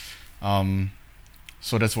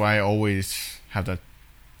 So that's why I always have that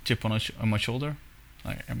chip on my shoulder.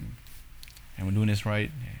 Like, am I doing this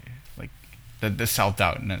right? Like the self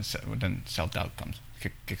doubt, and then self doubt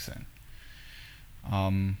kicks in.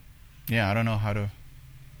 Yeah, I don't know how to.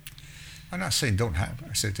 I'm not saying don't have it.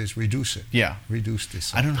 I said just reduce it. Yeah, reduce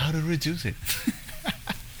this. I don't know how to reduce it.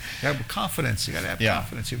 Yeah, but confidence. You got to have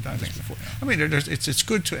confidence. You've done this before. So, yeah. I mean, it's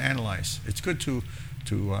good to analyze. It's good to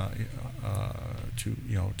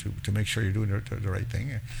make sure you're doing the right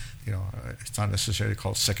thing. You know, it's not necessarily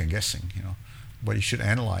called second guessing. You know, but you should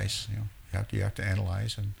analyze. You know, you have to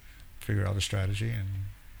analyze and figure out a strategy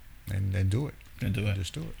and then do it. And do it.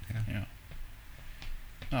 Just do it. Yeah.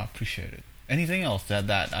 Oh, appreciate it. Anything else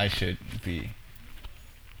that I should be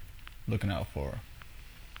looking out for?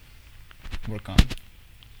 Work on.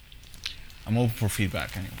 I'm open for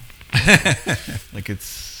feedback anyway. Like I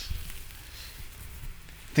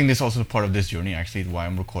think that's also part of this journey, actually, why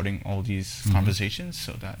I'm recording all these conversations,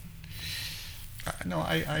 so that.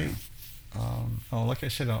 Like I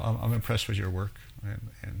said, I'm impressed with your work,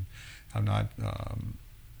 and I'm not.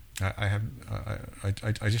 I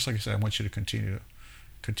just, like I said, I want you to continue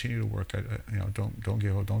to work. Don't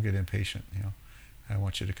give up. Don't get impatient. You know, I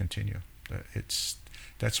want you to continue.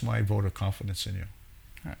 That's my vote of confidence in you.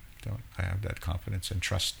 Right. I have that confidence and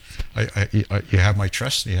trust. You have my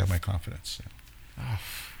trust and you have my confidence. Yeah. Oh.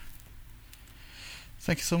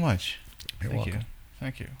 Thank you so much. You're welcome.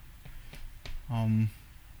 Thank you.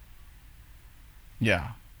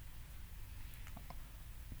 Yeah.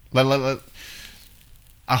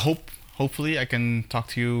 Hopefully I can talk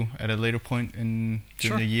to you at a later point during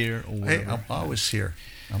the year or whatever. Hey, I'm always here.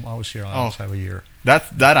 I'll always have a year.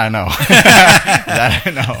 That I know. That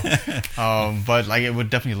I know. But like, I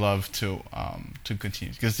would definitely love to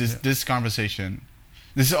continue, because this conversation,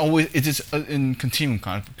 this is it is in continuing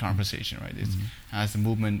conversation, right? It's as the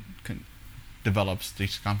movement develops,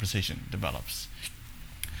 this conversation develops.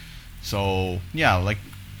 So yeah, like,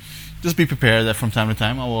 just be prepared that from time to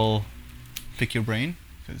time I will pick your brain.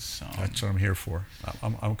 That's what I'm here for.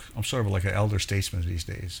 I'm sort of like an elder statesman these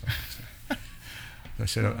days. So.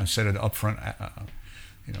 Instead of the upfront,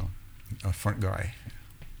 a front guy.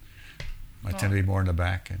 I tend to be more in the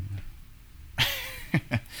back. And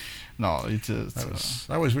no, it's.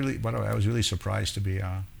 I was really, by the way, I was really surprised to be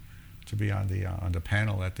on the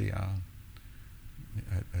panel at the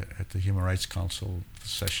Human Rights Council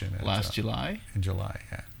session last July. In July,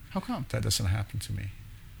 yeah. How come? That doesn't happen to me.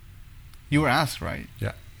 You were asked, right?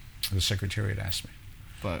 Yeah, the Secretariat asked me.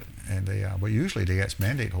 But usually they get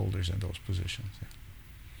mandate holders in those positions.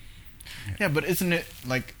 Yeah, but isn't it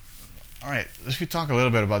like, all right, let's talk a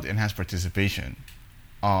little bit about the enhanced participation.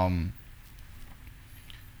 I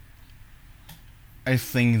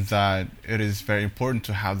think that it is very important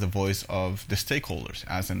to have the voice of the stakeholders,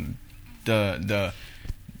 as in the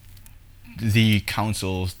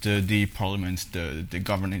councils, the parliaments, the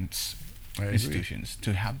governance institutions,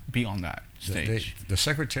 to be on that stage. The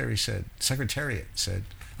Secretariat said,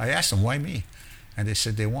 I asked them, why me? And they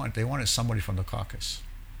said they wanted somebody from the caucus.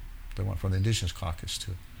 They want from the Indigenous caucus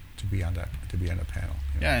to be on the panel.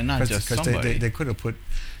 You know? Yeah, and not just somebody. They could have put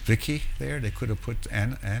Vicky there. They could have put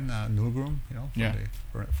Anne Newgroom,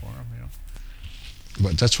 for forum,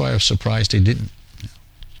 But that's why I was surprised they didn't.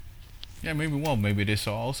 Yeah, maybe they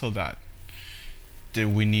saw also that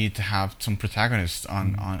we need to have some protagonists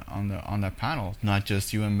on that panel, not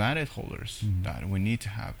just UN mandate holders. That we need to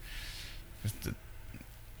have.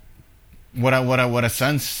 What I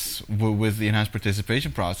sense with the enhanced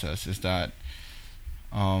participation process is that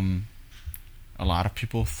a lot of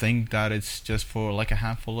people think that it's just for like a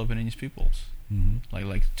handful of indigenous peoples,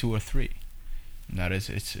 like 2 or 3. And that is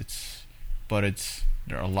but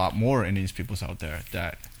there are a lot more indigenous peoples out there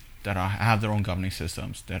that have their own governing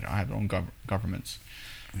systems, that have their own governments,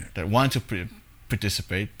 that want to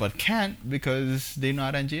participate but can't because they're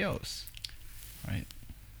not NGOs, right?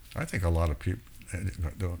 I think a lot of people,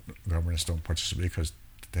 governments don't participate because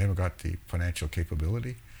they haven't got the financial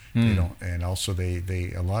capability. They don't, and also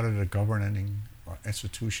they a lot of the governing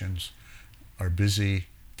institutions are busy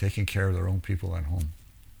taking care of their own people at home,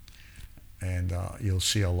 and you'll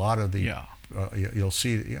see a lot of the. You'll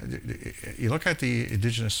see. You look at the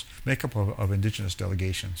indigenous makeup of indigenous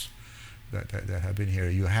delegations that have been here.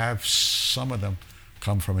 You have some of them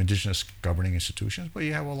come from indigenous governing institutions, but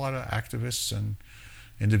you have a lot of activists and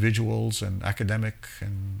individuals and academic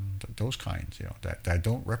and those kinds. That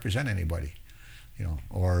don't represent anybody.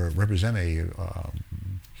 Or represent an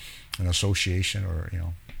association, or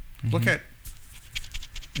look at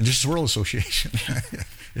Indigenous World Association.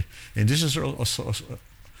 Indigenous World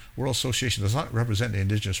Association does not represent the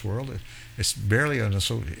indigenous world. It's barely an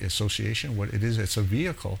association. What it is, it's a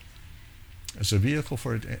vehicle. It's a vehicle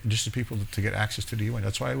for indigenous people to get access to the UN.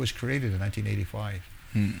 That's why it was created in 1985.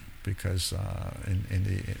 Because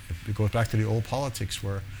it goes back to the old politics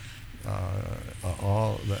where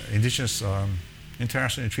all the indigenous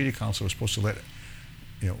International Treaty Council was supposed to let,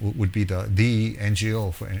 would be the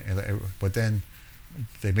NGO, but then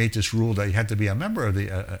they made this rule that you had to be a member of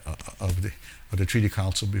the Treaty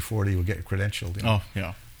Council before you would get credentialed. Oh,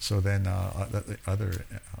 yeah. So then the other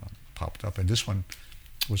popped up, and this one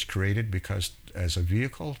was created because as a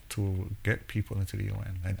vehicle to get people into the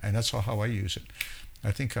UN, and that's how I use it.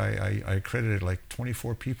 I think I accredited like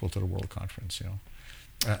 24 people to the World Conference,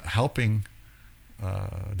 helping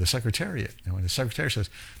the Secretariat. And when the Secretary says,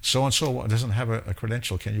 so-and-so doesn't have a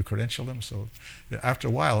credential, can you credential them? So after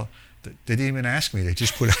a while, they didn't even ask me. They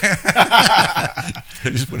just put in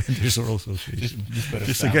this World Association.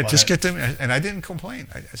 Just get them. And I didn't complain.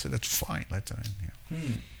 I said, that's fine. Let them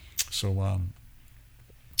in. So,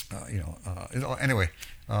 anyway,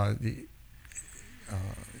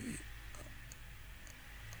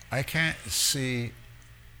 I can't see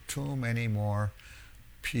too many more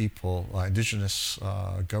people, indigenous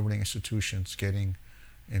governing institutions getting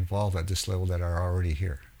involved at this level that are already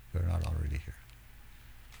here. They're not already here.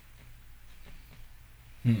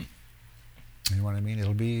 You know what I mean?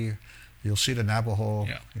 It'll be, you'll see the Navajo,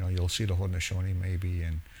 you'll see the Haudenosaunee maybe,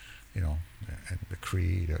 and and the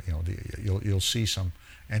Cree, you'll see some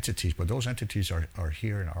entities, but those entities are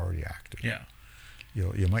here and already active. Yeah.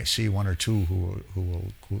 You might see 1 or 2 who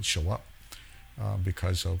will show up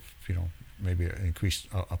because of maybe an increased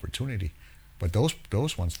opportunity, but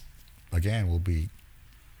those ones again will be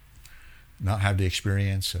not have the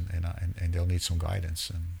experience and they'll need some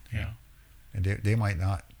guidance and they might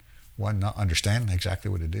not understand exactly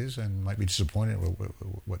what it is and might be disappointed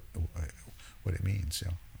with what it means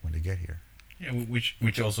when they get here. Yeah,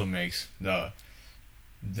 which also makes the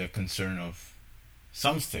concern of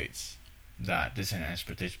some states that this enhanced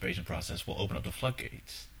participation process will open up the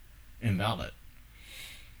floodgates invalid.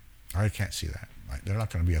 I can't see that. There are not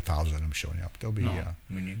going to be 1,000 of them showing up. There'll be, me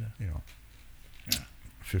neither.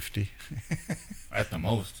 50 at the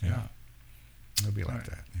most. Yeah, it'll be like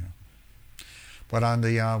that. But on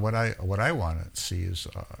the what I want to see is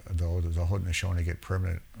the Haudenosaunee get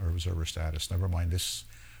permanent observer status. Never mind this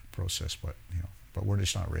process, but we're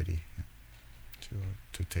just not ready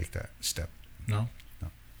to take that step. No.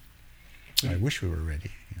 I wish we were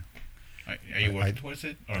ready. Are you working towards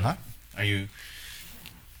it? Or are you?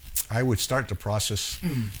 I would start the process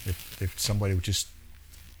if somebody would just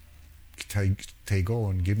take go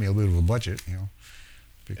and give me a little bit of a budget,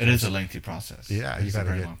 It is a lengthy process. Yeah, you got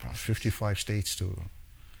to get 55 states to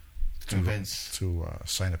convince to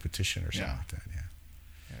sign a petition or something like that.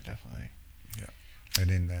 Yeah, definitely. Yeah, and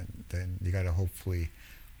then you got to hopefully,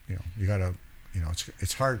 you got to,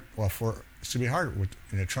 it's hard. Well, it's to be hard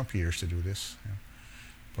in the Trump years to do this,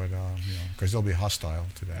 but because they'll be hostile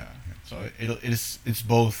to that. Yeah. So it's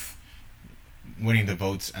both winning the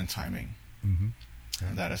votes and timing. Mm-hmm. Yeah.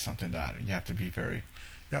 And that is something that you have to be very.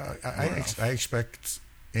 Yeah, I expect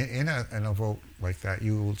in a vote like that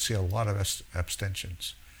you will see a lot of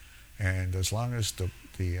abstentions, and as long as the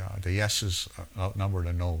yeses outnumber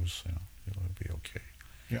the noes, it'll be okay.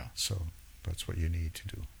 Yeah. So that's what you need to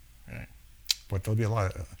do. Right. But there'll be a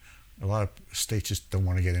lot of a lot of states just don't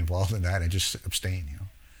want to get involved in that and just abstain.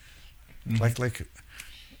 Like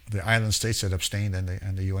the island states that abstained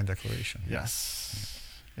in the UN Declaration. Yes.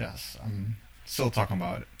 I'm still talking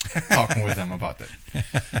with them about that.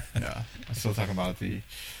 Yeah, I'm still talking about and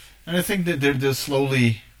I think that they're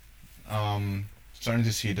slowly starting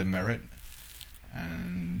to see the merit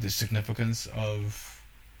and the significance of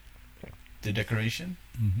the declaration.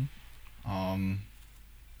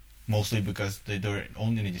 Mostly because their own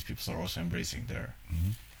indigenous peoples are also embracing their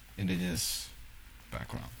indigenous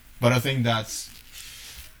background. But I think that's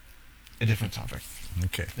a different topic.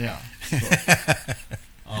 Okay. Yeah.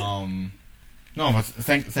 So, no, but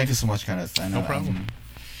thank you so much, Kenneth. No problem.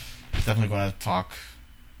 I'm definitely going to talk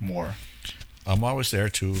more. I'm always there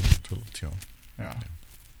to Yeah.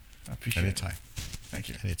 I appreciate anytime. it. Thank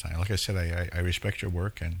you. Anytime. Like I said, I respect your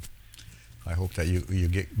work, and I hope that you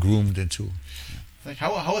get groomed into.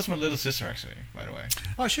 How was my little sister, actually, by the way?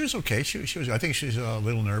 Oh, she was okay. She was. I think she's a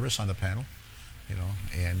little nervous on the panel,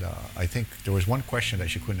 and I think there was one question that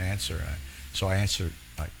she couldn't answer, so I answered.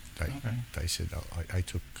 I said I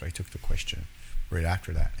took the question right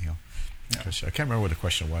after that, because I can't remember what the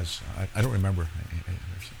question was. I don't remember.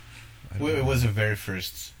 It was her very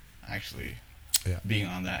first, actually, being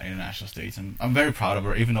on that international stage, and I'm very proud of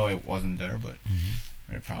her, even though I wasn't there, but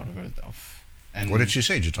very proud of her. And what did she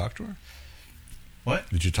say? Did you talk to her? What?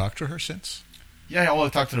 Did you talk to her since? Yeah, I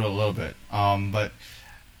talked to her a little bit. But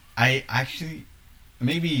I actually,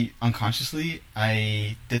 maybe unconsciously,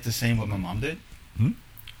 I did the same what my mom did.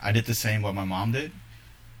 I did the same what my mom did.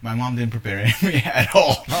 My mom didn't prepare me at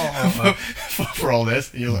all for all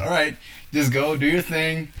this. You're like, all right, just go do your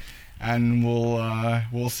thing, and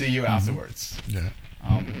we'll see you afterwards. Yeah.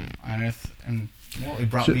 And it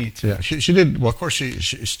brought me to. Yeah, she did. Well, of course, she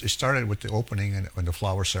started with the opening and the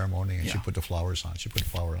flower ceremony, and she put the flowers on. She put the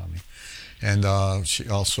flower on me, and she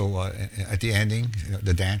also at the ending,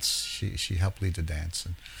 the dance. She helped lead the dance,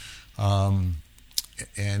 but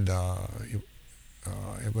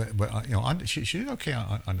she did okay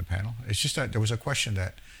on the panel. It's just that there was a question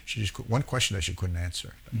that one question that she couldn't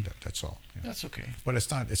answer. That's all. That's okay. But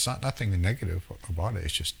it's not nothing negative about it.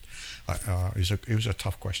 It's just it was a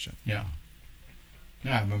tough question. Yeah.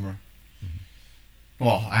 Yeah, I remember.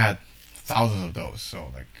 Well, I had thousands of those,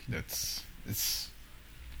 so it's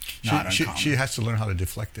not uncommon. She has to learn how to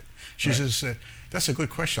deflect it. She says, "That's a good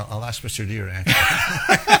question. I'll ask Mr. Deere to answer."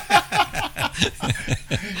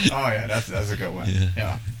 Oh yeah, that's a good one.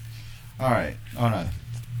 Yeah. All right. Oh no.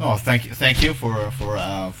 Oh, thank you for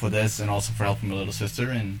this, and also for helping my little sister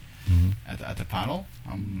and at the panel.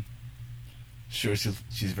 I'm sure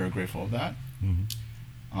she's very grateful of that.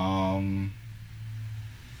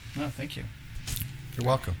 No, thank you. You're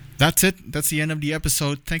welcome. That's it. That's the end of the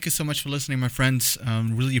episode. Thank you so much for listening, my friends.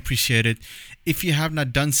 Really appreciate it. If you have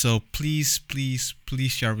not done so, please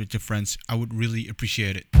share it with your friends. I would really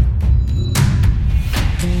appreciate it.